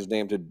feel bad. changed his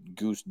name to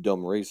Goose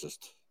Dumb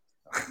Racist.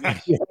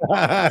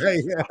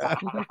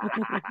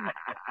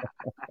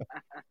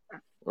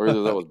 Or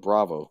either that was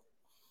Bravo.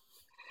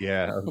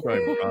 Yeah, that was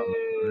probably Bravo.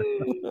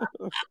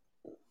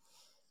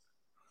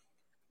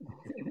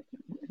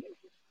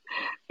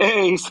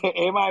 Hey, he said,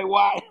 am I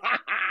white?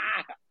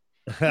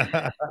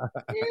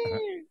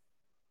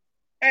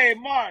 Hey,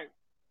 Mark.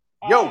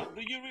 Yo.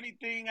 Do you really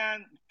think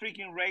I'm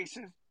freaking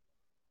racist?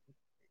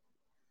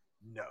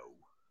 No.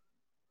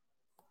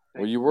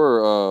 Well, you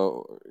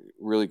were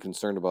really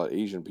concerned about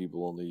Asian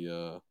people and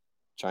the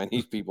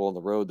Chinese people on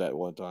the road that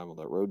one time on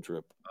that road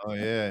trip. Oh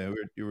yeah,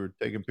 you were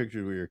taking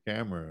pictures with your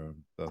camera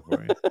and stuff,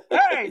 right?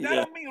 Hey, that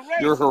don't mean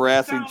racist. You're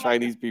harassing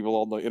Chinese people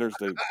on the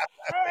interstate.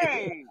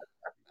 Hey,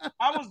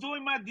 I was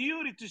doing my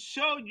duty to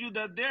show you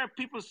that there are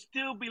people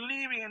still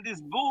believing in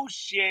this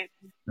bullshit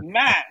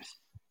mask.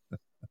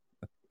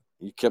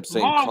 You kept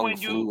saying Mom, kung when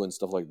flu and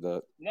stuff like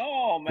that.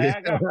 No,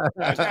 man,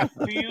 I got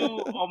few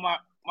on my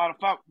matter of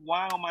fact,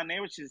 one of my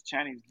neighbors is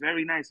Chinese,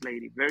 very nice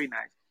lady, very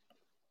nice.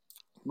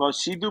 But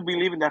she do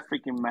believe in that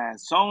freaking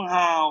mask.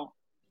 Somehow,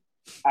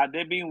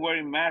 they've been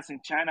wearing masks in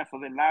China for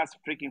the last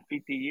freaking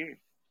 50 years.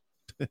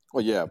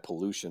 Well, yeah,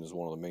 pollution is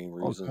one of the main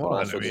reasons, come but on,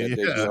 also I mean,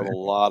 they do have a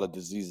lot of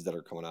diseases that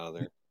are coming out of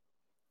there.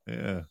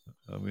 Yeah,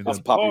 I mean Plus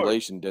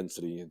population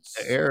density. It's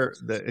the air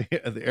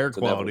it's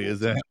quality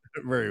inevitable. isn't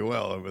very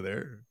well over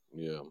there.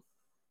 Yeah,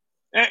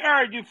 Hey,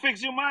 Eric, you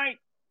fix your mic?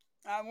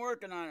 I'm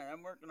working on it.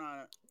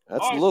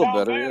 that's Oh, a it little sound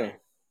better. better. Yeah,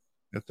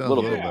 That a sounds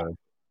little a bit. little better.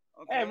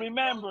 Hey,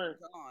 remember,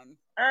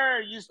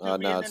 Eric used to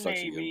be now in it the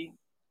sucks Navy.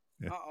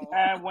 again.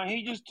 And when he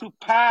used to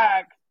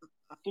pack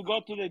to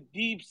go to the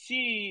deep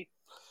sea,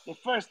 the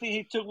first thing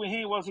he took with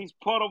him was his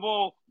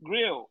portable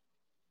grill.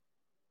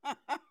 I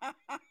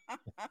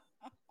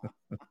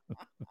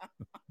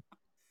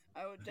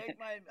would take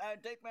my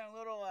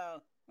little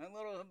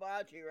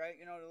hibachi, right?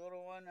 You know, the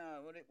little one.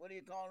 What do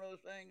you call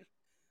those things?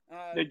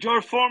 The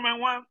George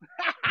Foreman one.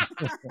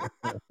 If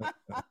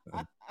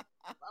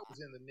I was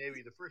in the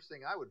Navy, the first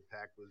thing I would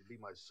pack would be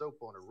my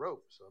soap on a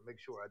rope, so I make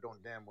sure I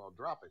don't damn well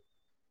drop it.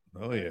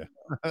 Oh yeah,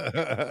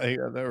 you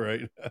got that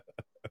right.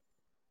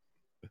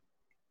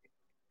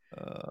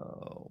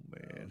 Oh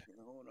man.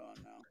 Hold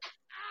on now.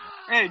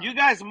 Hey, you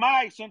guys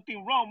might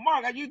something wrong.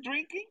 Mark, are you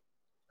drinking?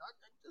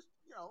 Just,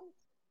 you know.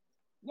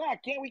 No,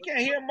 we can't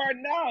hear Mark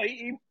now.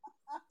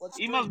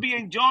 He must be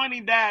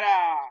enjoying that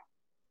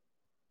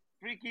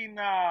freaking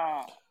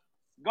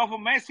Gulf of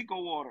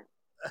Mexico water.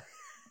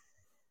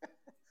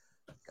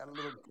 Got a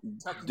little.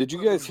 Did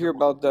you guys hear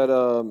about that?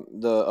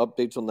 The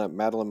updates on that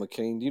Madeleine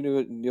McCain. Do you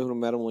know who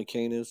Madeleine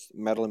McCain is?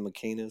 Madeleine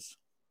McCain is.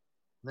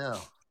 No.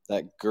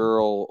 That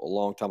girl a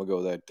long time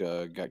ago that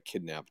got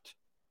kidnapped.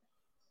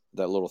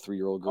 That little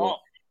 3-year-old girl.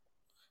 Oh.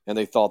 And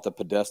they thought the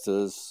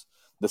Podestas,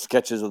 the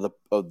sketches of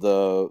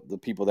the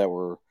people that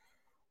were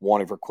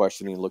wanting for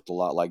questioning looked a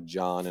lot like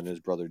John and his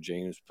brother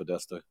James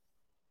Podesta.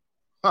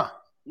 Huh.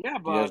 Yeah,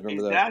 Do you guys but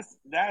remember that?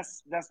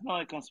 that's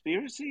not a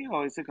conspiracy,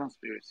 or it's a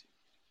conspiracy?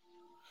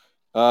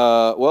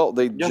 Well,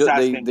 they Just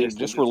asking, they just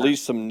just asking.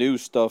 released some new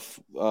stuff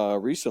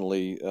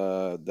recently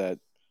that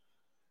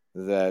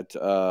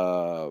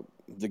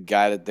the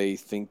guy that they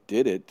think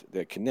did it,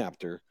 that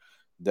kidnapped her,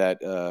 that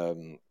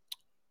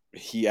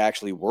he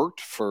actually worked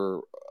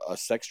for a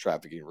sex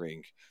trafficking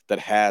ring that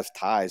has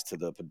ties to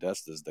the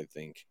Podestas, they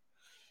think.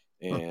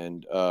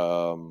 And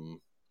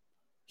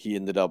he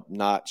ended up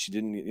she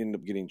didn't end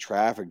up getting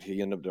trafficked.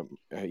 He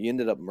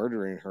ended up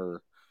murdering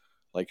her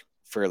like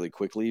fairly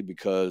quickly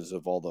because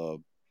of all the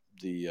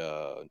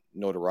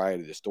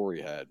notoriety the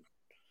story had.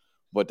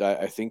 But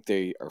I think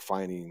they are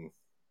finding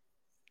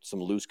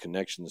some loose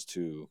connections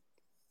to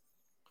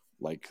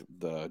like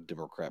the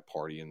Democrat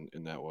Party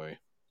in that way.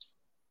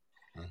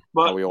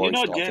 But how we always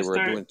thought they were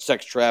Jester, doing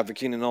sex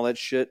trafficking and all that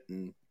shit,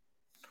 and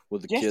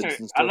with the Jester, kids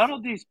and a stuff. lot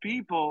of these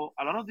people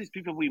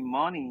with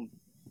money,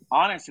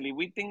 honestly,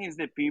 we think it's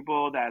the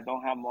people that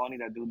don't have money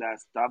that do that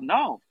stuff.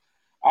 No,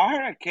 I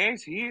heard a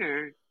case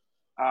here,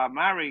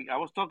 Mary. I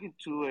was talking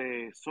to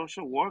a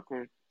social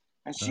worker,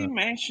 and she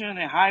mentioned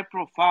a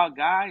high-profile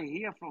guy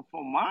here from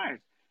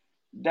Mars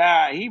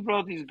that he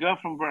brought this girl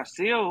from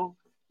Brazil,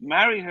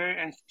 married her,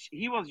 and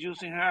he was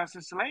using her as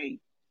a slave.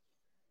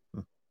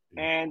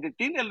 And the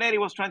thing the lady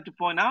was trying to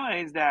point out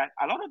is that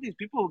a lot of these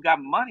people who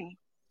got money,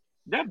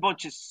 they're a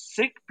bunch of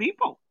sick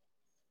people.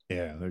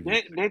 Yeah,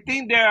 They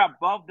think they're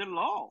above the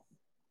law.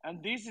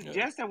 And this is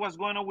just what's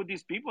going on with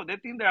these people. They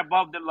think they're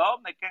above the law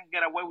and they can't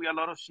get away with a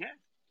lot of shit.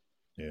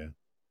 Yeah.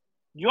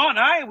 You and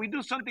I, we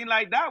do something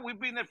like that. We've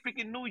been in the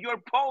freaking New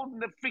York Post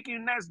the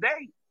freaking next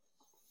day.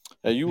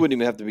 And you wouldn't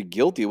even have to be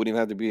guilty. It wouldn't even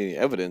have to be any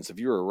evidence. If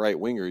you're a right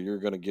winger, you're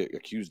going to get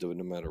accused of it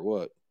no matter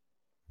what.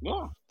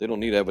 Yeah. They don't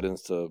need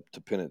evidence to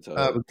pin it to.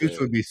 But Goose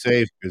would be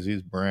safe because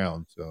he's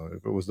brown. So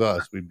if it was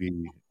us, we'd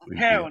be.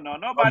 Hell no,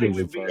 nobody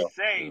under would the be jail.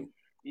 safe.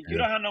 If you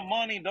don't have no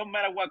money, don't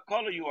matter what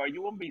color you are,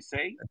 you won't be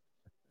safe.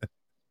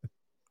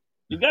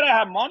 You gotta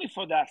have money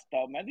for that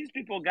stuff, man. These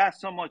people got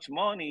so much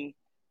money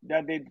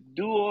that they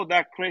do all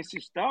that crazy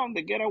stuff.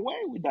 They get away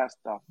with that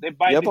stuff. They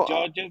buy the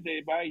judges.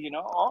 They buy,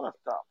 all that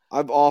stuff.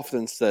 I've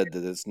often said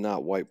that it's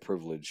not white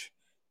privilege;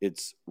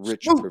 it's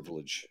rich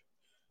privilege.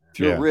 If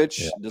you're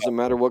rich, doesn't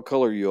matter what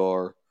color you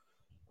are.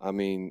 I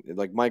mean,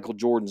 like Michael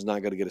Jordan's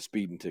not going to get a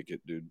speeding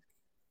ticket, dude.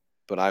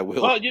 But I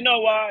will. Well, you know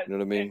what? You know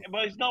what I mean?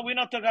 But we're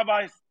not talking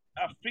about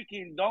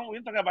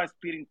we're talking about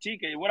speeding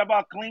ticket. What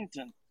about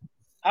Clinton?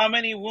 How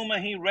many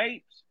women he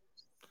rapes?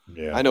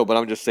 Yeah, I know, but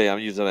I'm just saying, I'm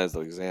using that as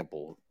an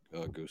example,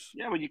 Goose.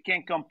 Yeah, but you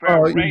can't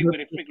compare rape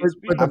with a freaking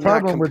speeding ticket. I'm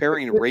not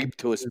comparing rape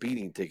to a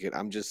speeding ticket.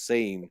 I'm just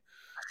saying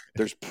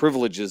there's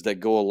privileges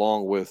that go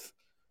along with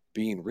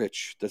being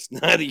rich. That's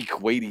not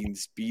equating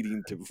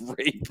speeding to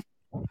rape.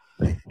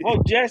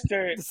 Well,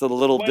 Jester, it's a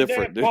little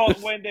different, dude.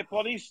 When the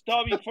police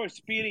stop you for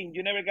speeding,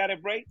 you never got a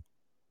break?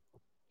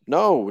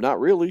 No, not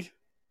really.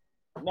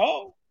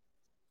 No?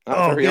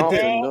 Not very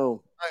often,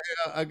 no.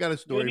 I got a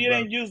story. You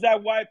didn't use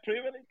that white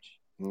privilege?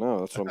 No,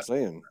 that's what I'm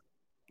saying.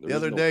 The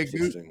other day,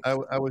 Goose, I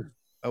was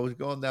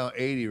going down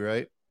 80,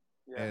 right?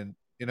 Yeah. And,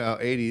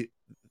 80,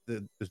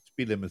 the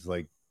speed limit is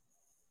like,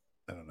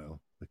 I don't know,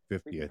 like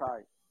 50.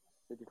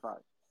 55.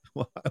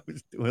 Well, I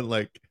was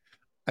doing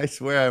I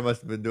swear I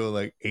must have been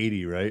doing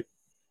 80, right?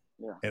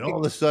 Yeah. And all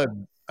of a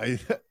sudden,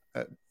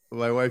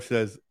 my wife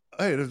says,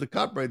 "Hey, there's a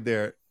cop right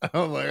there."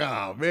 I'm like,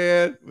 "Oh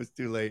man, it was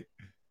too late."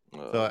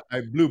 So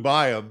I blew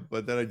by him,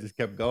 but then I just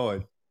kept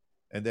going.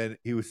 And then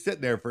he was sitting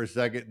there for a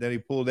second. Then he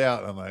pulled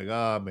out. I'm like,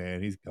 "Oh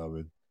man, he's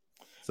coming."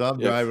 So I'm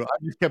driving. I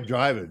just kept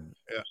driving,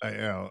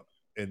 And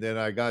then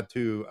I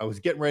was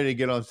getting ready to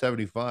get on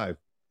 75.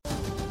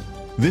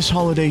 This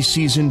holiday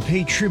season,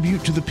 pay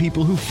tribute to the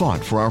people who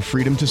fought for our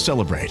freedom to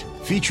celebrate.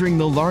 Featuring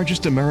the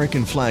largest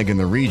American flag in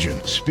the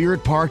region,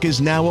 Spirit Park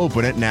is now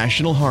open at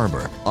National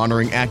Harbor,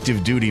 honoring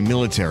active duty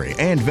military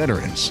and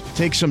veterans.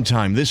 Take some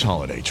time this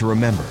holiday to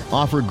remember,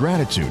 offer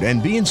gratitude,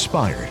 and be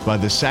inspired by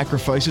the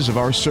sacrifices of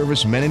our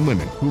service men and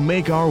women who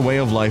make our way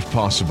of life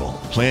possible.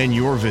 Plan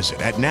your visit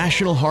at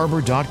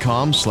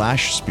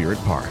nationalharbor.com/Spirit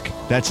Park.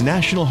 That's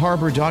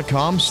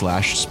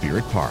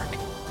nationalharbor.com/Spirit Park.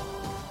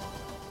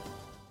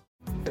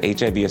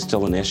 HIV is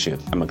still an issue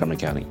in Montgomery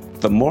County.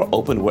 The more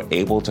open we're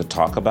able to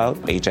talk about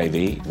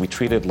HIV, we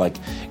treat it like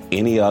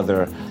any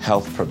other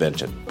health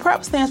prevention.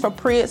 PrEP stands for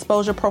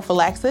pre-exposure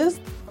prophylaxis.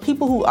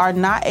 People who are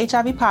not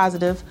HIV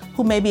positive,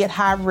 who may be at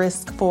high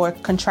risk for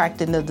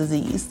contracting the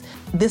disease.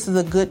 This is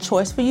a good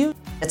choice for you.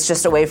 It's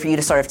just a way for you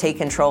to sort of take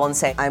control and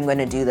say, I'm going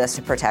to do this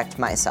to protect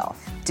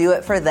myself. Do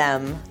it for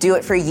them. Do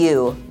it for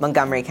you,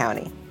 Montgomery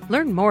County.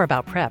 Learn more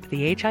about PrEP,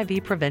 the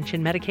HIV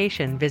prevention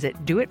medication.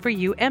 Visit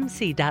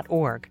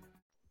doitforyoumc.org.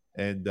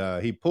 And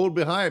he pulled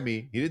behind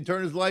me. He didn't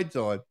turn his lights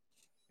on.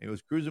 He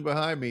was cruising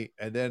behind me.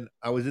 And then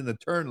I was in the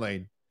turn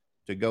lane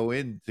to go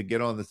in to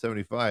get on the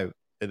 75.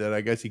 And then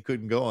I guess he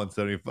couldn't go on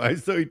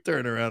 75. So he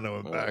turned around and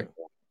went back.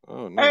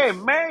 Oh, nice. Hey,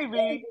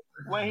 maybe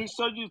when he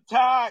showed you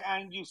tag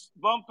and you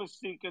bumper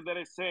sticker that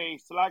it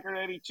says Slacker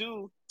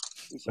 82,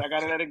 he said, I got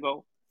to let it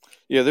go.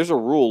 Yeah, there's a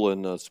rule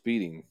in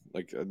speeding.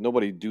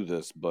 Nobody do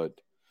this, but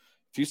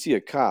if you see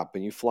a cop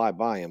and you fly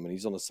by him and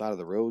he's on the side of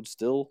the road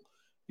still,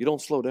 you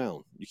don't slow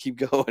down. You keep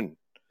going.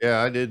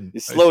 Yeah, I didn't. You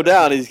slow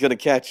down, he's gonna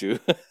catch you.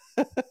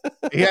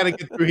 He had to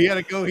get through. He had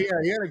to go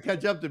here. He had to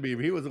catch up to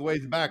me. He was a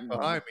ways back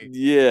behind me.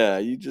 Yeah,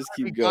 you just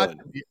keep going.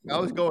 I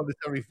was going to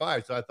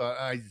 75, so I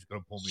thought he's just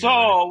gonna pull me.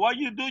 So what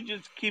you do?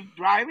 Just keep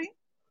driving.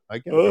 I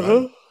kept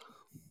driving.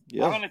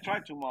 Yeah. I'm gonna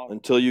try tomorrow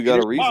Until you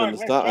got a reason to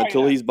stop.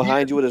 Until he's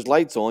behind you with his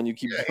lights on, you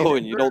keep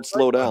going. You don't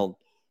slow down.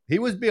 He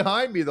was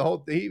behind me the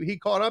whole. He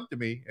caught up to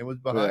me and was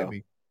behind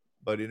me.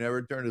 But he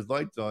never turned his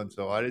lights on,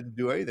 so I didn't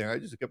do anything. I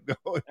just kept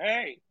going.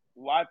 Hey,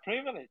 white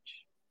privilege.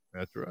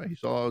 That's right. He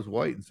saw I was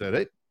white and said,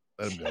 "Hey,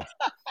 let him go."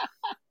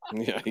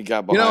 Yeah, he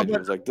got behind you. He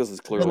was like, "This is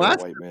clearly a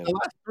white man." The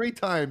last 3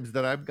 times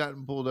that I've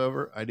gotten pulled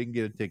over, I didn't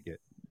get a ticket.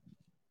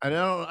 And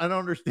I don't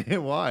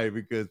understand why,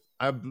 because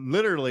I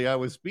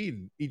was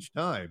speeding each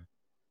time.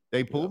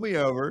 They pulled me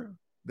over.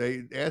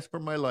 They asked for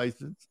my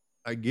license.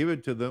 I give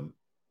it to them.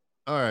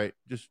 All right,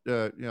 just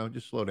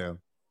slow down.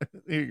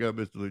 Here you go,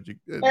 Mr. Lucci.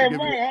 Hey,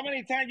 Mark, how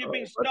many times you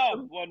been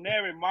stopped? Well,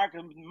 never, Mark.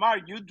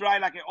 Mark, you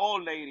drive like an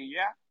old lady,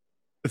 yeah?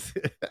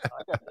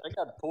 I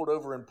got pulled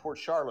over in Port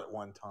Charlotte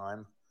one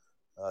time,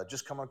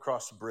 just coming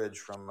across the bridge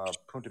from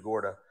Punta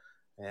Gorda,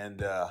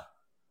 and a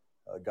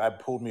guy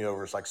pulled me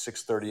over. It's like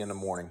 6:30 in the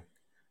morning,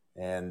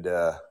 and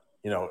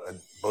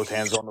both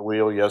hands on the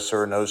wheel, yes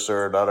sir, no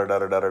sir, da da da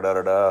da da da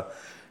da da,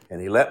 and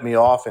he let me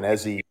off. And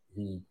as he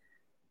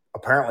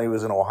apparently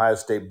was an Ohio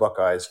State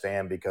Buckeyes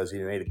fan, because he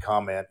made a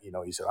comment. He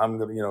said, "I'm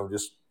going to,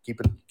 just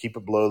keep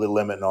it below the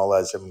limit and all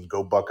that." I said,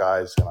 "Go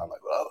Buckeyes!" And I'm like,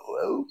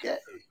 "Oh, okay."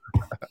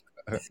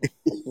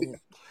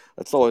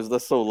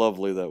 That's so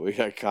lovely that we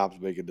got cops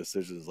making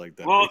decisions like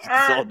that. Well, based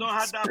on Earl don't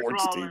have that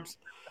sports problem teams.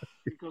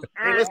 because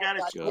Hey, Earl listen, got a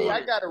hey, I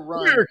scooter. got to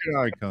run. American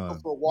Go icon.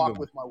 for a walk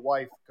with my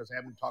wife because I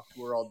haven't talked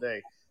to her all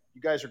day.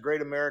 You guys are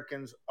great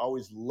Americans.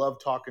 Always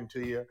love talking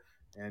to you,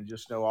 and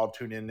just know I'll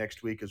tune in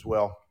next week as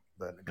well.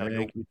 But I gotta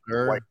Thank go you, with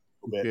my wife sir.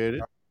 a little bit. Appreciate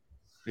it.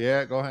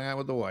 Yeah, go hang out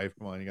with the wife.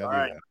 Come on, you gotta All do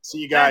right. that. See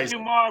you guys. Thank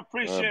you, Mark. All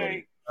right, Appreciate buddy.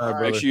 it. All right,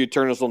 Make brother. sure you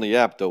turn us on the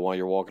app though while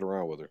you're walking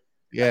around with her.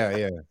 Yeah,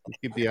 yeah.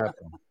 Keep the app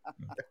on.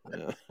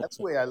 Yeah. That's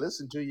the way I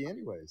listen to you,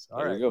 anyways. All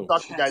There right. you go. We'll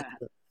talk to you guys.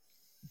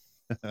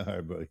 All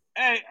right, buddy.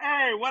 Hey,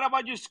 what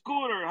about your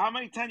scooter? How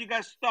many times you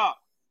got stopped?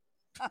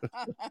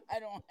 I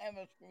don't have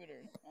a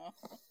scooter.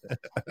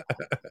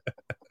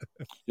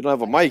 You don't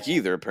have a mic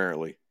either,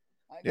 apparently.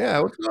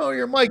 Yeah, what's going on with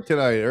your mic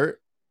tonight, Ert?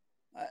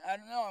 I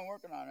don't know. I'm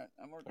working on it.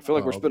 I feel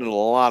like we're spending a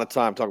lot of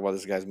time talking about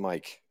this guy's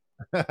mic.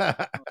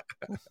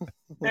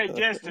 Hey,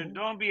 Jester,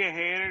 don't be a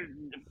hater.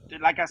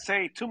 Like I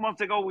say, 2 months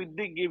ago, we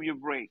did give you a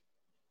break.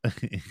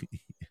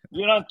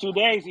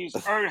 Today's his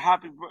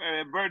happy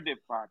birthday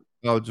party.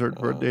 Oh, it's Ert's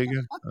birthday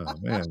again? Oh,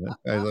 man.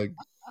 That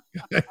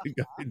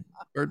guy,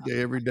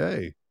 birthday every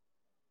day.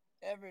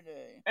 Every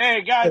day.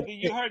 Hey, guys,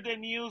 did you heard the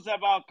news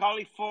about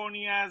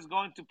California is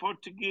going to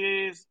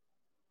Portuguese?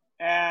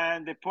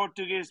 And the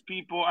Portuguese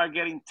people are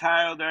getting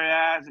tired of their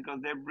ass because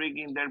they're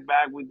bringing their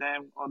bag with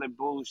them, all the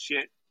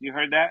bullshit. You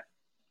heard that?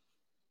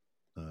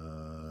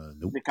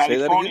 Nope. The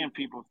Californian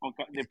people,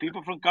 the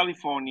people from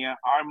California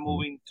are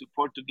moving to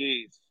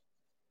Portugal.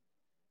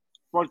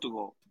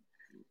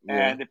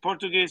 Yeah. And the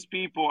Portuguese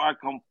people are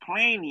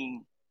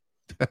complaining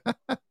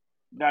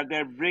that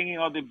they're bringing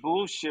all the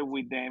bullshit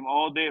with them,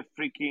 all their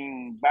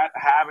freaking bad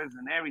habits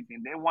and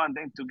everything. They want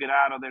them to get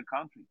out of their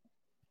country.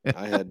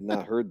 I had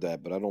not heard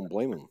that, but I don't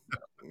blame him.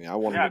 I mean, I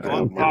want him to get go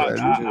out of my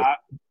country too.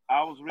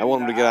 I was I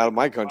want him to get out of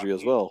my country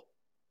as well.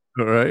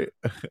 All right.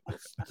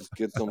 Just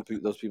get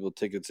those people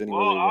tickets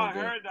anywhere Well, they I want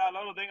to go. heard that a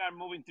lot of them are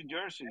moving to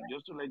Jersey,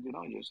 just to let you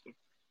know, Jester.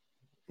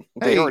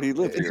 They already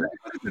live here.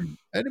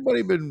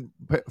 Anybody been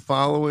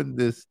following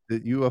the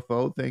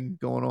UFO thing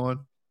going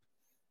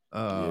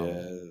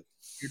on?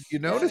 You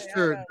notice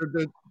they're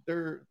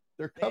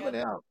coming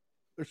out.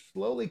 They're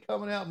slowly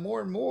coming out more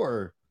and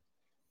more,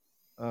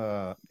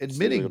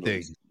 admitting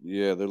things.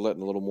 Yeah, they're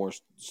letting a little more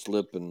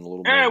slip and a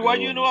little Hey, more. what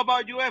do you know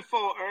about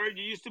UFO, Erd?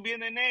 You used to be in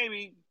the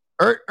Navy.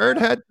 Ert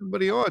had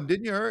somebody on,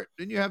 didn't you, Ert?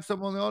 Didn't you have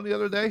someone on the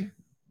other day?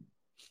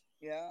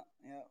 Yeah.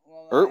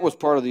 Well, Ert was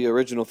part of the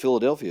original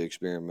Philadelphia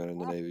experiment in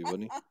the Navy,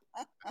 wasn't he?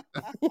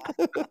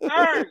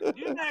 Ert,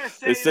 you never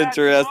say They sent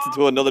your ass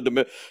to another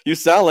dimension. You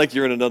sound like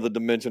you're in another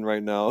dimension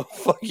right now.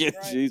 Fucking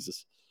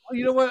Jesus. Oh,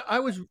 you know what?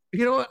 Now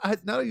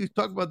that you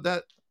talk about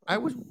that, I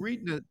was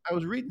reading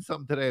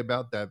something today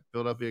about that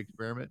Philadelphia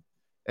experiment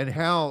and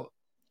how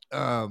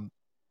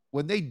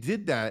when they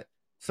did that,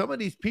 some of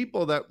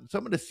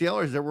the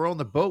sailors that were on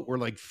the boat were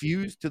like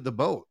fused to the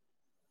boat.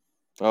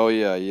 Oh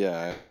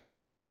yeah.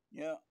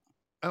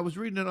 I was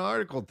reading an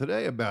article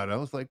today about it. I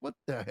was like, what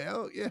the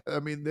hell? Yeah, I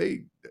mean there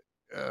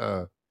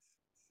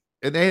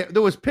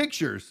was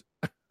pictures.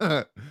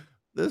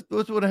 This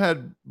one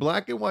had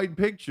black and white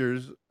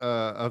pictures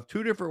of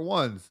two different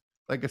ones.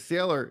 Like a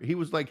sailor, he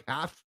was like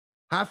half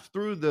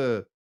through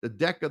the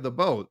deck of the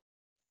boat,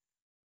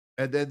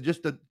 and then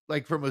just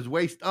like from his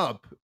waist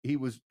up, he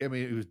was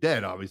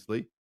dead,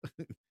 obviously.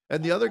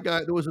 And the other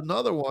guy, there was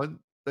another one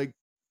like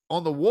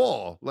on the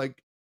wall,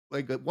 like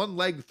one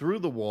leg through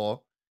the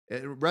wall,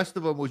 and the rest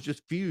of them was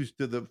just fused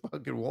to the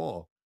fucking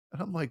wall.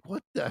 And I'm like,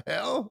 what the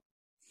hell?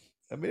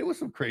 I mean, it was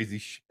some crazy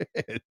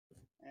shit.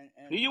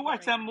 Do you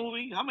watch that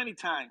movie? How many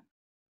times?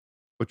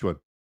 Which one?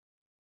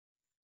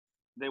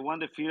 They won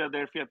the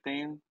Philadelphia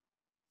thing.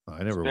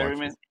 I never watched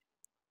experiment. it.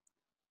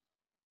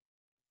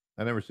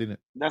 I never seen it.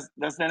 That's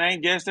the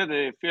name, Jester,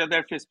 the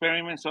Philadelphia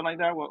experiment, something like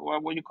that.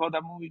 What you call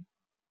that movie?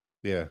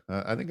 Yeah,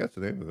 I think that's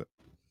the name of it.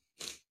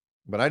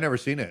 But I never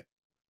seen it.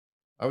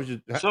 I was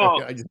just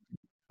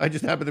I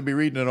just happened to be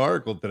reading an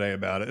article today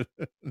about it.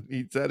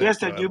 He said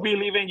Jester, it. do you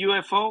believe in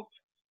UFO?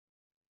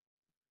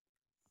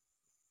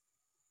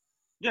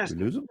 Yes.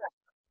 We lose him?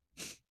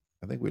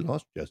 I think we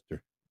lost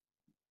Jester.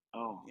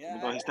 Oh,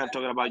 because he started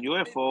talking about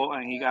UFO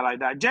and he got like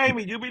that.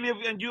 Jamie, do you believe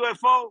in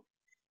UFO?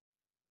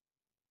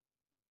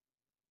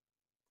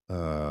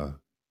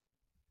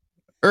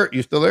 Ert,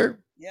 you still there?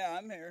 Yeah,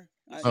 I'm here.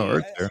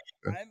 Ert's there.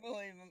 I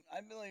believe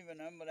in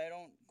them, but I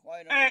don't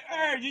quite. Hey,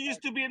 Ert, you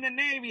used to be in the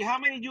Navy. How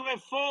many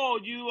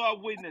UFO you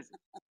witnessed?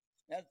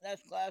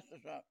 That's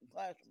classified.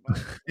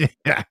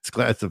 Yeah, it's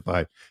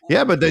classified.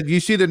 Yeah, but then you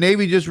see the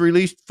Navy just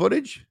released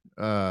footage.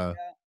 Yeah.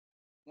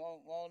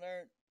 Well,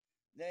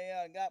 they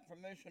got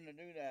permission to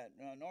do that.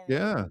 Normally,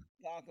 Yeah. we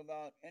talk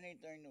about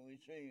anything that we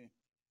see.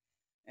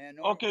 And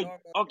Okay,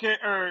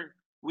 Ert,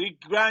 we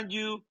grant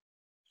you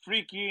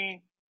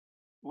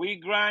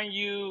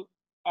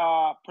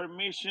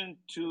permission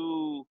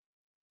to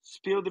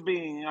spill the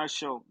bean in our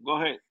show.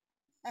 Go ahead.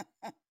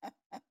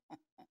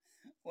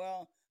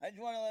 Well, I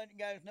just want to let you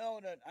guys know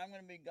that I'm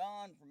going to be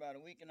gone for about a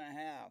week and a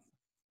half.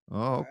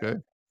 Oh, okay.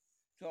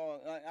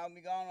 So I'll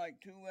be gone like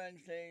 2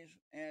 Wednesdays,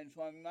 and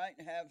so I might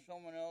have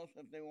someone else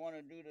if they want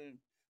to do the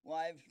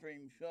live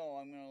stream show.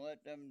 I'm gonna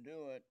let them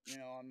do it,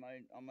 on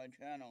my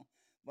channel.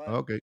 But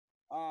Okay.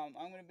 I'm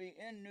gonna be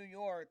in New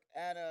York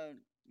at a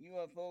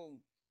UFO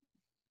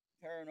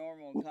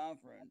paranormal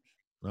conference.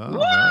 Oh,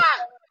 nice.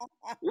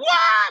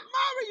 What,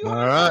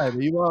 All right.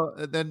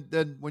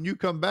 Then when you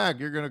come back,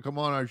 you're going to come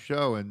on our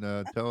show and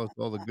tell us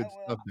all the good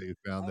stuff that you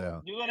found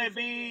out. You're gonna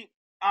be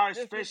our This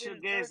will be special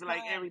the guest third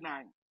like time. every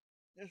night.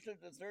 This is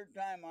the third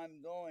time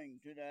I'm going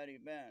to that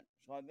event,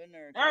 so I've been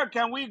there.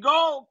 Can we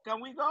go? Can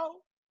we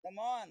go? Come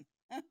on.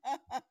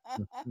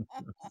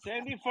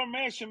 Send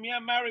information. Me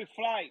and Mary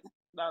fly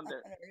down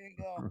there. There you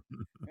go.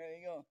 There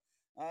you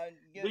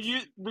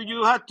go. Do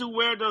you have to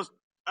wear those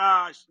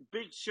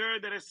big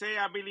shirt that say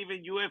I believe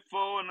in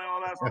UFO and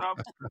all that stuff?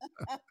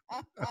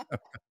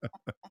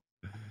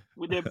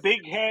 With the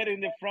big head in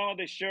the front of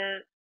the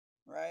shirt.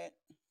 Right.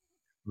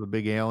 The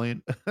big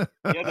alien.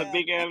 Yeah, the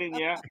big alien,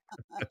 yeah.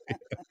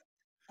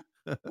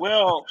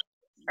 Well,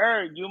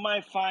 you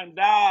might find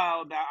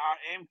out that our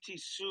empty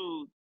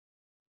suit,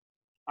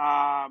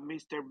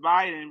 Mr.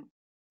 Biden,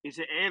 is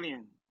an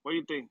alien. What do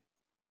you think?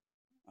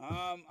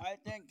 I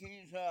think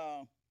he's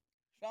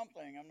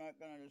something. I'm not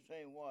going to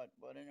say what,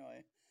 but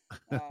anyway.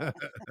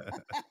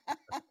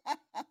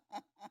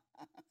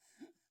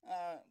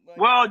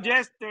 Well,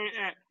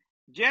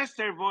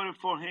 Jester voted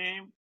for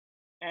him,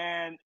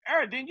 and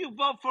didn't you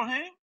vote for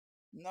him?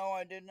 No,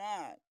 I did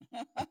not.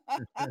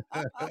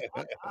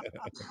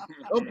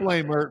 Don't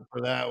blame Mert for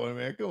that one,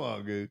 man. Come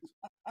on, Goose.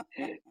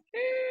 Hey,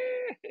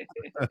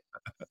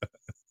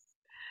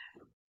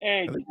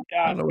 I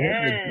don't know what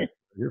happened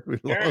to Jester. We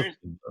lost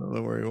him. I don't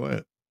know where he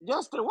went.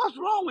 Jester, what's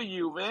wrong with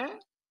you, man?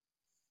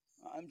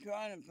 I'm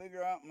trying to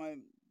figure out my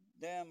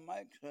damn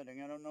mic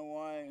setting. I don't know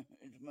why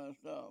it's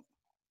messed up.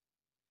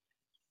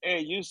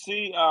 Hey, you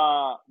see,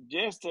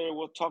 Jester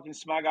was talking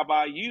smack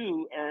about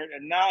you,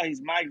 and now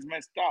his mic's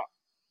messed up.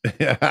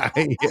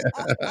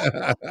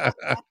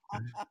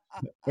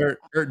 Hurt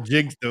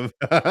jinxed him.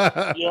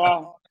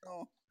 Yeah.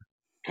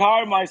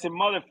 Karma is a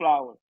mother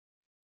flower.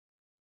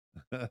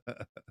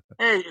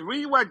 Hey,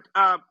 read what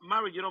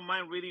Mary, you don't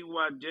mind reading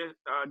what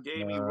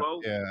Jamie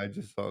wrote? Yeah, I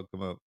just saw it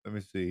come up. Let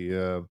me see.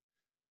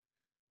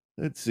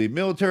 Let's see.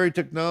 Military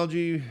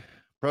technology,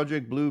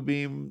 Project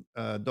Bluebeam.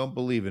 Don't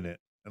believe in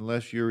it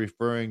unless you're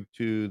referring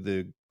to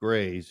the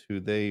Greys, who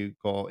they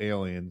call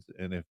aliens.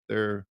 And if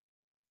there's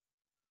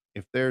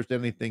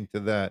anything to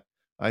that,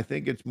 I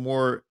think it's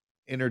more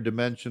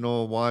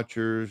interdimensional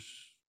watchers,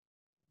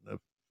 the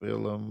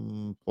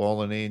film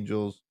Fallen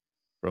Angels,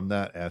 from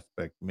that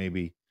aspect.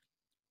 Maybe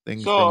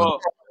things from So,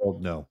 the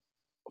world. No.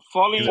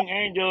 fallen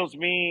angels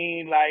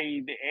mean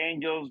like the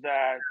angels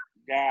that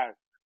got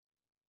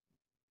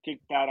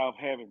kicked out of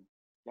heaven.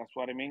 That's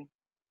what I mean.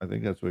 I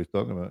think that's what he's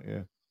talking about.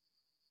 Yeah.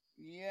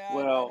 Yeah,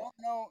 Well,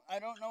 I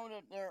don't know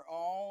that they're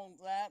all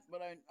that,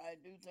 but I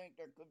do think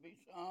there could be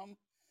some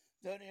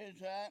that is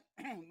that.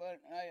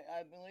 But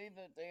I believe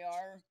that they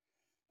are.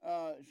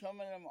 Some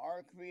of them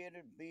are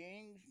created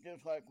beings,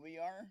 just like we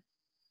are.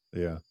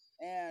 Yeah.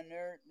 And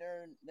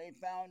they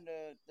found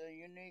the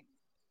unique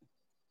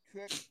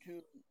trick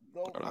to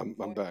go from I'm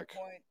point back. to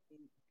point.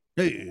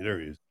 Hey, there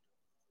he is.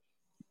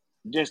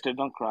 Jester,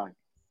 don't cry.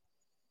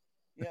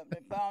 Yeah, they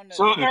found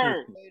So,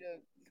 way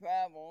to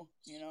travel.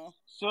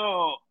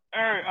 So,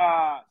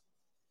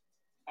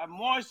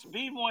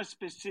 be more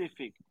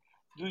specific.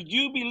 Do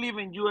you believe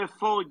in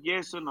UFO?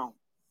 Yes or no?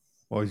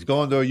 Well, he's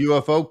going to a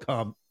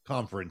UFO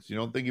conference. You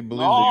don't think he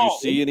believes Did it? you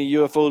see any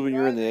UFOs when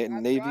you were in the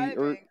Navy?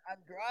 I'm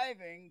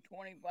driving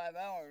 25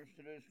 hours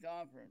to this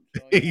conference.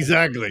 So,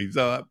 Exactly.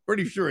 So I'm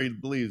pretty sure he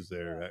believes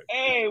there.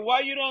 Hey,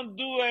 why you don't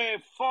do a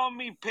phone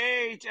me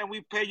page and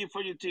we pay you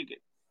for your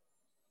ticket?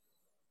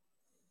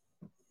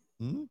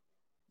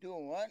 Do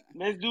what?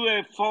 Let's do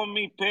a phone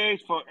me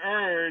page for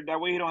that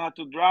way he don't have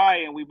to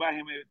drive and we buy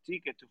him a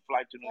ticket to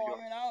fly to New York.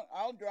 I mean,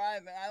 I'll drive,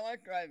 and I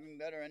like driving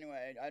better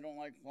anyway. I don't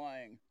like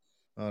flying.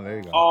 Oh, there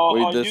you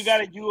go. You got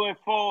a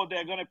UFO,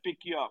 they're gonna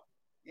pick you up.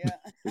 Yeah.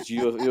 There's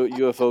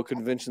UFO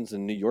conventions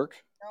in New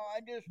York. No,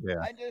 I just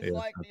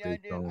like the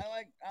idea.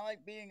 I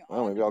like being.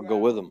 Well, maybe I'll go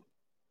with them.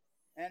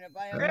 And if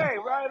I have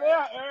right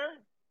there,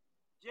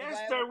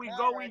 Jester, we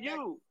go with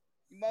you.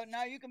 But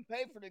now you can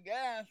pay for the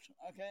gas,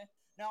 okay?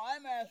 Now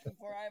I'm asking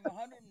for. I have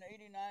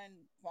 189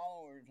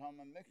 followers on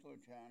my Mixler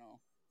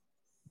channel,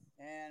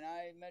 and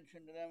I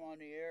mention to them on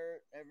the air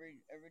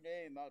every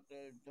day about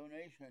the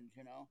donations,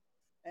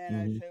 And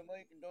I say, well,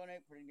 you can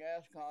donate for the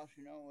gas costs,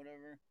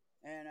 whatever.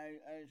 And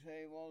I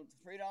say, well,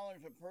 $3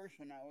 a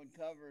person, that would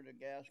cover the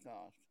gas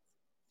cost.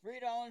 $3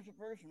 a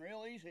person,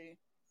 real easy.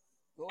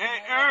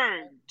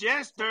 Hey,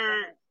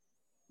 Jester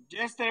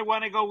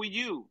want to go with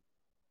you.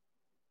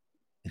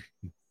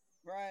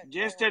 Right.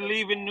 Jester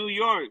live in New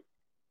York.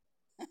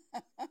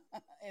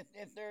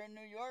 If they're in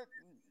New York,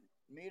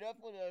 meet up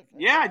with us.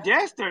 Yeah,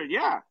 Jester,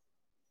 yeah.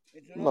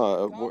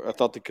 No, I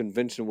thought the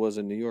convention was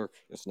in New York.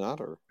 It's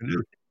not, or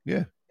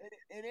yeah.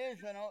 It is.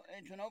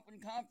 It's an open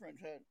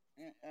conference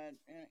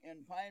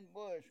in Pine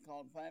Bush,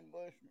 called Pine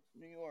Bush,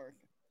 New York.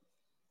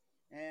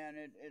 and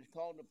it's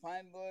called the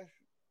Pine Bush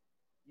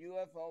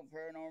UFO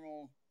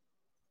Paranormal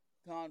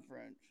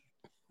Conference.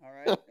 All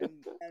right,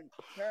 and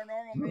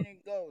paranormal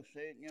meaning ghosts.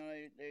 They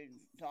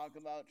talk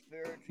about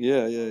spirits.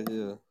 Yeah.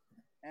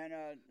 And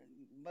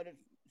but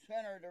it's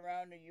centered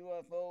around the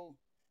UFO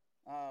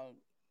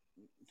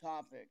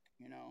topic.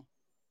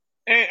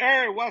 Hey,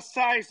 Eric, what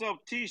size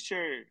of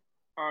T-shirt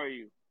are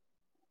you?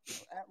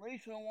 At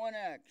least a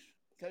 1X,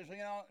 because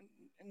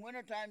in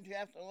wintertime you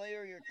have to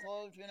layer your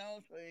clothes. So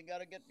you got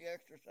to get the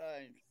extra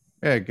size.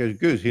 Yeah, because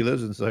Goose, he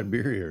lives in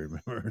Siberia,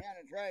 remember? Yeah,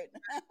 that's right.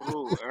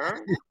 Oh,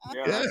 Eric?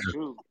 Yeah, Yeah. that's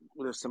true.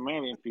 With the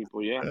Sumerian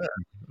people, yeah.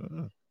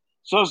 Uh,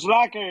 So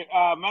Slacker,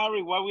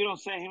 Mary, why we don't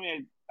send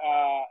him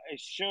a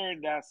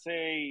shirt that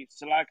say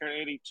Slacker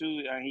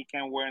 82 and he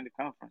can wear in the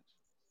conference?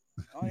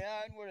 Oh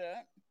yeah, I'd wear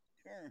that.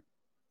 Sure.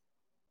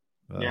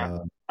 Yeah,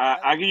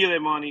 I'll give you the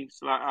money.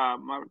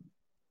 Mary.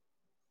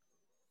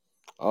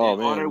 Oh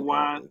The other man,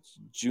 one. it's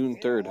June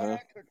 3rd, huh?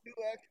 1X or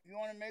 2X. If you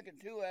want to make it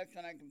 2X,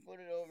 and I can put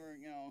it over,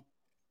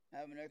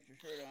 have an extra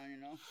shirt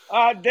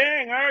on,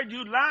 Dang, Eric,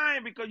 you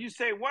lying because you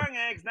say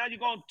 1X, now you're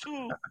going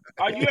 2.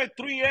 Are you at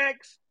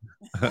 3X?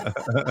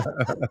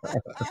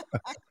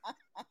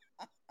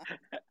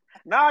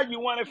 Now you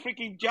want a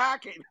freaking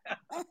jacket.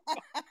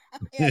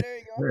 Yeah, there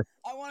you go.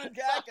 I want a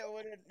jacket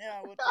with it,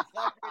 with the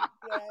Slacker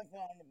 82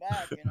 on the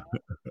back,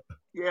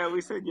 Yeah,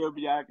 we send you a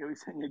jacket. We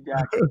send you a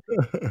jacket.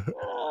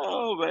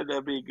 Oh, man,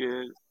 that'd be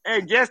good.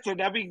 Hey, Justin,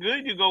 that'd be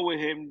good. You go with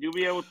him. You'll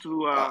be able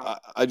to.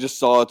 I just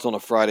saw it's on a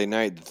Friday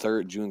night,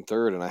 June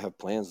 3rd, and I have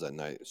plans that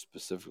night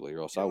specifically,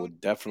 or else I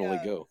would definitely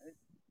go.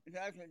 It's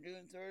actually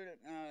June 3rd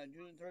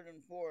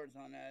and 4th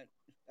on that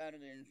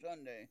Saturday and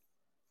Sunday.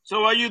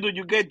 So what you do?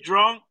 You get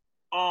drunk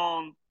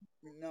on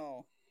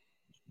No.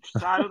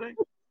 Saturday?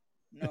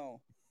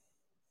 No.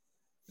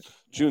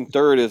 June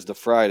 3rd is the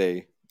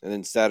Friday, and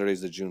then Saturday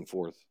is the June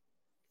 4th.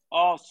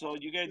 Oh, so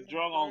you get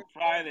drunk on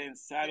Friday and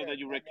Saturday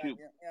you recoup.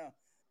 Yeah.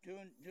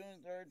 June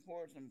 3rd,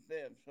 4th, and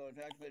 5th. So it's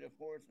actually the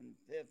 4th and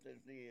 5th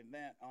is the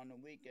event on the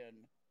weekend.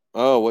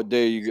 Oh, what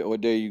day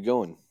are you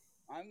going?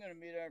 I'm going to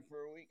be there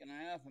for a week and a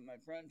half at my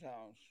friend's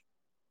house.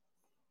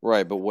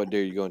 Right, but what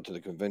day are you going to the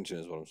convention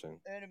is what I'm saying.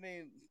 It'll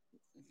be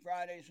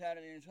Friday,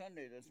 Saturday, and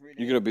Sunday, the 3 days.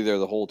 You're going to be there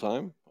the whole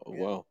time? Oh,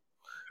 yeah. Wow.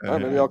 All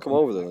right, maybe I'll come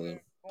over there then.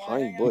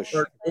 Pine Bush.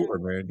 He's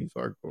hardcore, man. He's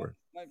hardcore.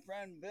 My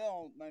friend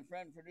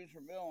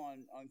producer Bill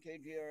on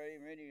KGRA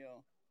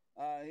radio,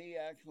 he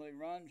actually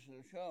runs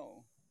the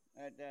show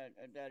at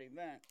that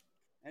event.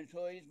 And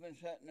so he's been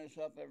setting this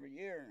up every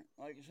year.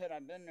 Like I said,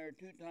 I've been there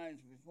 2 times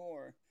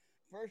before.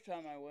 First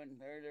time I went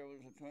there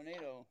was a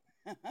tornado.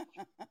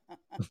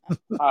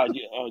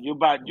 You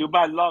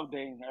bad luck,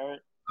 Dane,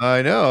 right?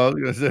 I know. I was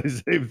going to say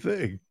the same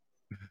thing.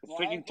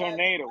 Freaking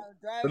tornado.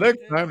 The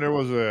next time there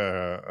was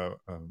a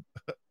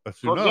tsunami.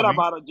 Forget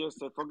about it,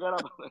 Justin. Forget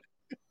about it.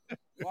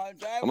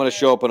 I'm going to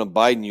show up in a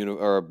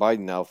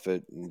Biden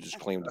outfit and just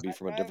claim to be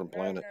from a different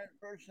planet.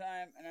 First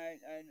time, and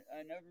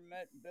I never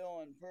met Bill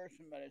in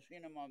person, but I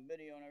seen him on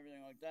video and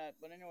everything like that.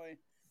 But anyway,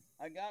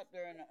 I got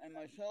there and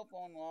my cell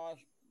phone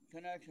lost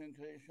connection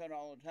because they shut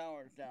all the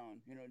towers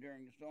down,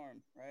 during the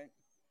storm, right?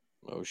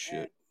 Oh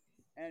shit!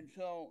 And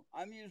so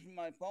I'm using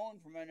my phone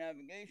for my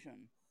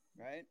navigation,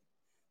 right?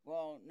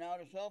 Well, now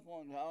the cell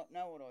phone's out.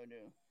 Now what do I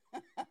do?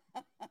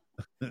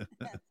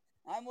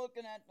 I'm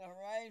looking at the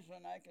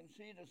horizon. I can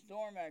see the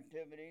storm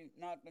activity,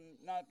 not the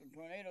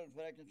tornadoes,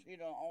 but I can see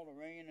all the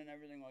rain and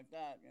everything like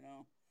that,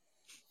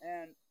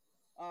 And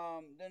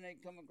then they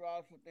come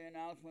across with the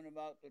announcement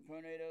about the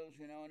tornadoes,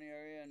 in the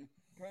area. And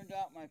turns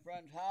out my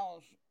friend's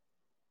house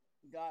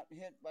got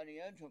hit by the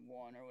edge of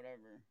one or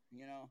whatever,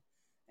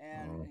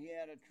 And he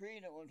had a tree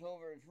that was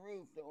over his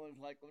roof that was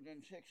like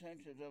within 6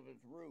 inches of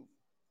his roof,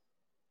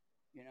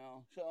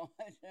 So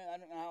I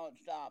don't know how it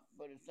stopped,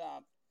 but it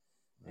stopped.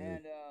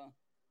 And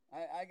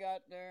I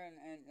got there,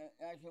 and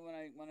actually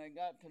when I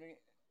got to the...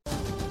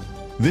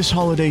 This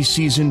holiday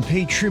season,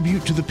 pay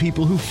tribute to the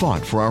people who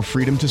fought for our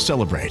freedom to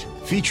celebrate.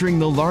 Featuring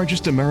the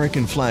largest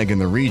American flag in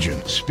the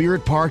region,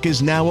 Spirit Park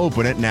is now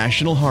open at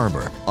National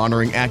Harbor,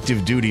 honoring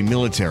active duty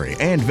military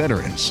and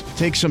veterans.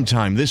 Take some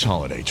time this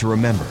holiday to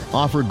remember,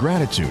 offer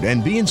gratitude,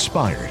 and be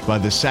inspired by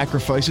the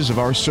sacrifices of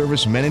our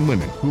service men and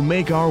women who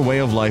make our way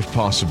of life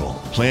possible.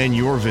 Plan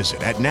your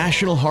visit at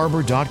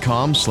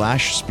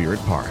nationalharbor.com/Spirit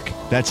Park.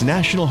 That's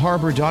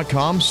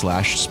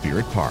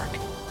nationalharbor.com/Spirit Park.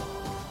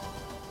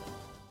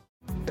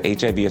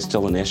 HIV is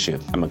still an issue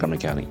in Montgomery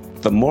County.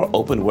 The more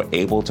open we're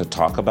able to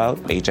talk about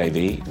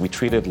HIV, we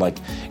treat it like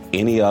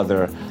any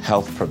other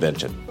health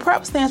prevention.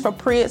 PrEP stands for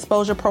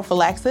pre-exposure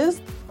prophylaxis.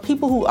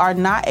 People who are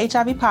not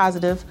HIV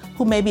positive,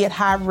 who may be at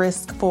high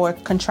risk for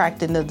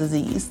contracting the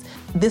disease.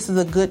 This is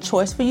a good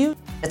choice for you.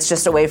 It's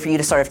just a way for you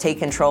to sort of take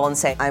control and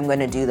say, I'm going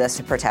to do this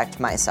to protect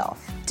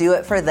myself. Do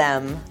it for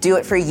them. Do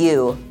it for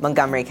you,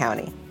 Montgomery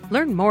County.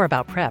 Learn more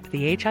about PrEP,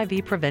 the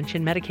HIV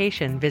prevention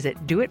medication. Visit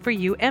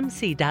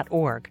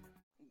doitforyoumc.org.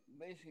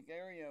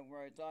 Area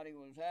where I thought he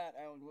was at,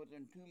 I was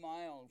within 2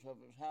 miles of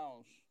his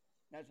house.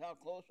 That's how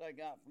close I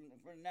got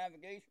for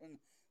navigation.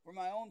 For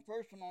my own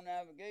personal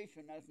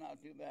navigation, that's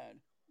not too bad.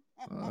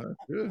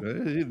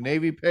 Good.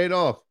 Navy paid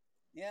off.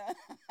 Yeah.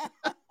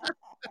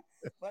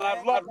 But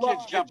I've loved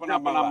kids jumping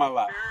on my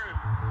lap.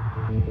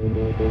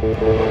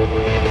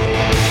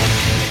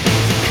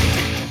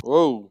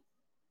 Whoa.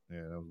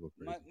 Yeah, that was a little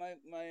crazy.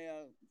 My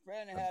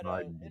friend had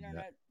an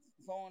internet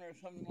phone or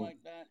something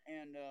like that,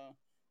 and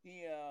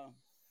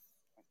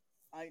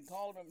I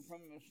called him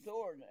from the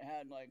store that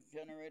had like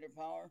generator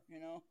power,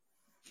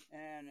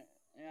 and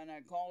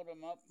I called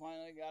him up,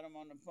 finally got him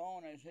on the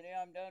phone. I said,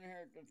 "Yeah, I'm down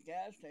here at this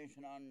gas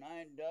station on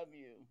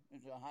 9W.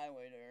 It's a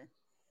highway there."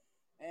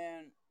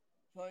 And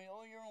so,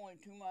 you're only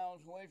 2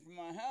 miles away from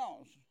my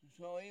house.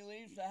 So he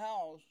leaves the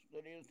house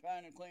that he was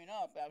trying to clean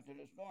up after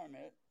the storm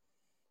hit,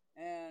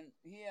 and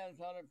he has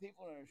other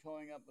people that are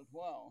showing up as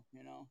well,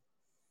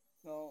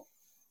 So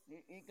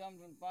he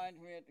comes and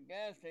finds me at the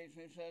gas station.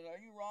 He says, "Are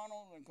you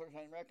Ronald?" And of course,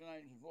 I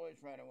recognize his voice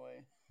right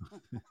away.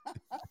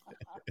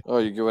 Oh,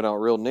 you're giving out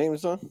real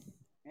names, huh?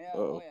 Yeah.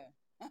 Oh,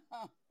 yeah.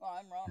 Well,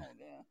 I'm Ronald.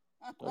 Yeah.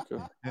 Okay.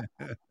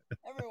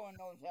 Everyone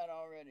knows that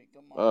already.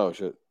 Come on. Oh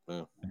shit.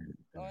 Yeah.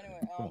 So anyway,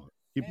 Come on.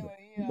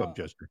 Keep up,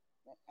 Chester.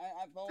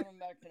 I followed him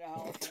back to the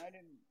house, and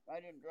I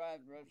didn't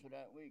drive the rest of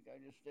that week. I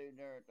just stayed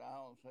there at the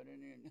house. I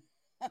didn't even.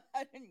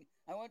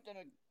 I went to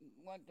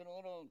the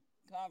little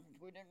conference.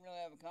 We didn't really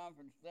have a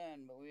conference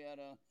then, but we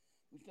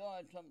still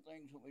had some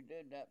things that we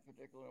did that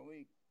particular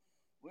week.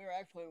 We were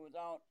actually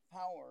without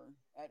power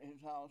at his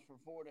house for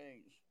 4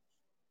 days.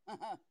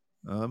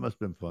 That must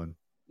have been fun.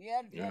 He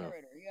had a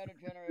generator. He had a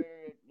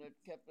generator that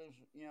kept his,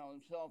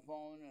 cell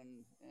phone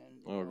and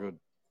good.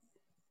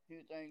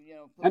 Few things,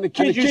 And the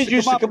kids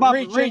used to come up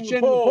and reach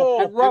in the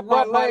pool and rub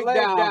my leg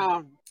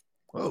down.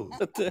 Whoa.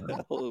 What the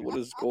hell? What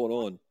is going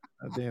on?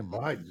 That damn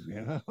Biden,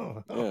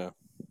 Yeah.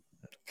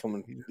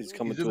 He's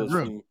coming in to the us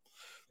room.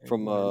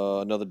 from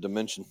another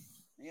dimension.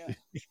 Yeah.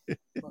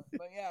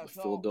 But yeah,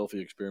 so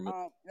Philadelphia experiment.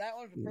 that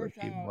was the first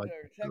time I was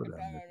there. The second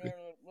time I was there,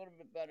 a little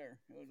bit better.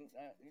 It was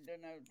you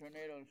didn't have a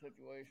tornado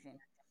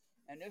situation,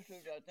 and this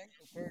was, I think,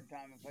 the third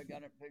time if I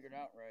got it figured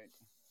out right.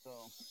 So,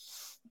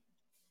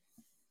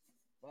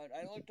 but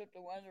I looked at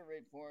the weather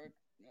report,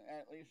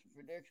 at least the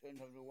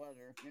predictions of the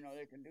weather.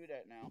 They can do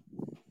that now.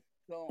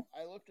 So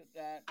I looked at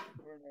that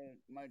for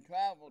my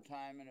travel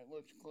time, and it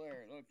looks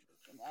clear.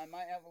 I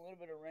might have a little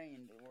bit of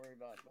rain to worry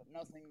about, but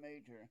nothing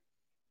major.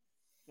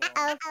 So,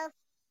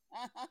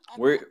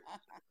 Where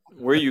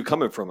are you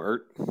coming from,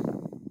 Ert?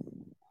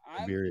 I'm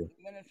Siberia.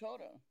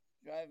 Minnesota,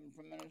 driving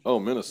from Minnesota. Oh,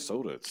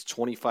 Minnesota. It's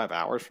 25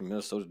 hours from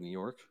Minnesota to New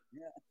York.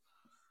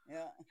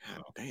 Yeah.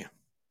 God damn. Yeah.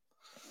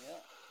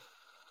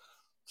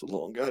 It's a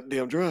long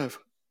goddamn drive.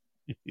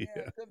 Yeah,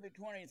 it could be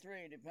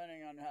 23,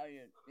 depending on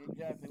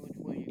exactly which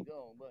way you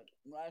go. But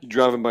You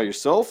driving by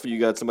yourself, or you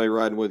got somebody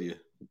riding with you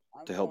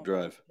to help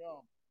drive?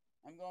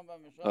 I'm going by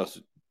myself.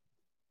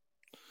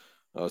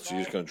 So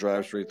you're just gonna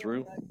drive straight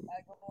through?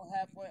 I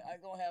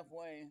go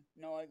halfway.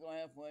 No, I go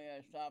halfway.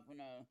 I stop in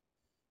a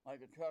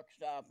truck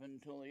stop in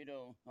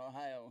Toledo,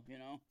 Ohio.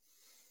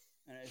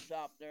 And I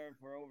stop there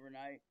for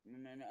overnight.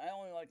 And then I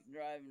only like to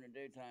drive in the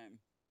daytime.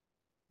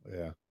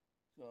 Yeah.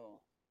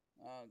 So.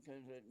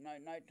 Because at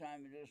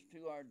nighttime it's just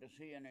too hard to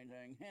see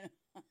anything.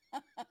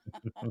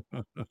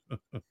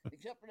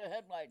 Except for the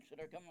headlights that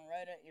are coming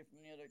right at you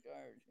from the other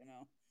cars,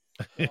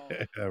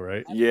 So,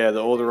 right. Yeah,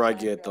 the older I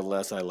get, the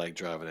less I like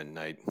driving at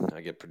night.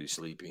 I get pretty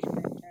sleepy.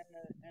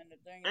 And the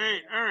thing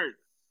Hey, Ert.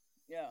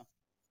 Yeah.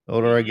 The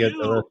older I get,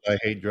 the less I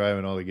hate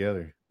driving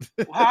altogether.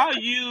 How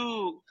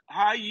you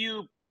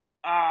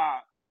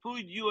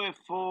put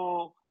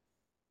UFO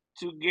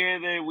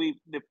together with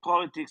the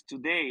politics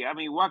today? I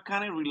mean, what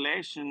kind of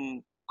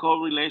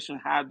correlation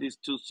have these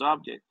two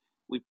subjects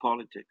with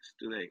politics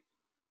today?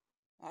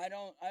 I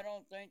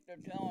don't think they're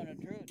telling the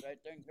truth. I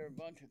think they're a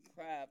bunch of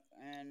crap,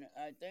 and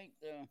I think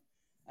the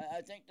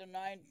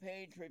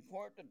 9-page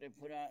report that they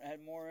put out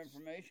had more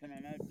information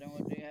in it than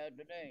what they had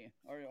today,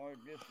 or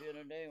just the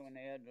other day when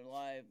they had the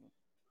live.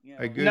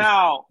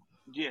 Now,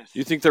 yes.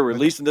 You think they're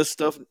releasing this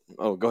stuff?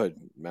 Oh, go ahead,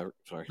 Maverick.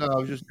 Sorry. No, I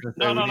was just going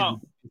to say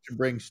we should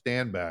bring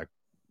Stan back.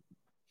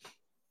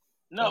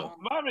 No,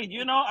 Maverick,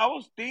 I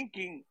was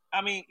thinking,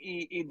 I mean,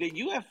 if the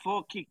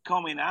UFO keep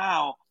coming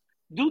out,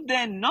 do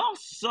they know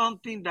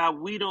something that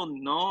we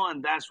don't know,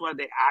 and that's why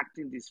they're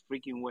acting this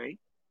freaking way?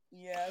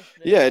 Yes.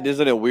 Yeah,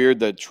 isn't it weird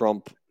that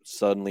Trump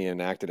suddenly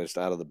enacted us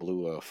out of the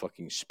blue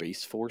fucking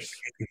Space Force?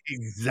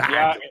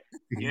 Exactly.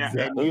 Yeah.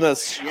 Doesn't that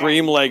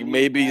scream like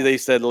maybe they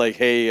said like,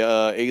 hey,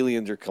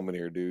 aliens are coming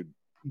here, dude?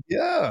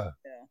 Yeah.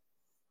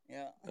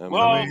 Yeah. I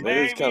mean, it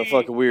is kind of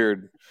fucking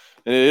weird.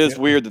 And it is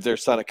weird that they're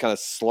kind of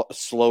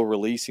slow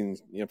releasing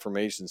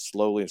information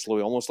slowly,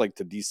 almost like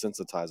to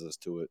desensitize us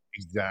to it.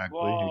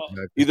 Exactly.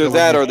 Either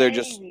that, or they're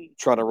just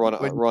trying to run.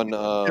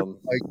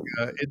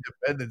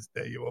 Independence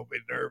Day, you won't be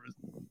nervous.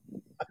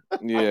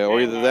 Yeah, or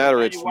either that,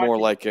 or it's more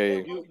like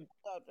you're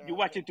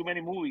watching too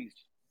many movies.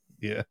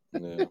 Yeah.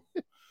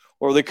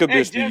 Or they could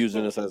just be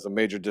using this as a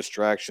major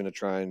distraction to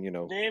try and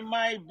they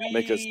might be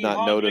make us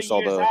not notice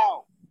all the.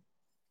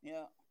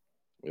 Yeah.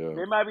 Yeah.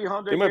 They might be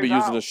They might be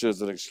using this shit as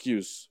an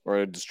excuse or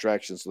a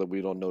distraction so that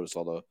we don't notice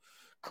all the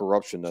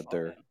corruption that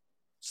they're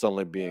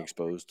suddenly being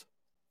exposed.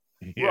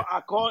 Well,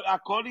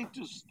 according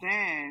to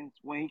Stan,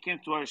 when he came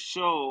to our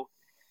show,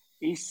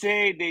 he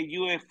said the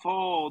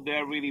UFO,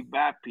 they're really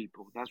bad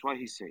people. That's what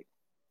he said.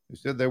 He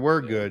said they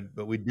were good,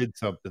 but we did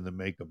something to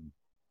make them,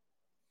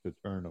 to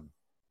turn them.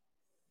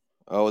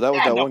 Oh, that was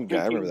Yeah, that no one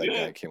guy. I remember that freaking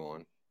guy good. came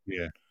on.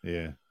 Yeah,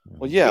 yeah.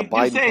 Well, yeah, Did you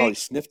Biden say- probably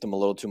sniffed them a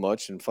little too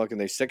much, and fucking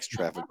they sex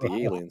trafficked the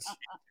aliens.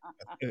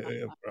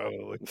 Yeah,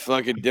 probably.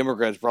 Fucking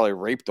Democrats probably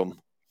raped them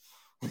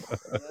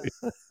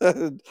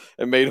and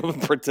made them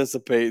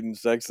participate in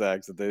sex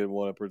acts that they didn't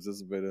want to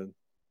participate in.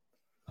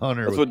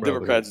 Hunter That's was what probably-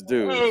 Democrats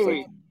do. It's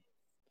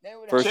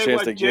like first Check chance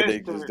what they get, they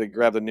Jester- just they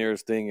grab the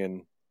nearest thing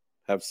and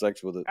have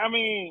sex with it. I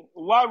mean,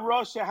 what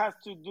Russia has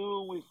to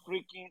do with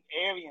freaking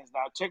aliens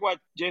now? Check what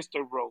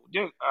Jester wrote.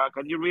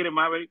 Can you read it,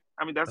 Maverick?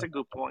 I mean, that's a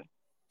good point.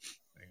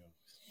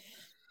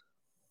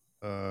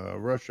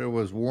 Russia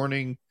was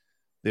warning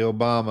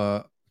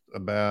Obama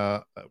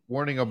about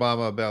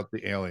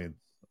the aliens,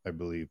 I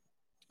believe.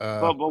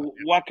 But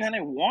what kind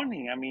of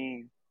warning? I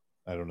mean,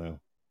 I don't know.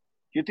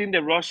 you think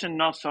the Russian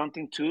know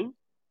something too?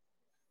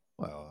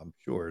 Well, I'm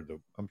sure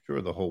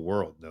the whole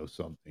world knows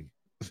something.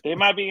 They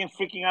might be in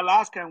freaking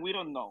Alaska and we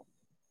don't know.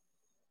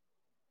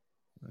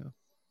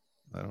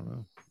 I don't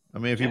know. I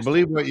mean, if you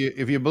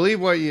believe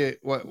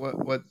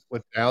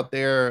what's out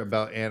there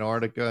about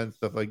Antarctica and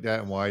stuff like that,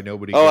 and why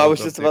nobody. Oh, I goes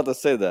was up just there, about to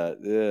say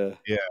that.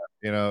 Yeah.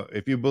 Yeah,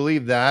 if you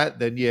believe that,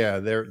 then yeah,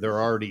 they're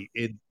already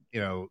in.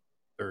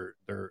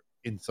 They're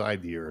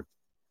inside the earth.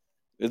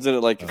 Isn't it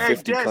like Hey,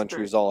 50 Jester.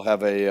 countries all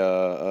have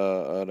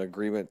an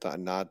agreement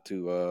not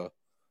to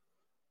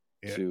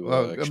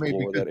explore because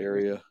that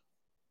area?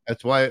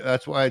 That's why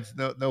it's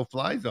no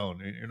fly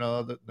zone.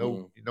 No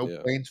yeah.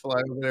 planes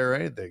fly over there or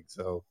anything.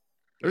 So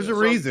there's a So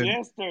reason.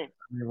 Jester, I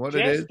mean, what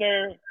it is.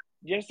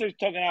 Jester's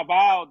talking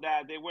about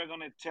that they were going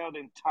to tell the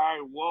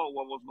entire world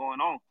what was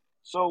going on.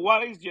 So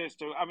what is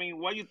Jester? I mean,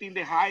 what do you think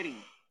they're hiding?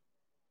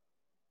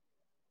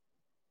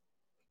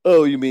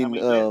 Oh, you mean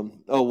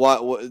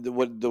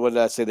what did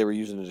I say they were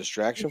using a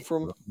distraction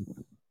from?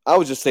 I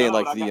was just saying No,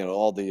 like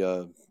all the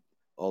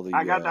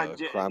I got that.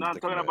 crimes No, I'm they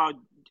talking commit. about.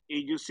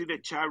 You see the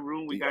chat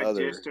room? We got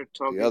Jester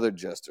talking. The other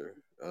Jester.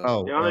 the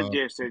other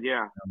Jester,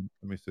 yeah.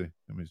 Let me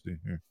see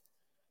here.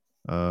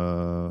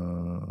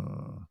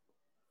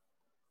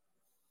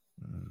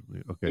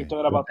 Okay. You're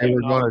talking about They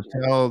were going technology.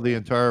 to tell the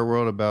entire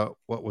world about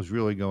what was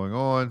really going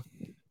on.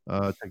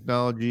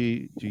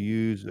 Technology to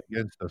use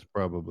against us,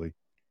 probably.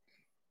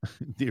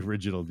 The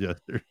original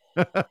Jester.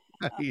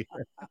 Yeah.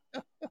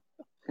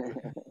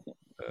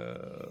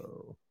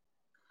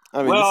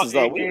 I mean, Well, this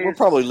is we're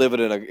probably living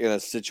in a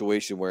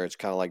situation where it's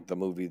kind of like the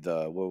movie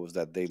what was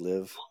that, They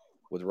Live,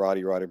 with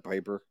Roddy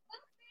Piper,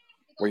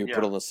 where you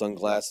put on the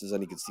sunglasses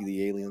and you can see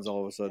the aliens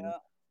all of a sudden.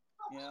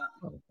 Yeah.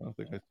 Oh, I don't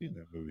think I've seen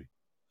that movie.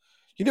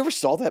 You never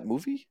saw that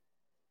movie?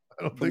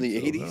 I don't From think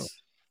the so, 80s?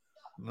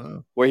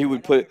 No. Where he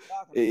would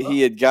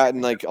he had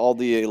gotten like all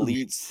the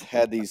elites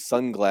had these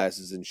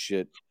sunglasses and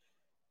shit,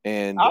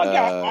 and I when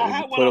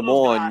had you one put of them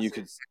those on,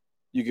 glasses.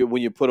 you could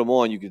when you put them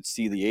on, you could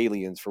see the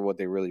aliens for what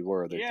they really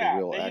were. They're Yeah,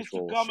 real they used to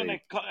actual come shape.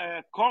 in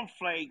a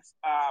cornflakes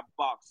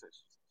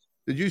boxes.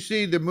 Did you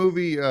see the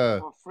movie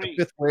The free.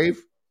 Fifth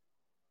Wave?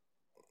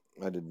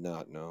 I did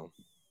not know.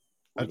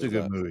 That's a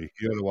good movie.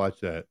 You got to watch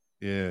that.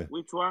 Yeah.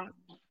 Which one?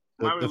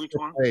 The Mario, which Fifth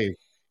one? Wave.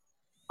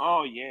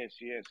 Oh yes.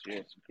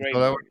 Great. So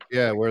that, movie.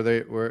 yeah, where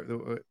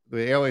the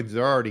aliens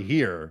are already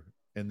here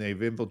and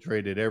they've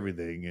infiltrated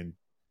everything,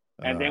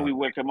 And then we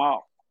wake them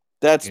up.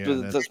 That's Yeah,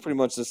 and that's pretty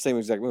much the same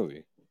exact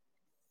movie.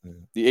 Yeah.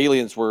 The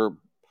aliens were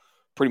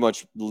pretty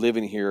much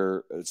living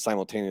here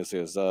simultaneously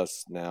as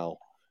us now,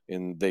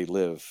 and they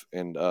live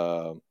and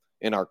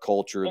in our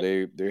culture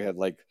they had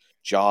like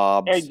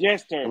jobs, Hey,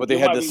 Jester, but they you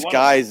had might be one of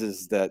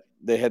disguises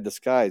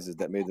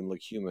that made them look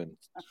human.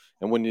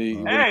 And when you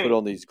put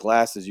on these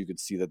glasses, you could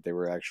see that they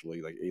were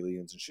actually like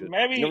aliens and shit.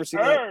 Maybe you never seen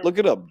that? Look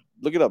it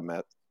up,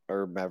 Matt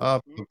or Maverick.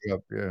 I'll look it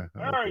up. Yeah.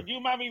 Hey, you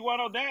might be one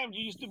of them.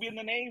 You used to be in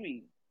the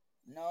Navy.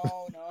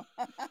 No.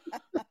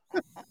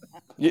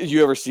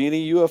 You ever see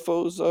any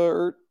UFOs,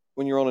 Ert,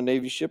 when you're on a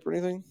Navy ship or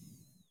anything?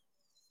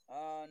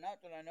 Not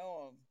that I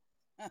know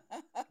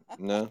of.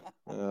 No.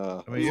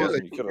 I mean, yeah,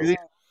 you could've-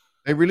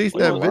 they released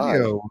Well, that you're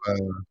video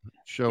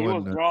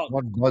showing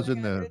one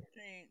buzzing the.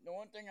 The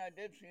one thing I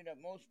did see that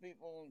most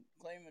people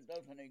claim it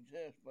doesn't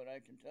exist, but I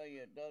can tell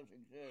you it does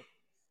exist,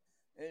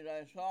 is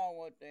I saw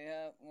what they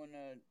have when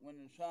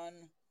the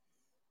sun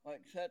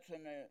like sets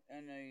in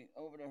the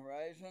over the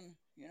horizon,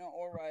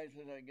 or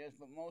rises, I guess,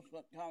 but most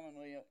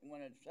commonly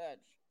when it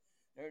sets,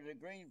 there's a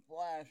green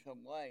flash of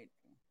light,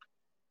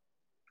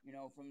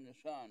 from the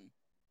sun.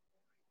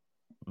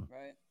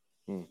 Right?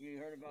 You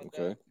heard about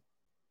that?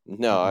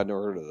 No, I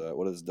never heard of that.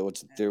 What's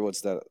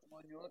that?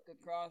 When you look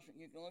across,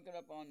 you can look it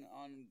up on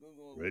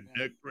Google.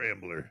 Redneck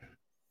Rambler.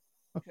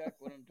 Check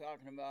what I'm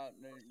talking about.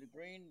 The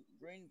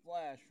green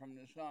flash from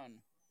the sun,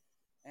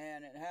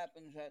 and it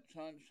happens at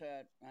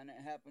sunset, and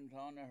it happens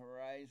on the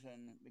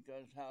horizon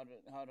because how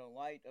the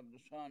light of the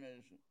sun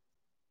is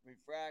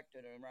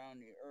refracted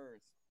around the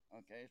Earth.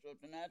 Okay, so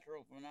it's a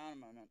natural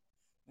phenomenon.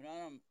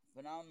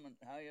 Phenomenon.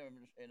 How you ever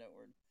say that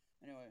word?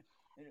 Anyway.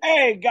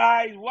 Hey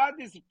guys, what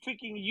does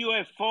freaking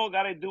UFO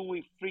got to do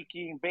with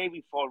freaking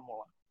baby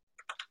formula?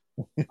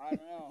 I don't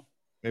know.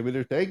 Maybe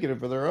they're taking it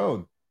for their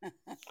own.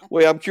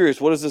 Wait, I'm curious.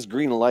 What is this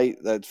green light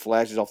that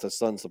flashes off the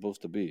sun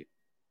supposed to be?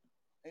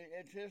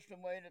 It's just the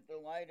way that the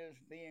light is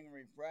being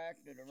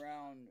refracted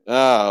around.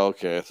 Ah,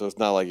 okay. So it's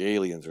not like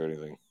aliens or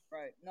anything.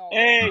 Right. No.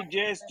 Hey,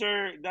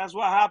 Jester, that's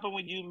what happened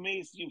when you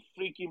missed your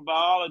freaking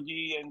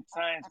biology and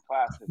science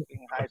classes in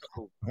high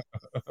school.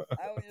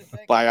 I was just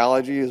thinking.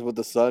 Biology is what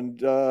the sun.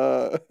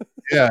 Yeah.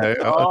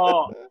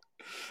 Oh,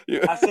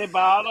 I said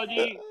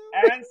biology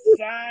and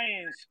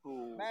science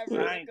school.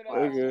 Maverick, Science look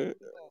class. Okay.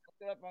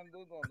 it up on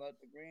Google about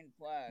the green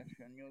flash,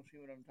 and you'll see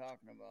what I'm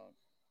talking about.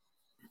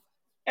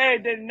 Hey,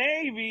 the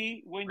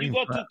Navy, when you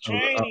go to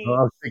training,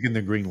 I was thinking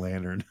the Green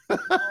Lantern.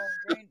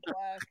 Green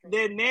flash.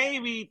 the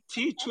Navy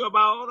teach you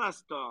about all that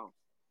stuff.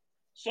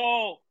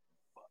 So,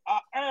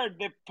 Earth,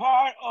 the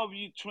part of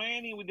you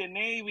training with the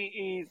Navy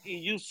is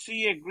if you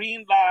see a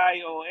green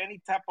light or any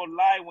type of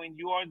light when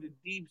you are in the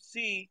deep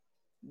sea,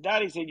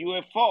 that is a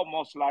UFO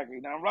most likely.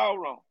 Now,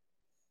 wrong.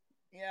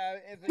 Yeah,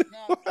 if it's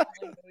not something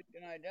that we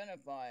can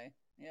identify,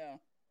 yeah.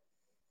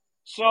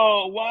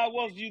 So, what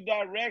was your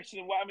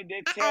direction? Well, I mean,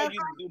 they tell you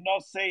do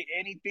not say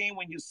anything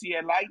when you see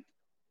a light.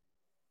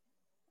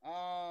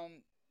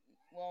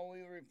 Well,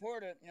 we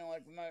report it.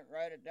 Like we might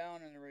write it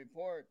down in the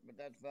report, but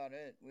that's about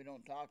it. We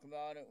don't talk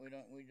about it. We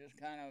just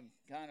kind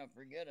of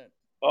forget it.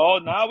 Oh,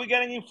 now we're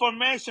getting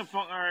information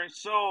from Earth.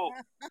 So,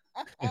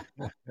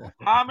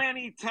 how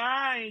many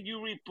times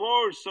you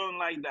report something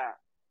like that?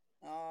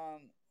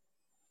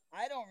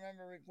 I don't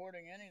remember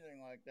reporting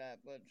anything like that,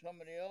 but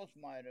somebody else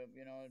might have,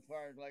 as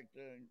far as like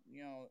the,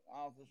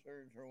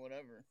 officers or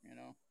whatever,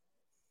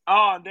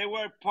 Oh, they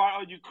were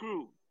part of your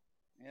crew.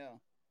 Yeah.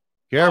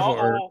 Careful,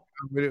 Earth.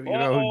 You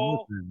know who's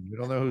listening. We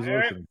don't know who's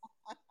listening.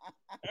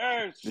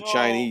 Earth, The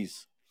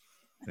Chinese.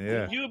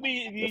 Yeah. Did you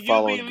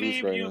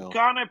believe right you now.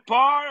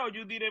 counterpart or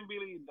you didn't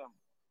believe them?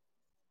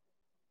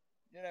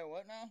 Did I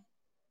what now?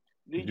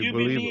 Did you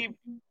believe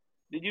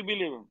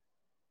them?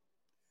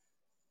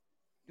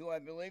 Do I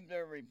believe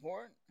their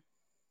report?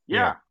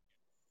 Yeah.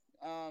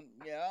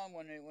 Yeah,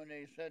 when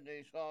they said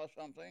they saw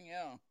something,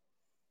 yeah.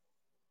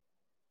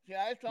 See,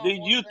 I saw.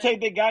 Did you take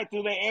the guy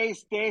to the aid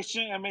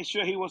station and make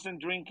sure he wasn't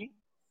drinking?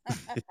 I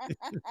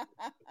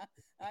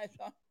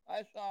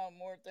saw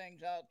more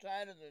things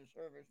outside of the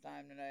service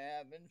time than I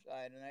have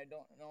inside, and I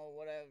don't know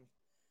what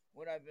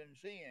I've been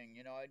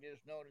seeing. I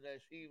just noticed I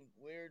see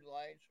weird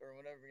lights or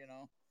whatever,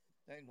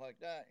 things like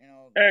that.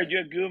 Hey,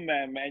 you're a good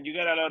man. You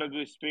got a lot of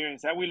good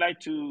experience. I would like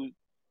to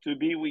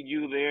be with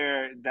you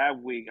there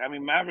that week. I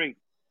mean, Maverick,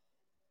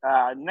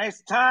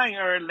 next time,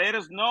 or let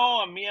us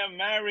know, and me and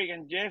Maverick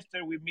and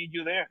Jester, we meet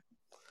you there.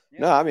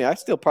 Yeah. No, I mean, I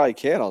still probably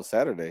can on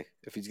Saturday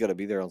if he's got to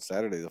be there on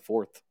Saturday the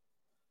 4th.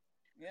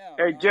 Yeah.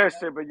 Hey,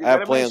 Jester, but you I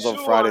have plans on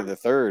Friday the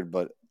 3rd,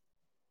 but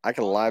I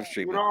can live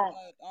stream it. On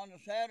the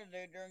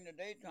Saturday during the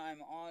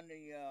daytime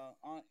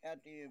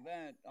at the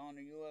event on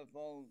the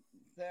UFO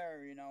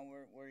fair,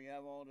 where you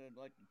have all the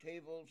the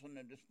tables and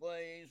the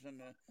displays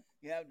and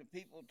you have the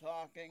people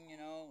talking,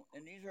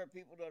 and these are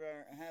people that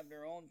have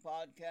their own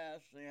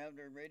podcasts, they have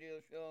their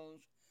radio shows,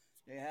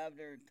 they have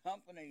their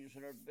companies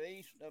that are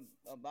based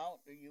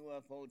about the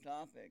UFO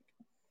topic.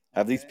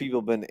 Have these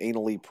people been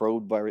anally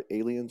probed by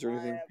aliens or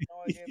anything? I have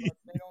no idea, but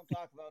they don't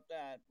talk about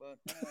that. But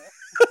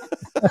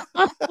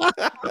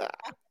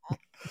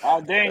Oh,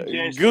 dang,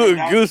 Jester.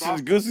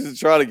 Goose is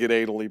trying to get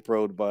anally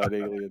probed by an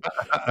alien.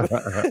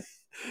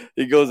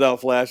 He goes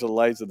out flashing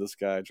lights in the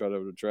sky trying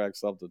to attract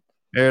something.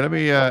 Hey, let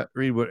me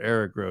read what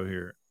Eric wrote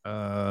here.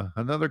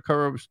 Another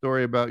cover-up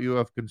story about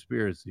UFO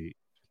conspiracy.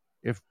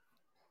 If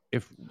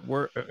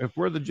we're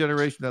the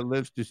generation that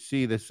lives to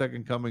see the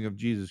second coming of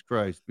Jesus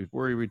Christ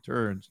before he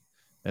returns,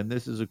 and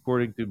this is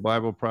according to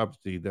Bible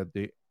prophecy that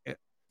the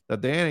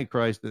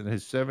Antichrist and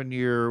his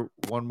 7-year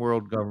one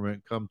world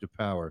government come to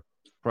power.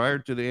 Prior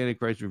to the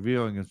Antichrist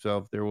revealing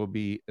himself, there will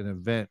be an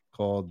event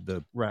called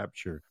the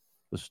Rapture.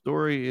 The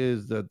story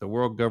is that the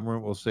world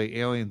government will say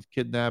aliens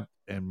kidnapped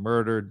and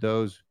murdered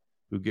those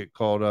who get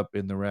caught up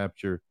in the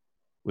Rapture,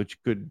 which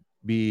could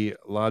be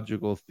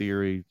logical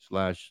theory /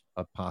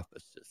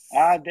 hypothesis.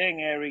 Ah,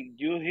 dang, Eric,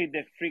 you hit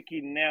the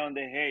freaking nail on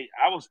the head.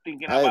 I was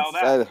thinking about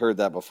that. I had heard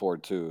that before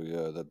too.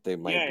 Yeah, that they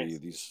might be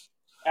these.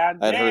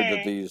 And I'd heard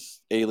that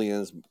these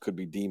aliens could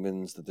be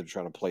demons that they're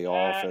trying to play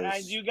off as.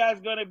 And you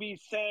guys gonna be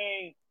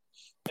saying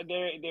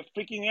the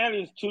freaking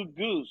aliens too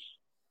Goose.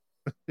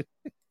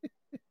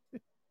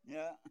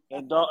 Yeah.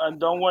 And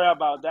don't worry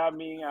about that.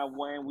 Me, I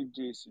went with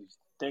Jesus.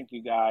 Thank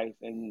you, guys,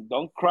 and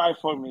don't cry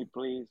for me,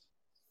 please.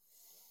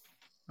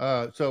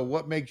 So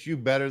what makes you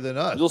better than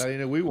us?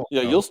 We won't.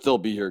 Yeah, you'll still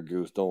be here,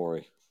 Goose. Don't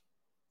worry.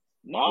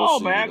 No,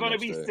 man, I'm gonna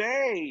be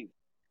safe.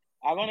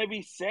 I'm gonna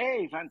be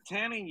safe. I'm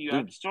telling you,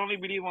 Dude. I strongly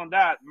believe on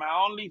that.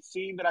 My only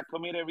sin that I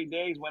commit every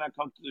day is when I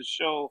come to the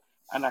show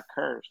and I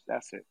curse.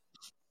 That's it.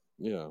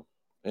 Yeah,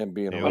 and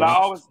being. But I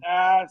always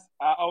ask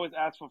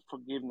for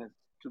forgiveness.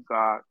 to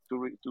God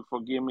to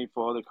forgive me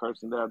for all the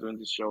cursing that I do in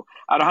this show.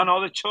 I don't have no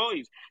other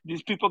choice.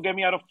 These people get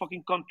me out of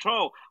fucking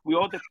control with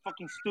all the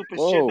fucking stupid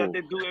shit that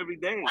they do every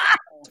day.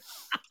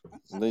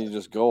 And then you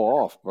just go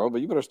off, bro.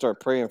 But you better start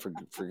praying for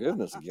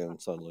forgiveness again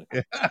suddenly.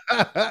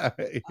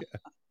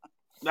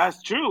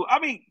 That's true. I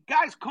mean,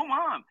 guys, come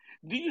on.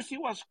 Do you see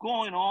what's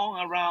going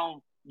on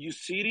around you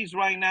cities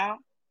right now?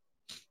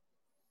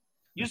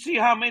 You see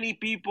how many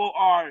people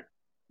are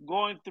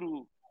going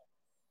through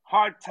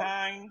hard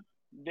time.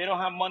 They don't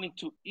have money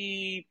to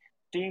eat.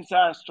 Things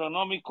are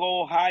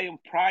astronomical, high in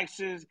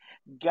prices.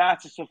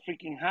 Gas is so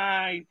freaking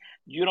high.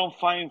 You don't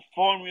find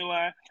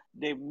formula.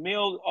 The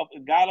a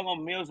gallon of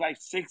milk is like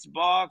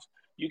 $6.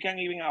 You can't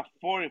even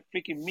afford a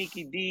freaking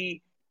Mickey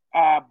D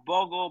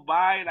BOGO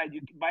buy. Like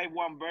you buy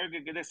one burger,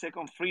 get a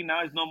second free.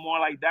 Now it's no more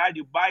like that.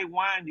 You buy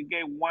one, you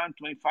get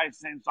 1.25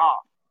 cents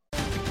off.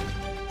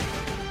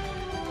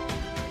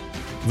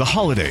 The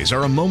holidays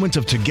are a moment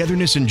of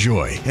togetherness and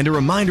joy, and a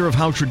reminder of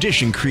how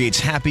tradition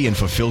creates happy and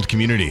fulfilled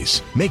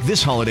communities. Make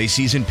this holiday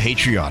season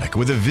patriotic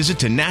with a visit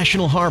to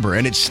National Harbor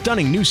and its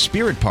stunning new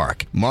Spirit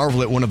Park.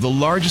 Marvel at one of the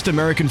largest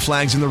American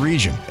flags in the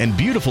region and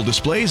beautiful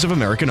displays of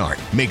American art.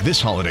 Make this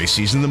holiday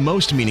season the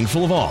most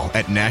meaningful of all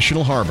at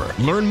National Harbor.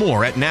 Learn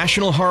more at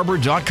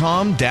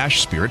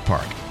nationalharbor.com/Spirit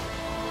Park.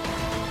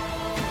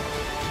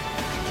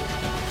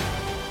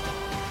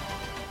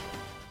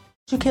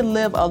 You can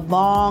live a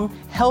long,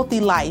 healthy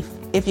life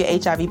if you're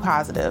HIV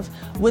positive.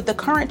 With the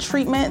current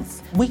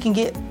treatments, we can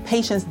get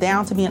patients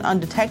down to being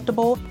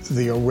undetectable.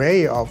 The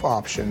array of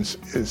options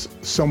is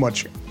so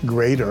much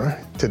greater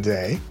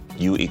today.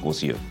 U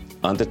equals U.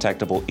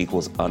 Undetectable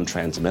equals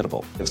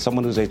untransmittable. If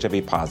someone who's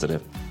HIV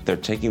positive, they're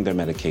taking their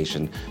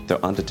medication, they're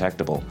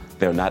undetectable,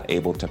 they're not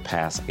able to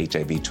pass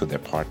HIV to their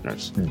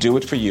partners. Do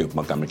it for you,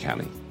 Montgomery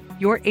County.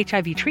 Your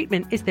HIV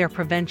treatment is their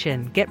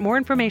prevention. Get more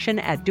information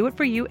at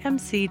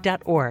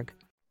doitforyoumc.org.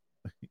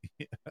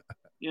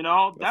 You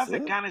know, that's the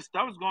kind of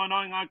stuff that's going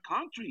on in our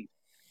country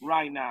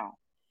right now.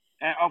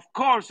 And of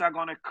course, I'm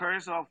going to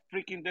curse of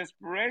freaking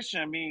desperation.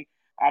 I mean,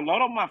 a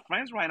lot of my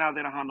friends right now,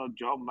 they don't have no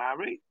job,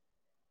 married.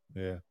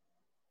 Yeah.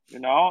 You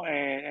know,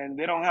 and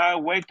they don't have a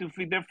way to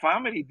feed their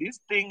family. This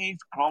thing is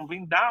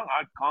crumbling down.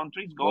 Our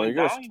country is going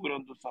down if we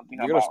don't do something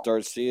about it. You're going to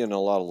start seeing a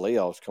lot of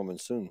layoffs coming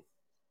soon.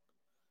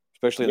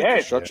 Especially in the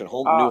construction,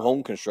 new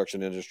home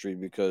construction industry,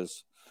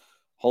 because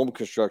home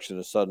construction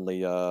is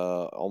suddenly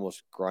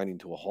almost grinding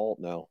to a halt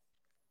now.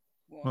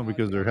 Well,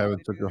 because they're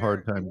having such a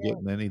hard time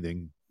getting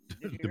anything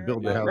to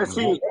build their houses.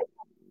 Yeah,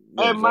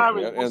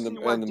 exactly. And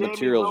the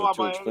materials are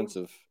too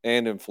expensive,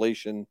 and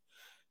inflation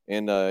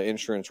and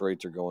insurance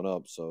rates are going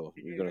up. So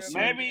you're going to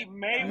see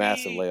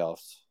massive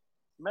layoffs.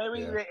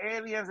 Maybe the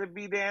aliens would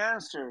be the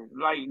answer.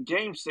 Like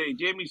Jamie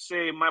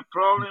said, my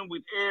problem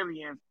with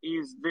aliens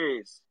is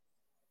this.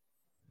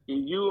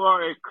 If you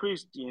are a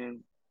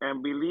Christian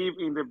and believe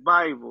in the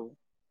Bible,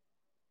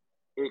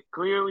 it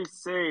clearly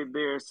says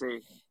there's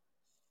a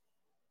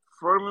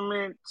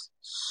firmament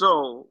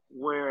soul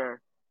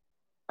where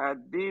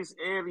these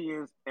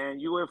aliens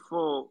and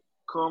UFO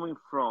coming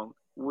from,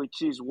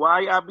 which is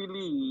why I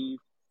believe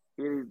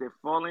it is the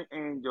fallen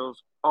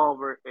angels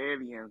over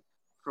aliens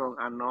from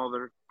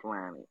another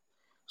planet.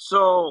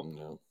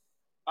 So,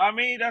 I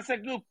mean, that's a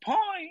good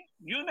point.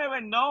 You never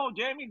know,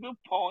 Jamie,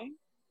 good point.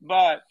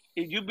 But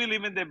if you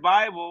believe in the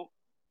Bible,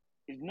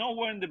 it's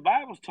nowhere in the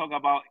Bible talk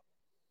about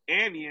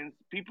aliens.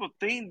 People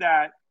think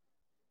that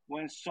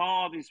when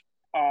some of these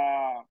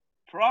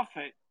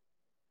prophet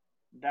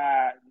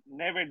that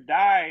never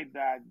died,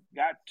 that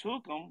God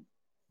took them,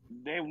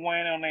 they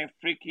went on a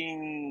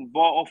freaking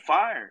ball of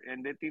fire,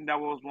 and they think that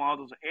was one of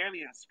those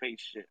alien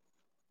spaceships.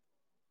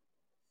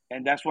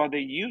 And that's what they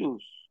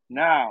use.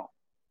 Now,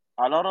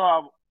 a lot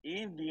of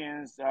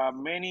Indians,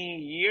 many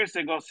years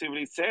ago,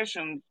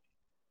 civilization,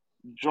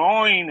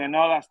 drawing and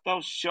all that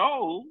stuff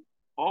show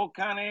all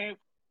kind of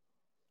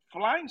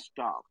flying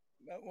stuff.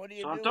 But what do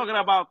you so do? I'm talking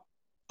about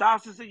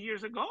thousands of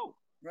years ago.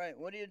 Right.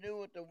 What do you do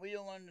with the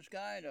wheel in the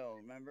sky, though?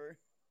 Remember?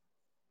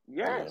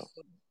 Yes.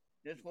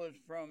 This was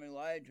from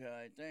Elijah,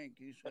 I think.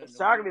 You said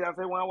exactly. That's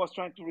the one I was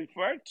trying to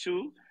refer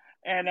to,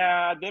 and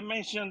they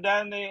mentioned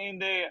that in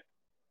the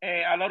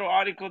a lot of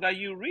article that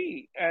you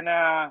read, and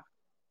I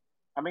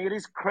mean it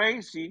is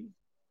crazy.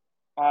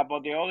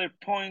 But the other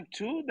point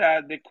too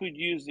that they could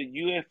use the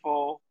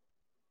UFO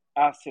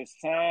as a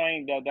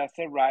sign that that's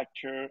a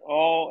rapture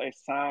or a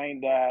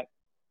sign that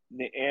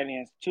the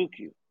aliens took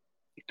you.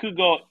 It could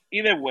go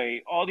either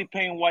way. All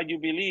depends on what you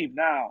believe.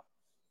 Now,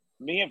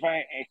 me, if I'm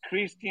a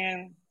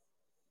Christian,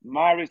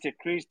 Mari's a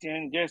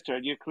Christian, Jester,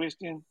 you're a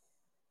Christian?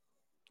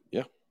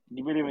 Yeah.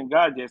 You believe in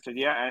God, Jester,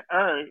 yeah. And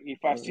Earth,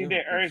 if I see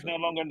the Earth is no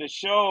longer in the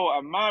show,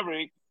 and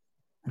Maverick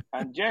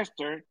and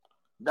Jester,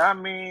 that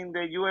means the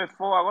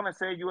UFO, I want to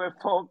say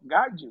UFO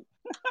got you.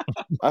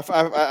 I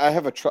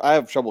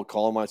have trouble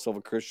calling myself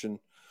a Christian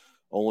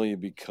only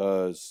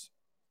because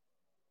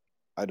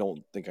I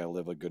don't think I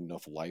live a good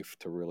enough life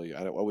to really.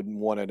 I wouldn't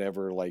want to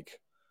ever like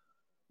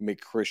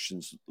make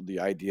Christians,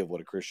 the idea of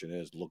what a Christian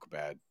is, look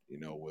bad. You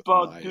know, with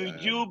but do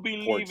you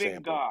believe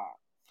in God?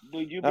 Do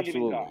you believe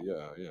in God?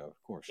 Absolutely. Yeah,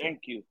 of course.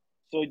 Thank you.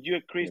 So you're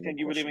a Christian,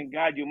 you believe question. in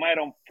God. You might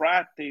don't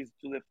practice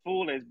to the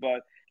fullest,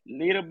 but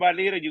little by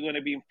little, you're going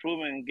to be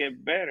improving and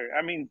get better.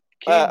 I mean,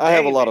 I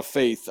have a lot of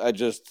faith. I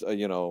just, I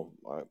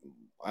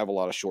have a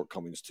lot of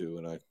shortcomings too,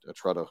 and I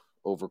try to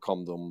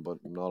overcome them, but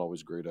I'm not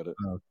always great at it.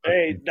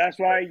 Hey, that's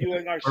why you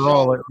and our We're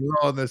all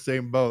show. in the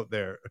same boat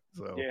there.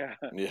 So Yeah.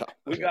 Yeah.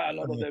 We got a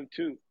lot of them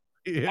too.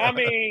 Yeah. I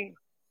mean,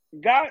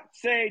 God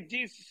said,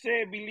 Jesus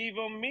said, believe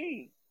on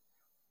me,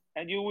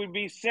 and you will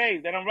be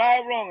saved. And I'm right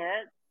or wrong,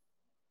 Eric?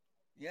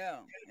 Yeah.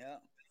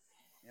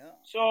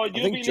 So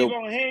you think believe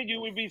on him, you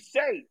will be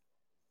saved.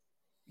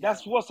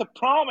 That's what's a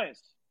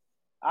promise.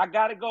 I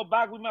got to go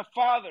back with my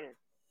father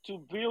to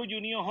build you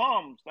new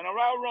homes. And I'm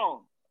right or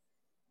wrong?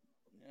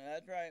 Yeah,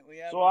 that's right. We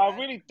have. So I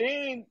really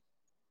think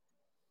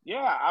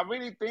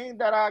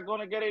that I'm going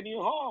to get a new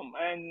home.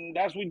 And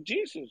that's with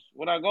Jesus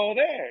when I go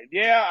there.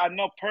 Yeah, I'm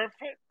not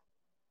perfect.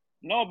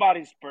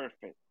 Nobody's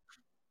perfect.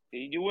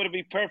 If you wouldn't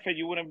be perfect,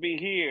 you wouldn't be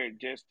here,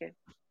 Jester.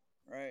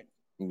 Right.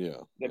 Yeah.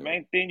 The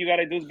main thing you got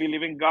to do is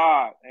believe in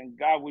God, and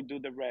God will do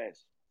the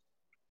rest.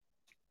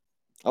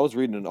 I was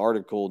reading an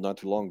article not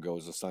too long ago. It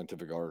was a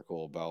scientific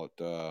article about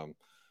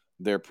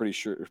they're pretty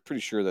sure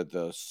that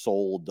the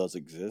soul does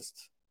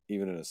exist,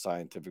 even in a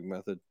scientific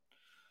method.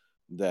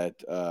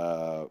 That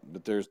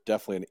there's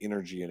definitely an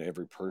energy in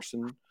every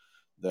person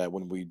that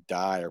when we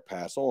die or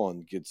pass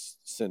on gets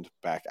sent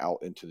back out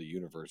into the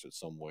universe at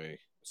some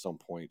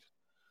point,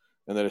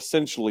 and that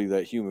essentially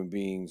that human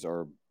beings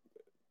are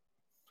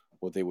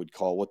what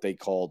they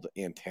called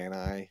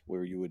antennae,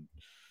 where you would,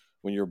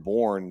 when you're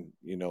born,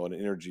 an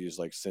energy is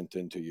like sent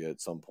into you at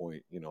some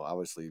point.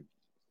 Obviously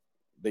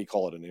they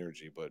call it an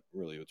energy, but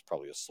really it's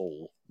probably a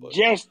soul. But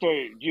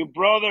Jester, your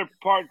brother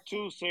part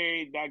 2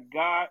 say that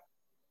God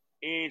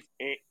is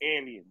an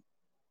alien.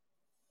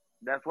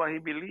 That's what he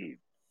believes.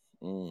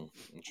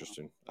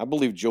 Interesting. I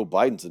believe Joe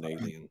Biden's an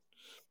alien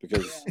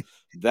because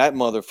that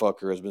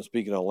motherfucker has been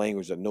speaking a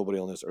language that nobody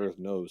on this earth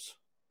knows.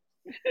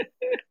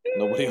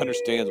 Nobody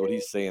understands what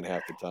he's saying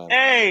half the time.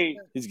 Hey,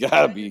 he's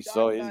got to be an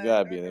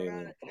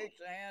alien. Shakes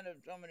the hand of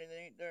somebody that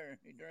ain't there.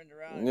 He turns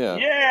around.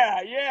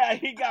 Yeah.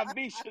 He got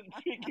vision.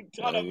 Freaking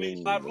ton of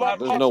vision.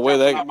 There's no way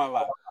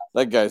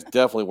that guy's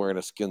definitely wearing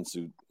a skin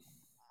suit.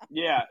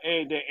 Yeah.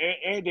 Hey,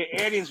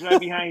 the alien's right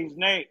behind his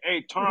neck.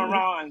 Hey, turn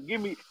around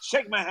and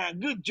shake my hand.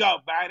 Good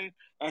job, Biden.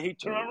 And he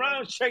turn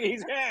around, shake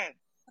his hand.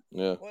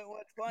 Yeah.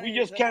 What's funny we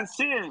just can't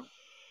see him.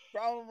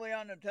 Probably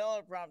on the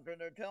teleprompter,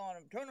 they're telling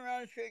him, turn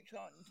around and shake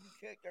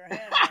their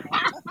hand.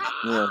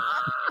 Yeah.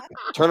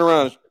 Turn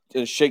around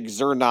and shake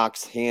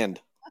Zernak's hand.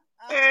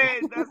 Hey,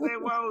 that's the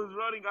one who's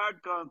running our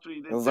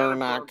country. The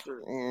Zernak.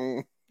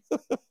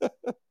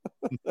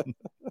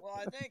 Well,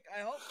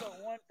 I hope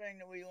that one thing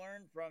that we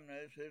learned from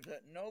this is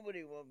that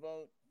nobody will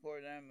vote for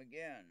them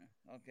again.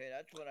 Okay,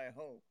 that's what I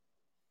hope.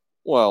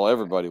 Well,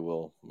 everybody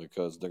will,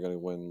 because they're going to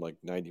win like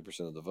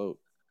 90% of the vote.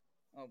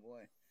 Oh,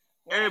 boy.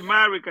 Hey,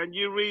 Mary, can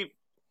you read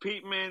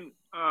Pittman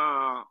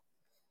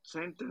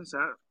sentence?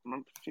 I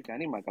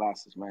need my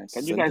glasses, man.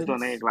 Can you guys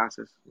donate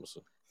glasses?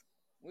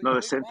 No,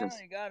 the sentence.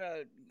 Got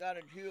a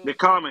the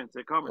comments.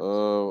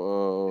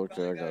 Oh,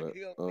 okay, I got it.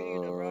 Here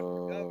in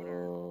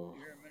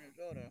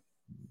Minnesota.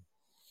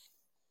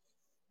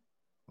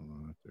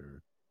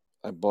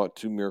 I bought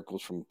 2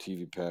 miracles from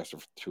TV Pastor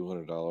for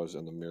 $200,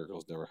 and the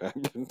miracles never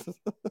happened.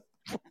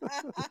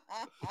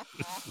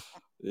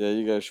 Yeah,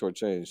 you guys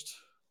shortchanged.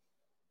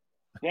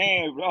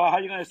 Damn, bro, how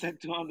you gonna send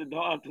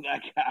 $200 to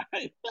that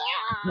guy?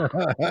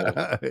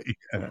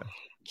 Yeah.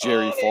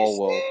 Jerry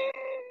Falwell. Shit.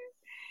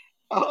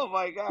 Oh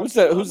my God!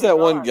 Who's that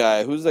one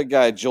guy? Who's that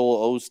guy?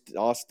 Joel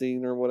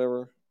Osteen or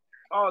whatever?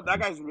 Oh, that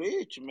guy's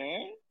rich,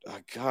 man. Oh,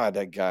 God,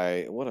 that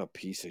guy! What a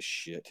piece of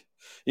shit.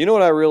 You know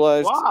what I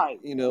realized? Why?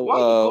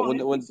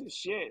 Why when piece of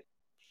shit?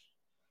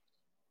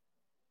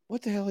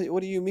 What the hell?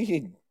 What do you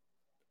mean?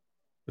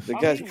 The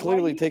guy's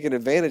clearly taking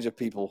advantage of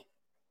people.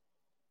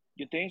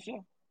 You think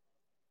so?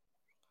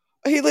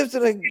 He lives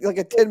in a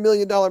 $10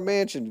 million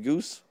mansion,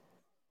 Goose.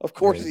 Of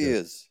course he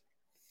is.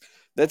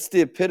 That's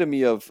the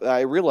epitome of.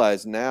 I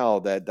realize now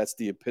that's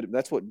the epitome.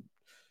 That's what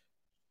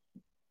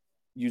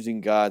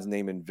using God's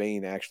name in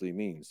vain actually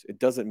means. It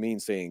doesn't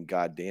mean saying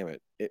 "God damn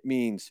it." It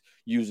means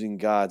using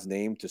God's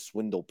name to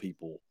swindle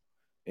people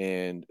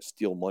and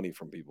steal money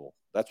from people.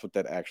 That's what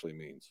that actually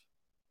means.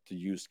 To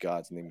use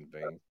God's name in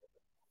vain.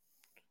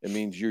 It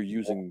means you're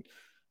using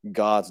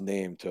God's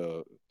name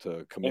to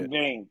commit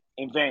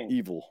in vain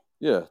evil.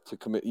 Yeah, to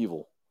commit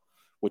evil,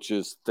 which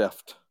is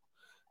theft.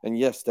 And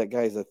yes, that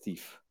guy's a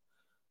thief.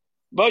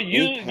 But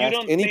you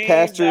don't any think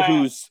pastor that...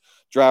 who's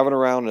driving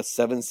around in a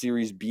 7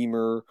 Series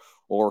Beamer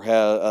or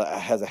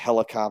has a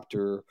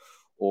helicopter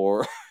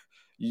or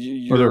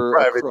you're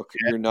a crook.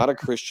 You're not a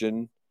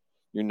Christian.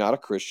 You're not a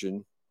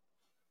Christian.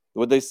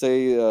 What they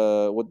say?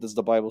 What does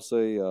the Bible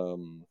say?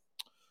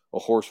 A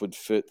horse would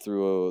fit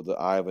through the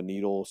eye of a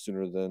needle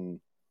sooner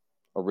than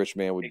a rich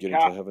man would get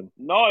into heaven.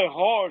 No, a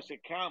horse, a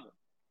camel.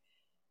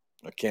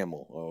 A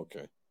camel. Oh,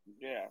 okay.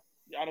 Yeah.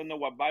 I don't know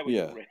what Bible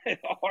Yeah. you read.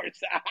 Or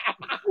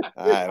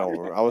I don't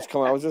remember. I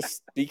was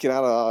just speaking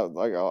out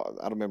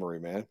of memory,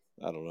 man.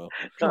 I don't know.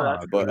 So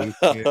that's But I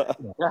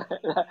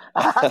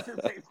have to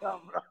say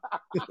something, bro.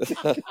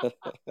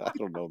 I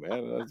don't know,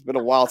 man. It's been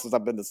a while since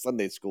I've been to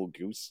Sunday school,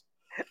 Goose.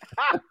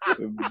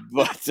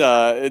 But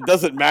it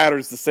doesn't matter.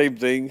 It's the same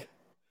thing.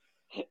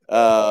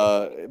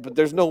 But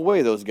there's no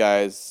way those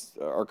guys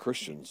are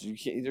Christians. You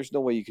can't. There's no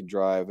way you can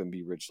drive and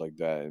be rich like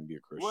that and be a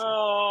Christian.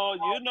 Well,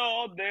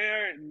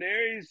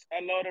 there is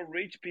a lot of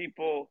rich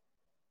people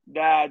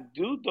that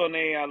do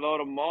donate a lot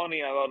of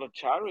money, a lot of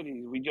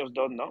charities. We just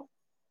don't know.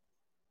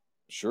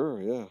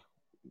 Sure, yeah.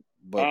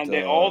 But And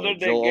the older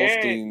they Joel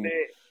get, Osteen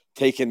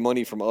taking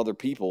money from other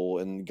people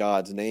in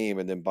God's name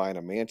and then buying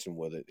a mansion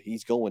with it,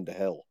 he's going to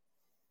hell.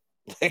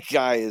 That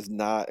guy is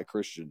not a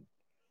Christian.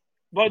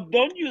 But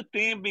don't you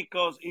think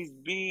because he's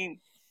being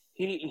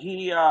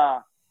he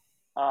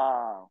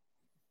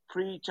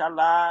preach a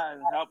lot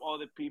and help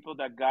other people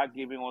that God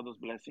give him all those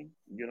blessings?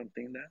 You don't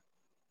think that?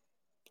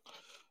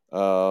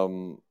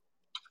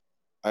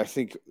 I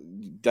think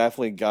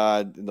definitely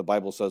God in the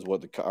Bible says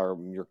what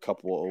your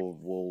cup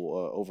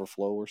will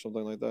overflow or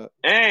something like that.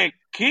 Hey,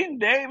 King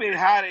David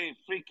had a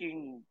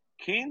freaking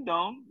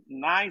kingdom,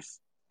 nice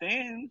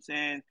things,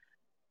 and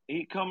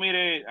he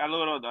committed a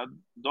lot of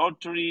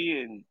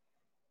adultery and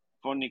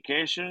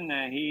fornication,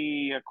 and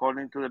he,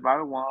 according to the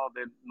Bible, one of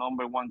the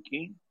number one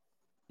king.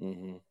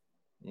 Mm-hmm.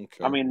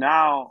 Okay. I mean,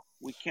 now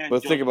we can't.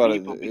 But think about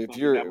it. If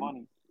you're you're,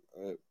 money.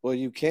 Well,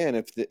 you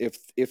can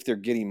if they're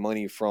getting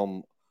money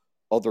from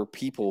other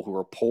people who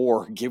are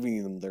poor,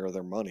 giving them their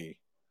money.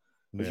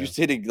 Yeah. If you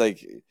say to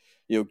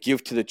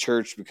give to the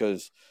church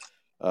because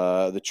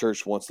the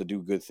church wants to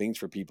do good things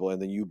for people,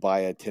 and then you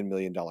buy a $10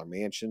 million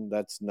mansion,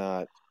 that's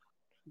not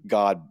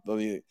God. I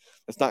mean,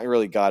 that's not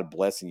really God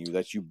blessing you.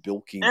 That's you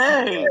bilking people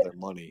out of their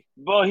money.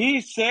 But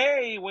he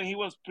said when he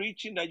was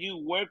preaching that you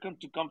welcome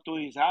to come to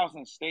his house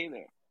and stay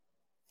there.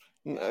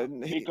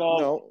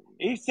 Because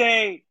he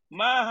say,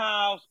 "My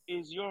house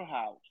is your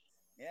house."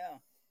 Yeah.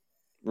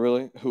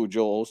 Really? Who?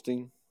 Joel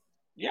Osteen?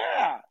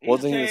 Yeah.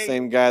 Wasn't he the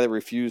same guy that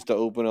refused to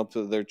open up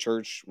to their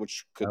church,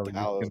 which could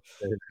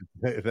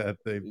that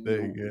same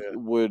thing? Yeah.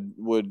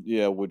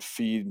 Would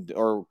feed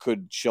or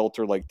could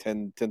shelter like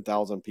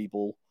 10,000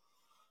 people,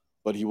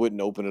 but he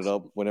wouldn't open it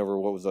up whenever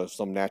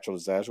some natural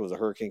disaster. Was it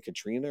Hurricane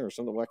Katrina or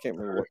something? I can't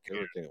remember what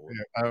hurricane it was.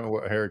 Yeah, I don't know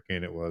what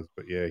hurricane it was,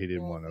 but yeah, he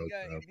didn't want to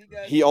open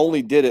up. He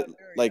only did it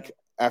like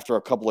after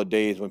a couple of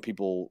days when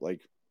people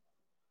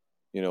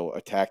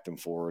attacked him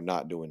for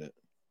not doing it.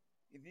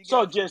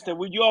 So, Justin,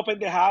 would you open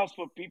the house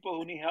for people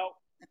who need help?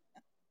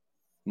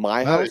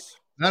 My house?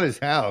 Not his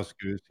house,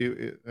 Goose. His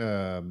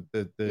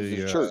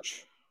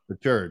church. The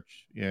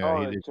church. Yeah.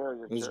 Oh, he did.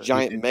 This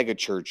giant mega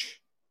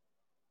church.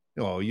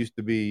 Oh, it used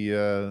to be.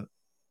 It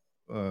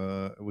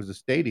was a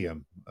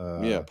stadium.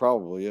 Yeah,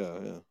 probably.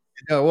 Yeah.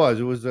 No, it was.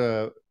 It was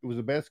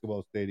a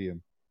basketball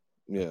stadium.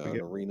 Yeah,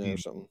 an arena or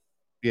something.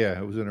 Yeah,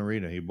 it was an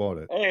arena. He bought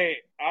it. Hey,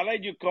 I'll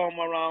let you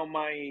come around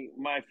my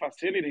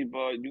facility,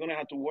 but you're gonna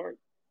have to work.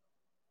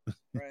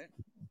 Right.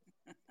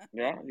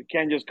 Yeah, you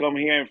can't just come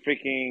here and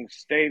freaking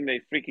stay in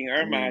the freaking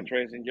air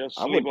mattress and just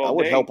sleep all day. I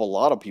would help a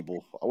lot of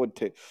people. I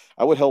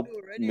would help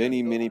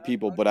many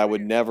people, but I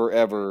would never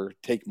ever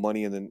take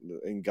money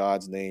in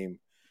God's name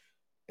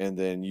and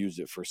then use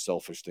it for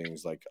selfish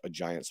things like a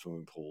giant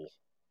swimming pool.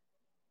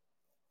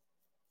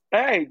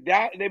 Hey,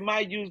 they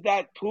might use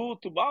that pool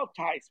to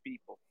baptize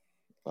people.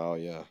 Oh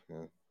yeah.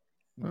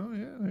 Oh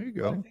yeah, there you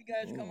go. Well, if you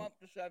guys come up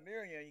to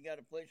Siberia, you got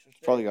a place to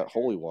stay. Probably got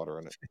holy water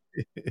in it.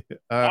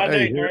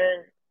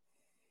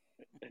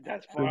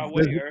 That's far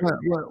away.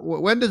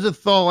 When does it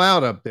thaw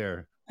out up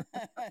there?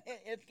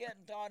 It's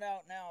getting thawed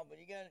out now, but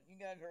you guys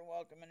are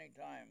welcome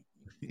anytime.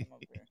 You can come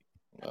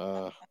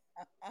up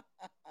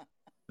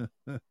there.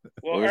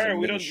 Well, Aaron,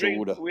 we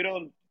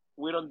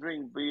don't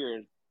drink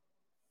beer.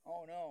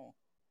 Oh no.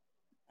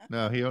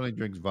 No, he only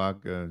drinks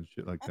vodka and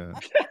shit like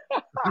that.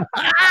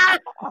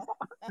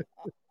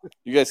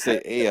 You guys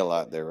say A a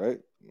lot there, right?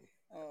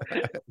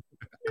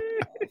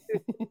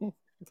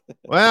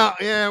 Well,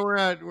 yeah,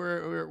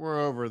 we're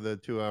over the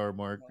 2-hour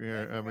mark.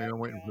 Yeah, I mean, I'm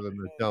waiting for them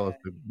to tell us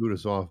to boot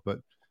us off, but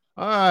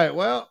all right.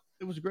 Well,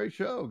 it was a great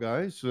show,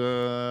 guys.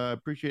 I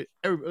appreciate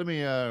Let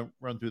me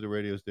run through the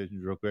radio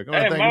stations real quick. I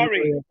want to thank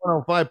you.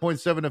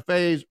 105.7 The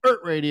Phase, Earth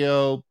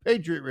Radio,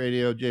 Patriot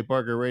Radio, Jay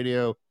Parker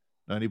Radio,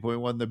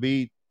 90.1 The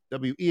Beat,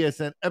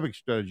 WESN Epic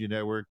Strategy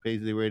Network,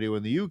 Paisley Radio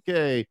in the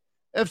UK,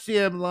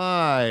 FCM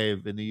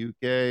Live in the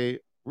UK,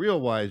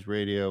 Realwise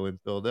Radio in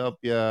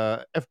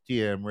Philadelphia,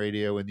 FTM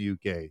Radio in the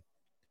UK.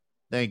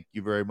 Thank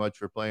you very much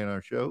for playing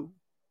our show.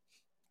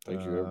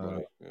 Thank you,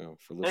 everybody,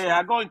 for listening. Hey,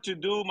 I'm going to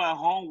do my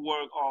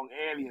homework on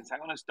aliens. I'm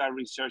going to start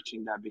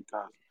researching that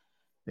because.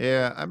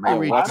 Yeah, I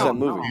may watch that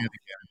movie.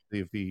 See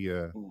if he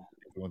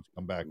wants to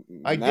come back.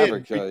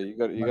 Maverick, you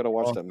got to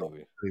watch that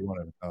movie. Really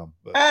wanted to come,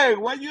 but. Hey,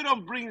 why you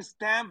don't bring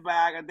Stan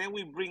back and then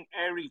we bring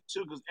Eric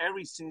too? Because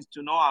Eric seems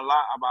to know a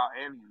lot about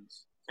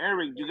aliens.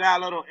 Eric, you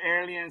got a lot of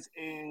aliens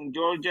in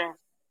Georgia?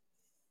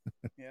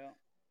 Yeah.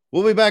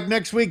 We'll be back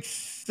next week,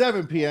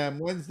 7 p.m.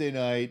 Wednesday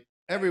night.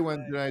 Every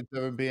Wednesday night,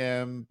 7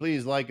 p.m.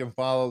 Please like and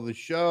follow the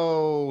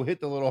show.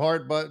 Hit the little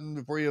heart button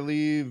before you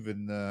leave.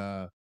 And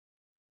all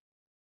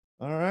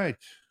right.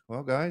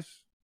 Well, guys.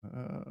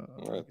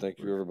 All right. Thank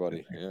you,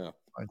 everybody. Yeah.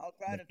 I'll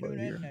try to tune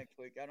in next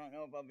week. I don't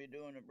know if I'll be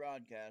doing a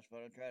broadcast,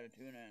 but I'll try to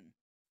tune in.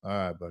 All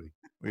right, buddy.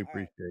 We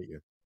appreciate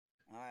you.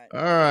 All right.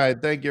 All right.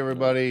 Thank you,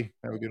 everybody.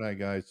 Have a good night,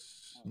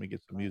 guys. Let me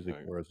get some music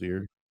for us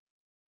here.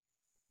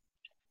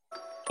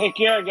 Take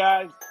care,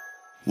 guys.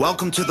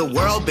 Welcome to the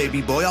world,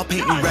 baby boy. I'll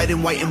paint you red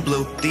and white and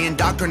blue. The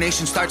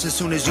indoctrination starts as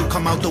soon as you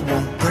come out the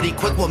womb. Pretty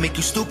quick, we'll make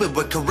you stupid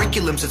with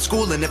curriculums at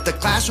school. And if the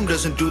classroom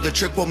doesn't do the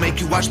trick, we'll make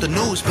you watch the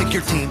news. Pick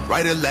your team,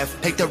 right or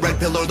left, take the red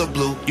pill or the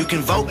blue. You can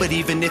vote, but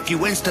even if you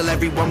win, still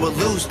everyone will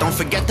lose. Don't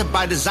forget to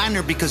buy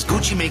designer because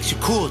Gucci makes you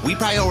cool. We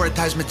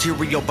prioritize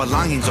material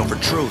belongings over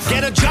truth.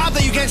 Get a job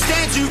that you can't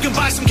stand so you can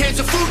buy some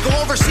cancer food. Go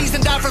overseas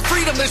and die for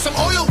freedom. There's some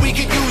oil we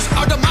could use.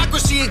 Our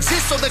democracy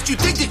exists so that you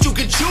think that you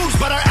can choose.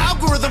 But our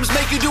algorithms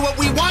make you do what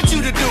we want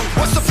you to do.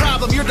 What's the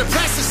problem? Your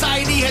depressed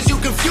society has you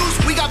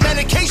confused. We got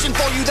medication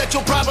for you that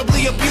you'll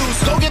probably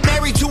abuse. Go get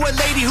married to a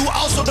lady who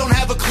also don't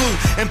have a clue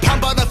and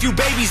pump out a few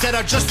babies that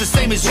are just the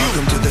same as you.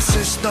 Welcome to the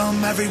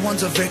system.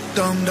 Everyone's a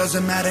victim.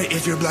 Doesn't matter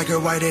if you're black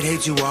or white, it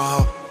hates you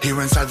all. Here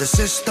inside the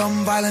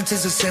system, violence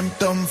is a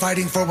symptom.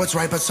 Fighting for what's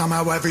right, but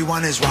somehow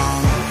everyone is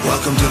wrong.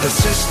 Welcome to the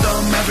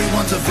system.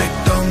 Everyone's a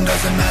victim.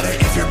 Doesn't matter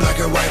if you're black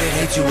or white, it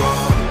hates you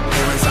all.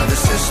 Here inside the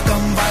system,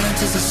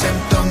 violence is a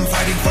symptom.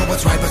 Fighting for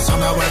what's right, but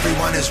somehow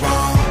everyone is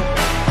wrong.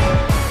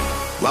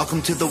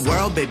 Welcome to the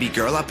world, baby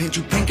girl. I'll paint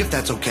you pink if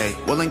that's okay.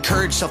 We'll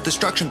encourage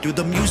self-destruction through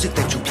the music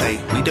that you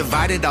play. We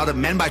divided all the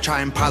men by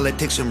trying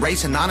politics and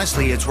race, and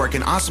honestly, it's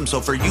working awesome, so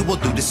for you, we'll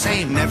do the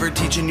same. Never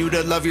teaching you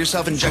to love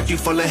yourself, inject you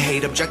full of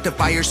hate,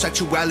 objectify your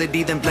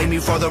sexuality, then blame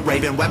you for the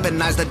rape, and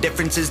weaponize the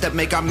differences that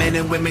make our men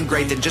and women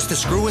great. Then just to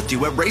screw with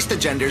you, erase the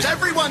genders.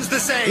 Everyone's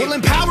the same. We'll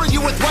empower you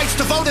with rights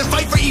to vote and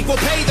fight for equal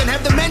pay, then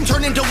have the men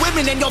turn into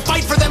women and you'll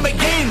fight for them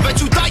again. But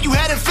you thought you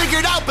had it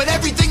figured out, but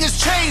everything has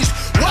changed.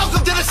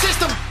 Welcome to the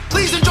system.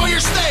 Please enjoy your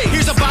stay.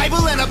 Here's a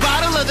Bible and a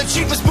bottle of the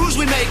cheapest booze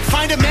we make.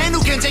 Find a man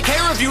who can take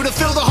care of you to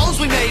fill the holes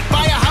we made.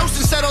 Buy a house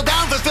and settle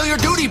down, fulfill your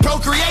duty,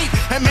 procreate,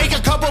 and make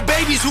a couple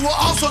babies who will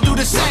also do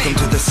the same.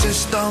 Welcome to the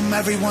system.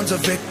 Everyone's a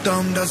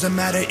victim. Doesn't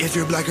matter if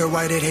you're black or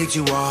white, it hates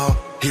you all.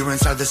 Here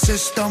inside the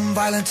system,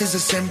 violence is a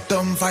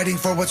symptom. Fighting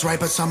for what's right,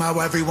 but somehow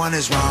everyone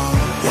is wrong.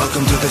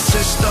 Welcome to the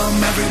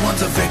system.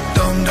 Everyone's a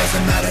victim.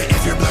 Doesn't matter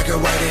if you're black or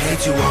white, it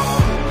hates you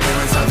all.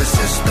 Here inside the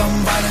system,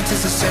 violence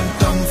is a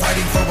symptom.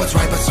 Fighting for what's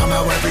right, but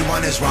somehow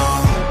everyone is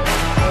wrong.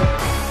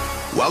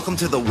 Welcome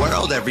to the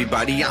world,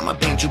 everybody. I'ma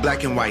paint you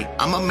black and white.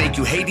 I'ma make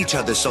you hate each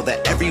other so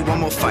that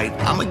everyone will fight.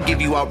 I'ma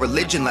give you our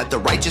religion, let the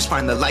righteous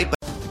find the light.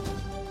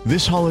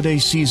 This holiday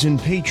season,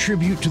 pay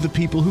tribute to the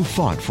people who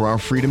fought for our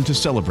freedom to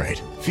celebrate.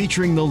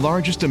 Featuring the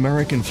largest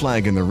American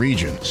flag in the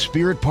region,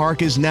 Spirit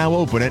Park is now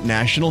open at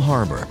National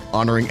Harbor,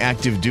 honoring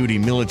active duty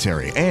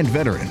military and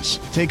veterans.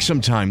 Take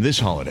some time this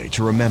holiday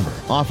to remember,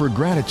 offer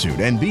gratitude,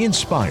 and be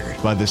inspired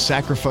by the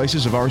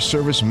sacrifices of our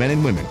service men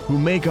and women who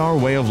make our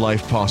way of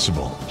life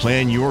possible.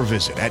 Plan your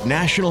visit at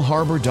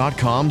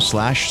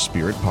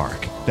nationalharbor.com/Spirit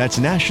Park. That's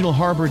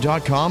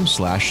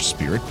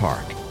nationalharbor.com/Spirit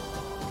Park.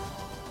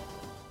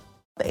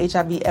 The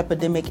HIV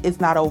epidemic is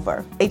not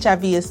over.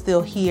 HIV is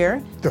still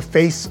here. The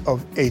face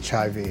of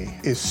HIV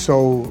is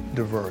so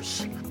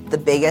diverse. The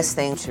biggest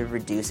thing to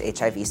reduce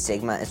HIV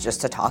stigma is just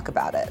to talk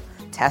about it.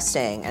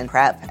 Testing and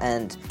PrEP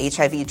and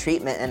HIV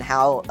treatment and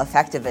how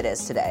effective it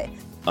is today.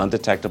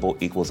 Undetectable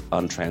equals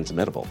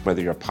untransmittable.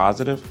 Whether you're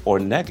positive or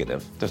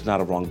negative, there's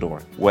not a wrong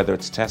door. Whether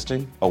it's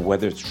testing or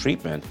whether it's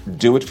treatment,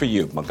 do it for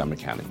you, Montgomery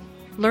County.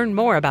 Learn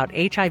more about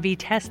HIV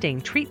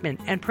testing, treatment,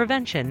 and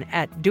prevention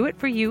at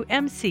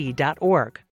doitforyoumc.org.